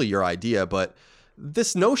 so it's really your idea, but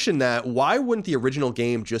this notion that why wouldn't the original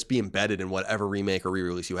game just be embedded in whatever remake or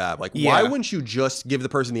re-release you have? Like, why wouldn't you just give the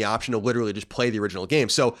person the option to literally just play the original game?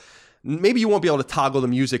 So maybe you won't be able to toggle the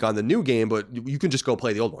music on the new game, but you can just go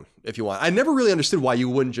play the old one if you want. I never really understood why you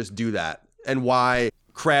wouldn't just do that, and why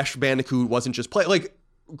Crash Bandicoot wasn't just play. Like,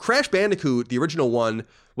 Crash Bandicoot, the original one,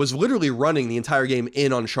 was literally running the entire game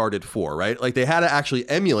in Uncharted 4, right? Like, they had to actually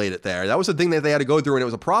emulate it there. That was the thing that they had to go through, and it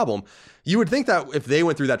was a problem. You would think that if they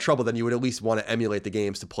went through that trouble, then you would at least want to emulate the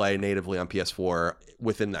games to play natively on PS4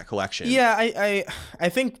 within that collection. Yeah, I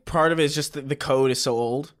think part of it is just the code is so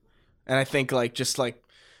old, and I think like just like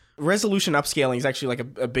resolution upscaling is actually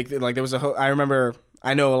like a big thing. Like there was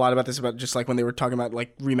I know a lot about this, about just like when they were talking about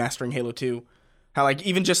like remastering Halo 2, how like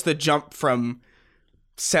even just the jump from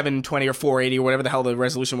 720 or 480 or whatever the hell the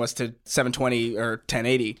resolution was to 720 or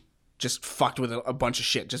 1080 just fucked with a bunch of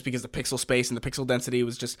shit just because the pixel space and the pixel density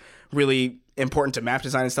was just really important to map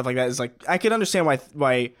design and stuff like that. Is like, I could understand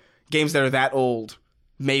why games that are that old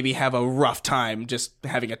maybe have a rough time just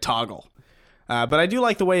having a toggle. But I do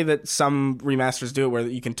like the way that some remasters do it, where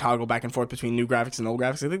you can toggle back and forth between new graphics and old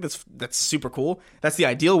graphics. I think that's super cool. That's the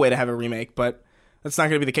ideal way to have a remake, but that's not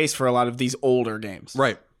going to be the case for a lot of these older games.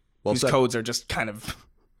 Right. Well, these codes are just kind of,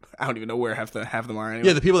 I don't even know where half them are anyway.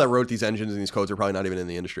 Yeah, the people that wrote these engines and these codes are probably not even in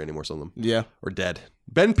the industry anymore, some of them. Yeah. Or dead.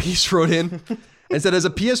 Ben Peace wrote in and said, as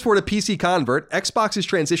a PS4 to PC convert, Xbox's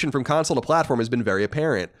transition from console to platform has been very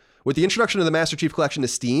apparent. With the introduction of the Master Chief Collection to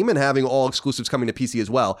Steam and having all exclusives coming to PC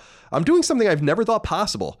as well, I'm doing something I've never thought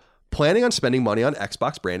possible, planning on spending money on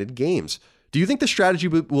Xbox-branded games. Do you think this strategy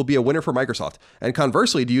will be a winner for Microsoft? And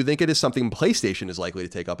conversely, do you think it is something PlayStation is likely to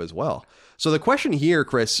take up as well? So the question here,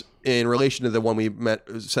 Chris, in relation to the one we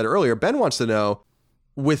said earlier, Ben wants to know,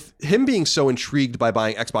 with him being so intrigued by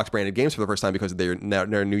buying Xbox-branded games for the first time because of their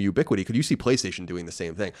new ubiquity, could you see PlayStation doing the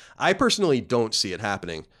same thing? I personally don't see it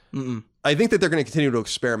happening. Mm-mm. I think that they're going to continue to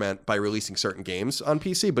experiment by releasing certain games on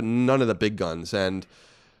PC, but none of the big guns. And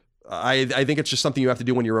I think it's just something you have to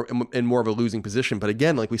do when you're in more of a losing position. But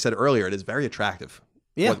again, like we said earlier, it is very attractive,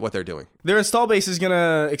 what they're doing. Their install base is going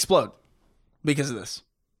to explode because of this.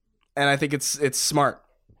 And I think it's smart.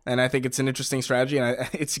 And I think it's an interesting strategy. And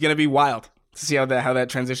it's going to be wild to see how that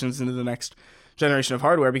transitions into the next generation of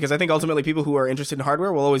hardware. Because I think ultimately people who are interested in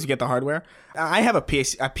hardware will always get the hardware. I have a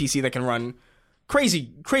PC that can run crazy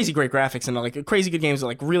great graphics and like crazy good games with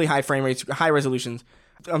like really high frame rates, high resolutions.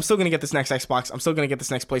 I'm still going to get this next Xbox. I'm still going to get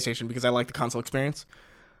this next PlayStation because I like the console experience.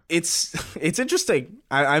 It's interesting.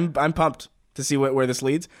 I'm pumped to see where this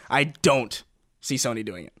leads. I don't see Sony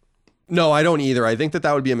doing it. No, I don't either. I think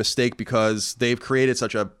that would be a mistake because they've created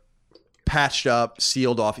such a patched up,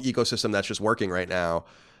 sealed off ecosystem that's just working right now.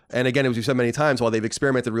 And again, as we've said many times, while they've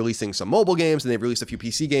experimented releasing some mobile games and they've released a few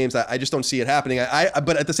PC games, I just don't see it happening.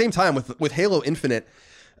 But at the same time, with Halo Infinite,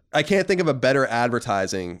 I can't think of a better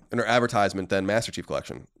advertisement than Master Chief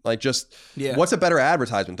Collection. Like, just what's a better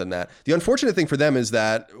advertisement than that? The unfortunate thing for them is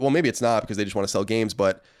that, well, maybe it's not because they just want to sell games,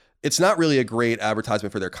 but it's not really a great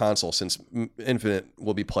advertisement for their console since Infinite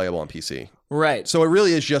will be playable on PC. Right. So it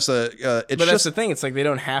really is just but that's the thing. It's like they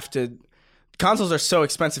don't have to. Consoles are so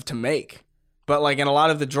expensive to make But like, and a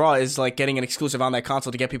lot of the draw is like getting an exclusive on that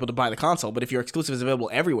console to get people to buy the console. But if your exclusive is available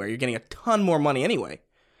everywhere, you're getting a ton more money anyway.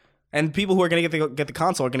 And people who are going to get the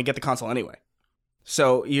console are going to get the console anyway.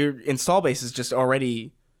 So your install base is just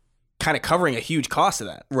already kind of covering a huge cost of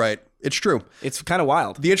that. Right. It's true. It's kind of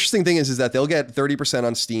wild. The interesting thing is that they'll get 30%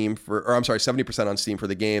 on Steam 70% on Steam for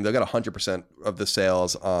the game. They'll get 100% of the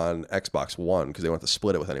sales on Xbox One because they want to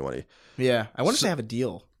split it with anybody. Yeah. I wonder if they have a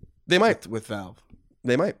deal. They might. With Valve.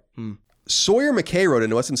 They might. Sawyer McKay wrote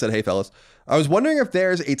into us and said, "Hey, fellas, I was wondering if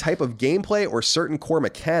there's a type of gameplay or certain core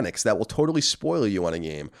mechanics that will totally spoil you on a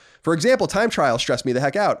game. For example, time trial stressed me the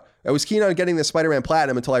heck out. I was keen on getting the Spider-Man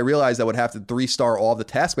Platinum until I realized I would have to 3-star all of the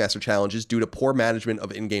Taskmaster challenges due to poor management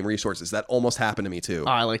of in-game resources." That almost happened to me too.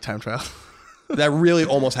 Oh, I like time trial. That really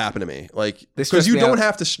almost happened to me. Like, because you don't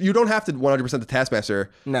have to 100% the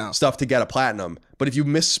Taskmaster stuff to get a platinum. But if you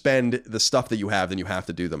misspend the stuff that you have, then you have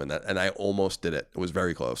to do them. And I almost did it. It was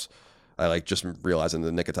very close. I like just realized in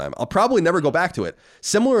the nick of time. I'll probably never go back to it.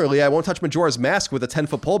 Similarly, I won't touch Majora's Mask with a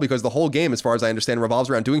 10-foot pole because the whole game, as far as I understand, revolves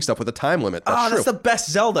around doing stuff with a time limit. That's the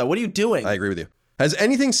best Zelda. What are you doing? I agree with you. Has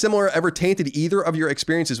anything similar ever tainted either of your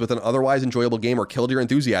experiences with an otherwise enjoyable game or killed your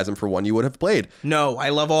enthusiasm for one you would have played? No, I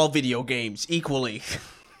love all video games equally.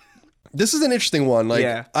 This is an interesting one. Like,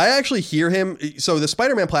 yeah. I actually hear him. So the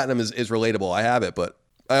Spider-Man Platinum is relatable. I have it, but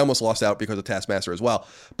I almost lost out because of Taskmaster as well.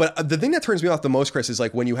 But the thing that turns me off the most, Chris, is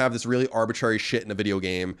like when you have this really arbitrary shit in a video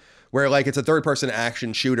game where like it's a third-person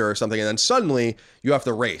action shooter or something, and then suddenly you have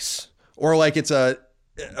to race, or like it's a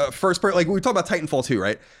first-person. Like we talked about Titanfall 2,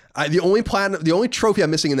 right? The only trophy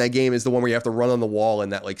I'm missing in that game is the one where you have to run on the wall in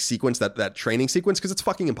that like sequence, that training sequence, because it's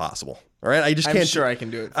fucking impossible. All right, I just can't. I'm sure I can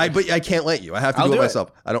do it. But I can't let you. I have to do it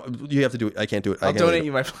myself. I don't. You have to do it. I can't do it. I'll donate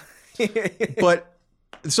you my. But.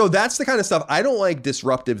 So that's the kind of stuff I don't like.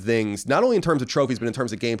 Disruptive things, not only in terms of trophies, but in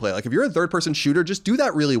terms of gameplay. Like if you're a third-person shooter, just do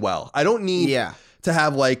that really well. I don't need to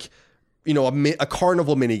have like, you know, a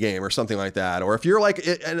carnival mini game or something like that. Or if you're like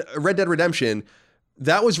Red Dead Redemption,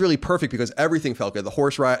 that was really perfect because everything felt good. The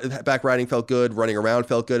horseback riding felt good, running around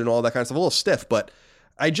felt good, and all that kind of stuff. A little stiff, but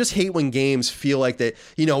I just hate when games feel like that.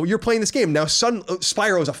 You know, you're playing this game now.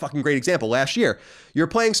 Spyro is a fucking great example. Last year, you're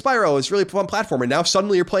playing Spyro. It's really fun platformer. Now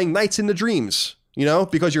suddenly you're playing Nights into Dreams. You know,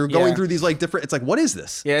 because you're going through these like different. It's like, what is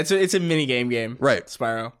this? Yeah, it's a mini game, right?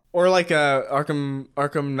 Spyro, or like Arkham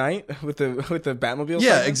Knight with the Batmobile.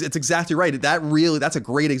 Yeah, it's exactly right. That's a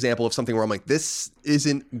great example of something where I'm like, this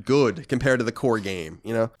isn't good compared to the core game.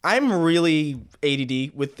 You know, I'm really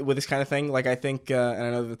ADD with this kind of thing. Like I think, and I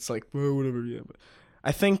know that's like whatever. Yeah, but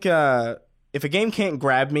I think if a game can't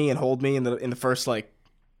grab me and hold me in the first like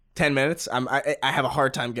 10 minutes, I have a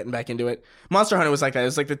hard time getting back into it. Monster Hunter was like that. It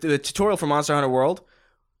was like the tutorial for Monster Hunter World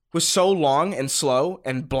was so long and slow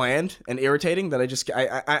and bland and irritating that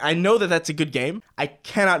I know that that's a good game. I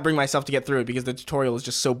cannot bring myself to get through it because the tutorial is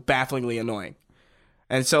just so bafflingly annoying.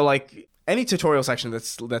 And so like any tutorial section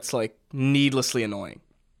that's like needlessly annoying,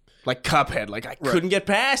 like Cuphead, like I couldn't get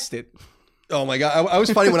past it. Oh my God. I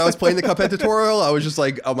was funny when I was playing the Cuphead tutorial. I was just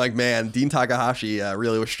like, I'm like, man, Dean Takahashi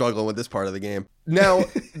really was struggling with this part of the game. Now,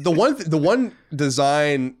 the one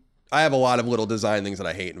design, I have a lot of little design things that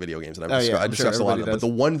I hate in video games, and I discussed a lot of them. But the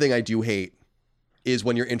one thing I do hate is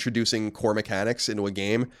when you're introducing core mechanics into a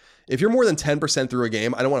game. If you're more than 10% through a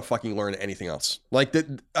game, I don't want to fucking learn anything else. Like,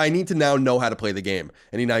 I need to now know how to play the game,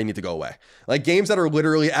 and now you need to go away. Like, games that are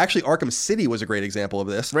literally... Actually, Arkham City was a great example of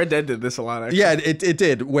this. Red Dead did this a lot, actually. Yeah, it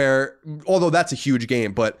did, where... Although that's a huge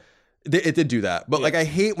game, but it did do that. But, like, I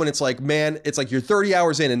hate when it's like, man, it's like you're 30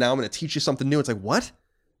 hours in, and now I'm going to teach you something new. It's like, what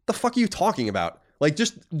the fuck are you talking about? Like,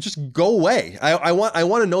 just go away. I want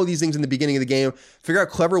to know these things in the beginning of the game, figure out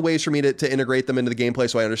clever ways for me to integrate them into the gameplay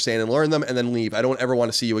so I understand and learn them, and then leave. I don't ever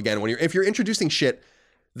want to see you again. If you're introducing shit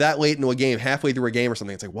that late into a game, halfway through a game or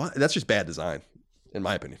something, it's like, what? That's just bad design, in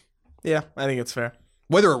my opinion. Yeah, I think it's fair.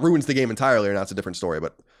 Whether it ruins the game entirely or not, it's a different story,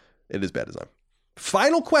 but it is bad design.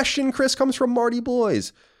 Final question, Chris, comes from Marty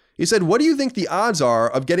Boys. He said, what do you think the odds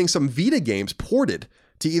are of getting some Vita games ported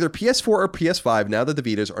to either PS4 or PS5 now that the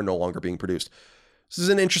Vitas are no longer being produced? This is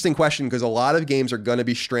an interesting question because a lot of games are going to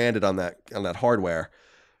be stranded on that hardware.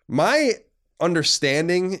 My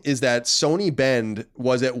understanding is that Sony Bend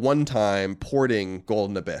was at one time porting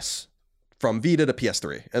Golden Abyss from Vita to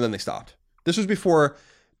PS3, and then they stopped. This was before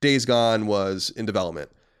Days Gone was in development.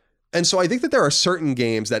 And so I think that there are certain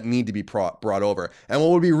games that need to be brought over. And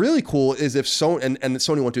what would be really cool is if Sony, and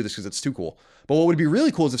Sony won't do this because it's too cool, but what would be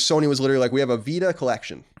really cool is if Sony was literally like, we have a Vita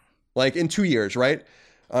collection, like in 2 years, right?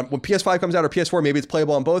 When PS5 comes out or PS4, maybe it's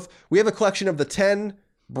playable on both. We have a collection of the 10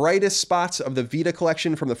 brightest spots of the Vita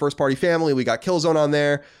collection from the first party family. We got Killzone on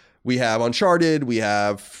there. We have Uncharted, we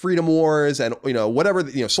have Freedom Wars, and whatever,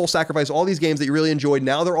 Soul Sacrifice, all these games that you really enjoyed.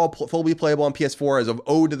 Now they're all fully playable on PS4 as of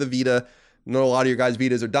ode to the Vita. I know a lot of your guys'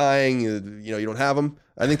 Vitas are dying. You don't have them.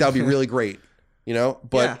 I think that would be really great.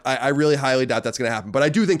 But I really highly doubt that's going to happen. But I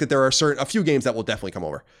do think that there are a few games that will definitely come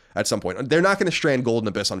over at some point. They're not going to strand Golden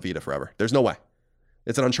Abyss on Vita forever. There's no way.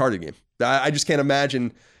 It's an Uncharted game. I just can't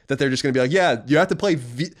imagine that they're just going to be like, yeah, you have to play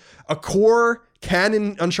a core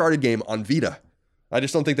canon Uncharted game on Vita. I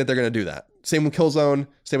just don't think that they're going to do that. Same with Killzone,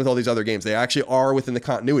 same with all these other games. They actually are within the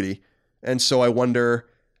continuity. And so I wonder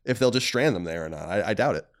if they'll just strand them there or not. I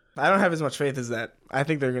doubt it. I don't have as much faith as that. I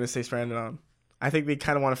think they're going to stay stranded on. I think they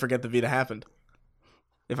kind of want to forget the Vita happened,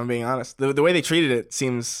 if I'm being honest. The way they treated it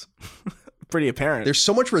seems pretty apparent. There's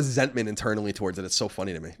so much resentment internally towards it. It's so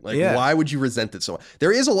funny to me. Why would you resent it so much?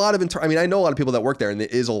 There is a lot of I know a lot of people that work there, and there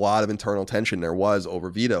is a lot of internal tension. There was over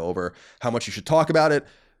Vita, over how much you should talk about it,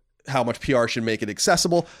 how much PR should make it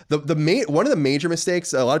accessible. One of the major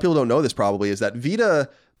mistakes, a lot of people don't know this probably, is that Vita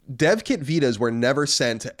dev kit Vitas were never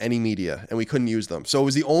sent to any media, and we couldn't use them. So it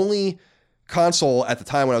was the only console at the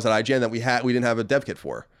time when I was at IGN that we didn't have a dev kit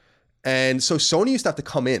for. And so Sony used to have to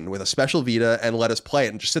come in with a special Vita and let us play it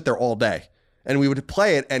and just sit there all day. And we would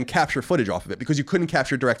play it and capture footage off of it because you couldn't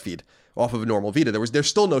capture direct feed off of a normal Vita. There's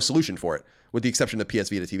still no solution for it, with the exception of PS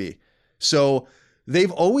Vita TV. So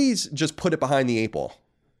they've always just put it behind the 8 ball.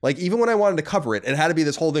 Like, even when I wanted to cover it, it had to be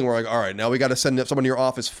this whole thing where, like, all right, now we got to send someone to your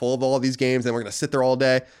office full of all of these games, and we're going to sit there all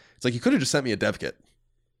day. It's like, you could have just sent me a dev kit.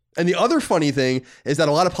 And the other funny thing is that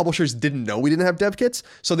a lot of publishers didn't know we didn't have dev kits,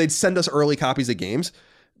 so they'd send us early copies of games,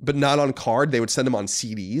 but not on card. They would send them on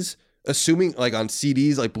CDs, assuming, like on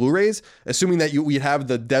CDs, like Blu-rays, assuming that we'd have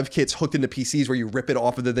the dev kits hooked into PCs where you rip it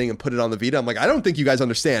off of the thing and put it on the Vita. I'm like, I don't think you guys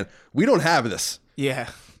understand. We don't have this. Yeah.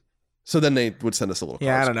 So then they would send us a little cards.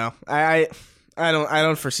 Yeah, I don't know. I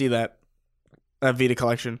don't foresee that Vita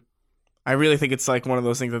collection. I really think it's like one of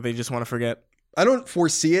those things that they just want to forget. I don't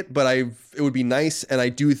foresee it, but it would be nice, and I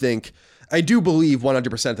do believe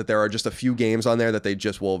 100% that there are just a few games on there that they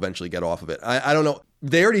just will eventually get off of it. I don't know.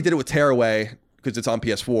 They already did it with Tearaway because it's on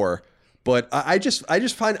PS4, but I just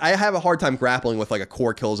find I have a hard time grappling with like a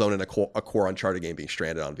core Killzone and a core Uncharted game being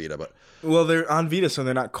stranded on Vita. But well, they're on Vita, so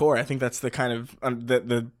they're not core. I think that's the kind of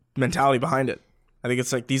the mentality behind it. I think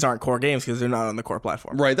it's like these aren't core games because they're not on the core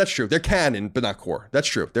platform. Right, that's true. They're canon, but not core. That's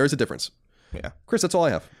true. There is a difference. Yeah. Chris, that's all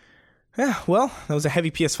I have. Yeah, well, that was a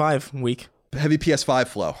heavy PS5 week. Heavy PS5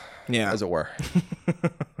 flow, yeah, as it were.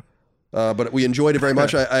 But we enjoyed it very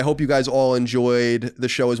much. I hope you guys all enjoyed the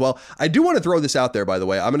show as well. I do want to throw this out there, by the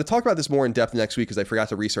way. I'm going to talk about this more in depth next week because I forgot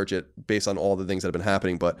to research it based on all the things that have been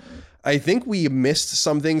happening. But I think we missed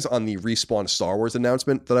some things on the Respawn Star Wars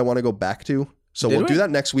announcement that I want to go back to. So we'll do that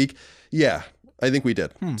next week. Yeah, I think we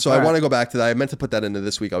did. So I want to go back to that. I meant to put that into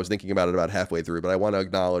this week. I was thinking about it about halfway through, but I want to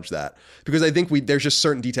acknowledge that because I think there's just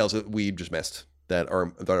certain details that we just missed that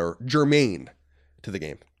are germane to the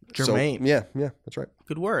game. Germane. So, yeah, that's right.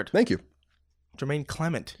 Good word. Thank you. Jermaine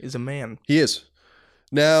Clement is a man. He is.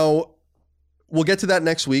 Now, we'll get to that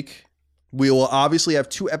next week. We will obviously have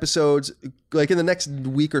 2 episodes. Like in the next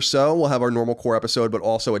week or so, we'll have our normal core episode, but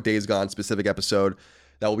also a Days Gone specific episode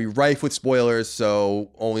that will be rife with spoilers. So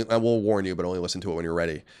I will warn you, but only listen to it when you're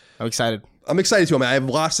ready. I'm excited. I'm excited too. I have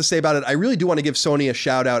lots to say about it. I really do want to give Sony a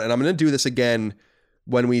shout out, and I'm going to do this again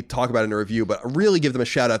when we talk about it in a review, but really give them a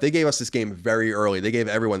shout out. They gave us this game very early. They gave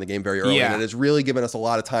everyone the game very early, and it has really given us a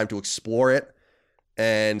lot of time to explore it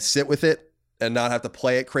and sit with it and not have to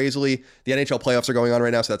play it crazily. The NHL playoffs are going on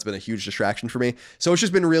right now, so that's been a huge distraction for me. So it's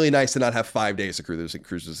just been really nice to not have 5 days to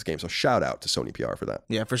cruise this game. So shout out to Sony PR for that.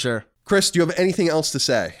 Yeah, for sure. Chris, do you have anything else to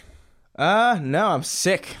say? No, I'm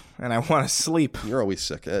sick and I want to sleep. You're always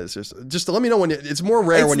sick. It's just let me know when it's more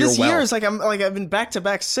rare when you're well. This year is I've been back to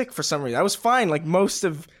back sick for some reason. I was fine like most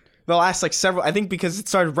of the last several. I think because it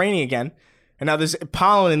started raining again, and now there's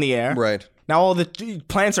pollen in the air. Right. Now all the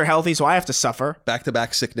plants are healthy, so I have to suffer.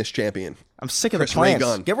 Back-to-back sickness champion. I'm sick of Chris the plants. Ray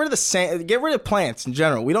Gun. Get rid of the sand. Get rid of plants in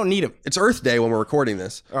general. We don't need them. It's Earth Day when we're recording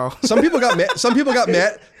this. Oh. Some people got mad. Some people got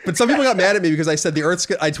mad, but some people got mad at me because I said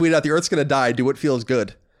I tweeted out the Earth's gonna die. Do what feels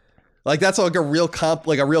good. Like that's like a real comment.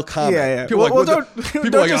 Yeah. People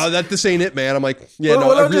this ain't it, man. I'm like, yeah,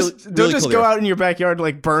 don't just really go out in your backyard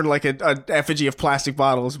and burn like a effigy of plastic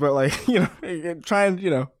bottles, but try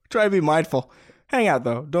and be mindful. Hang out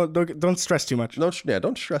though. Don't stress too much.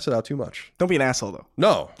 Don't stress it out too much. Don't be an asshole though.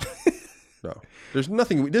 No. There's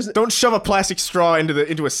nothing. Don't shove a plastic straw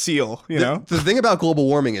into a seal. The thing about global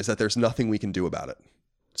warming is that there's nothing we can do about it.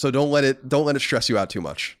 So don't let it stress you out too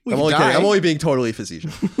much. I'm only kidding. I'm only being totally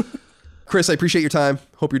facetious. Chris, I appreciate your time.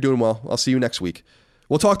 Hope you're doing well. I'll see you next week.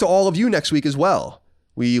 We'll talk to all of you next week as well.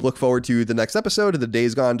 We look forward to the next episode of the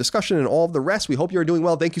Days Gone discussion and all of the rest. We hope you're doing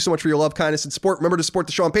well. Thank you so much for your love, kindness, and support. Remember to support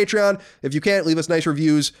the show on Patreon. If you can't, leave us nice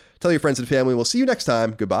reviews. Tell your friends and family. We'll see you next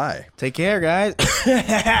time. Goodbye. Take care, guys.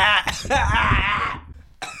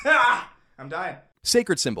 I'm dying.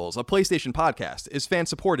 Sacred Symbols, a PlayStation podcast, is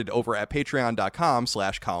fan-supported over at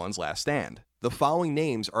patreon.com/CollinsLastStand. The following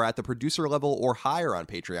names are at the producer level or higher on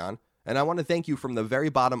Patreon, and I want to thank you from the very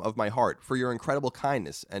bottom of my heart for your incredible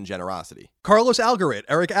kindness and generosity. Carlos Algarit,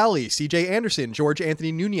 Eric Alley, CJ Anderson, George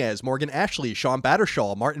Anthony Nunez, Morgan Ashley, Sean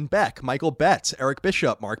Battershaw, Martin Beck, Michael Betts, Eric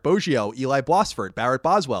Bishop, Mark Boggio, Eli Blosford, Barrett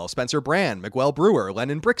Boswell, Spencer Brand, Miguel Brewer,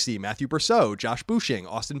 Lennon Brixey, Matthew Brousseau, Josh Bushing,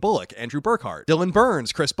 Austin Bullock, Andrew Burkhart, Dylan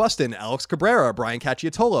Burns, Chris Buston, Alex Cabrera, Brian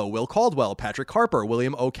Cacciatolo, Will Caldwell, Patrick Harper,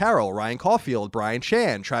 William O'Carroll, Ryan Caulfield, Brian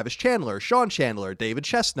Chan, Travis Chandler, Sean Chandler, David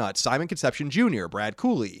Chestnut, Simon Conception Jr., Brad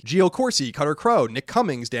Cooley, Gio Corsi, Cutter Crow, Nick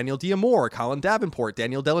Cummings, Daniel Diamore, Colin Davenport,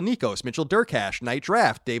 Daniel Delanikos, Mitchell Durkash, Night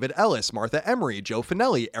Draft, David Ellis, Martha Emery, Joe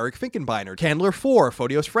Finelli, Eric Finkenbeiner, Candler 4,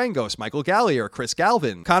 Photios Frangos, Michael Gallier, Chris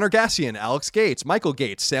Galvin, Connor Gassian, Alex Gates, Michael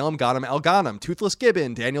Gates, Salem Ghanem Alghanem, Toothless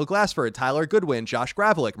Gibbon, Daniel Glassford, Tyler Goodwin, Josh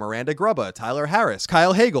Gravelick, Miranda Grubba, Tyler Harris,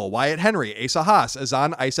 Kyle Hagel, Wyatt Henry, Asa Haas,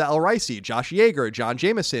 Azan Isa El Ricey, Josh Yeager, John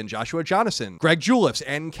Jameson, Joshua Jonathan, Greg Julips,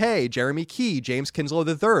 Ann K, Jeremy Key, James Kinslow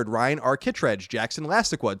III, Ryan R. Kittredge, Jackson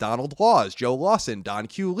Lastiqua, Donald Laws, Joe Lawson, Don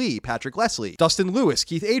Q. Lee, Patrick Leslie, Dustin Lewis,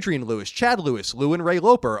 Keith Adrian Lewis, Chad Lewis, Lewin Ray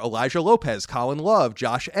Loper, Elijah Lopez, Colin Love,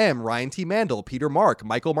 Josh M., Ryan T. Mandel, Peter Mark,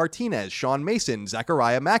 Michael Martinez, Sean Mason,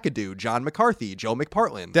 Zachariah McAdoo, John McCarthy, Joe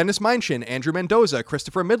McPartlin, Dennis Minchin, Andrew Mendoza,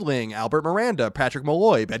 Christopher Midling, Albert Miranda, Patrick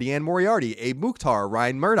Malloy, Betty Ann Moriarty, Abe Mukhtar,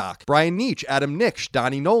 Ryan Murdoch, Brian Nietzsche, Adam Nix,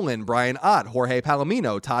 Donnie Nolan, Brian Ott, Jorge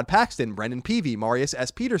Palomino, Todd Paxton, Brendan Peavy, Marius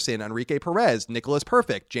S. Peterson, Enrique Perez, Nicholas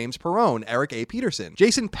Perfect, James Perrone, Eric A. Peterson,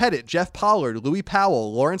 Jason Pettit, Jeff Pollard, Louis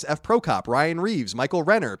Powell, Lawrence F. Prokop, Ryan Reeves, Michael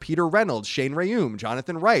Renner, Peter Reynolds, Shane Rayum,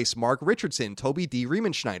 Jonathan Rice, Mark Richardson, Toby D.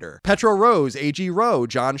 Riemenschneider, Petro Rose, A.G. Rowe,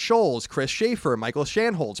 John Scholes, Chris Schaefer, Michael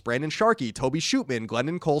Shanholz, Brandon Sharkey, Toby Shootman,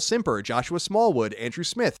 Glennon Cole Simper, Joshua Smallwood, Andrew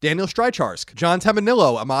Smith, Daniel Strycharsk, John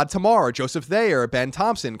Temanillo, Ahmad Tamar, Joseph Thayer, Ben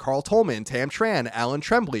Thompson, Carl Tolman, Tam Tran, Alan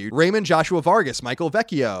Tremblay, Raymond Joshua Vargas, Michael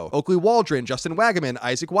Vecchio, Oakley Waldron, Justin Wagaman,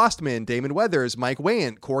 Isaac Wastman, Damon Weathers, Mike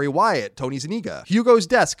Wayant, Corey Wyatt, Tony Zaniga, Hugo's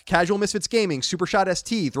Desk, Casual Misfits Gaming, Supershot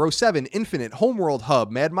ST, Throw 7, Infinite, Homeworld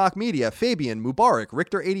Hub, Mad Mock Media, Fabian, Mubarak,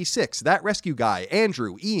 Richter 86, That Rescue Guy,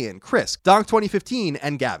 Andrew, Ian, Chris, Donk 2015,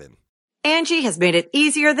 and Gavin. Angie has made it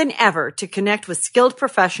easier than ever to connect with skilled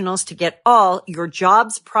professionals to get all your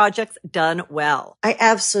jobs projects done well. I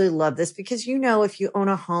absolutely love this because, you know, if you own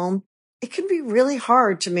a home, it can be really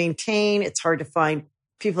hard to maintain. It's hard to find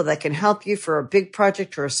people that can help you for a big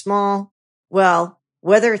project or a small. Well,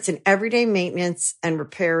 whether it's in everyday maintenance and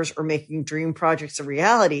repairs or making dream projects a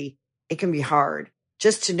reality, it can be hard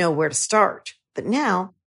just to know where to start. But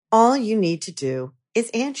now, all you need to do is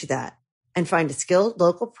Angie that and find a skilled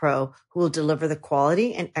local pro who will deliver the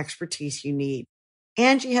quality and expertise you need.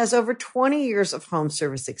 Angie has over 20 years of home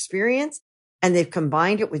service experience, and they've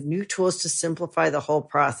combined it with new tools to simplify the whole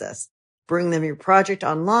process. Bring them your project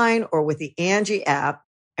online or with the Angie app,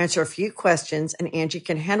 answer a few questions, and Angie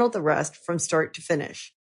can handle the rest from start to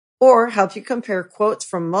finish. Or help you compare quotes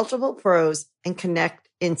from multiple pros and connect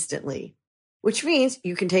instantly, which means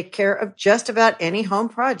you can take care of just about any home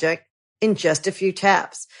project in just a few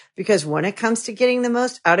taps. Because when it comes to getting the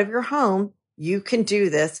most out of your home, you can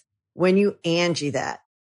do this when you Angie that.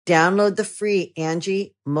 Download the free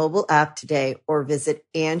Angie mobile app today or visit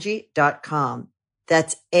Angie.com.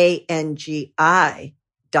 That's ANGI.com.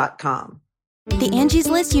 The Angie's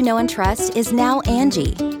List you know and trust is now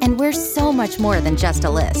Angie, and we're so much more than just a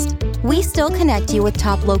list. We still connect you with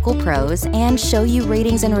top local pros and show you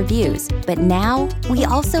ratings and reviews, but now we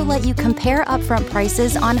also let you compare upfront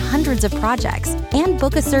prices on hundreds of projects and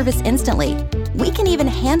book a service instantly. We can even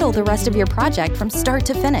handle the rest of your project from start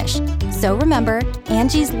to finish. So remember,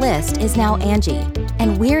 Angie's List is now Angie,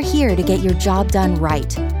 and we're here to get your job done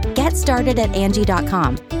right. Get started at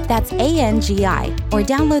Angie.com. That's ANGI, or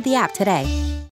download the app today.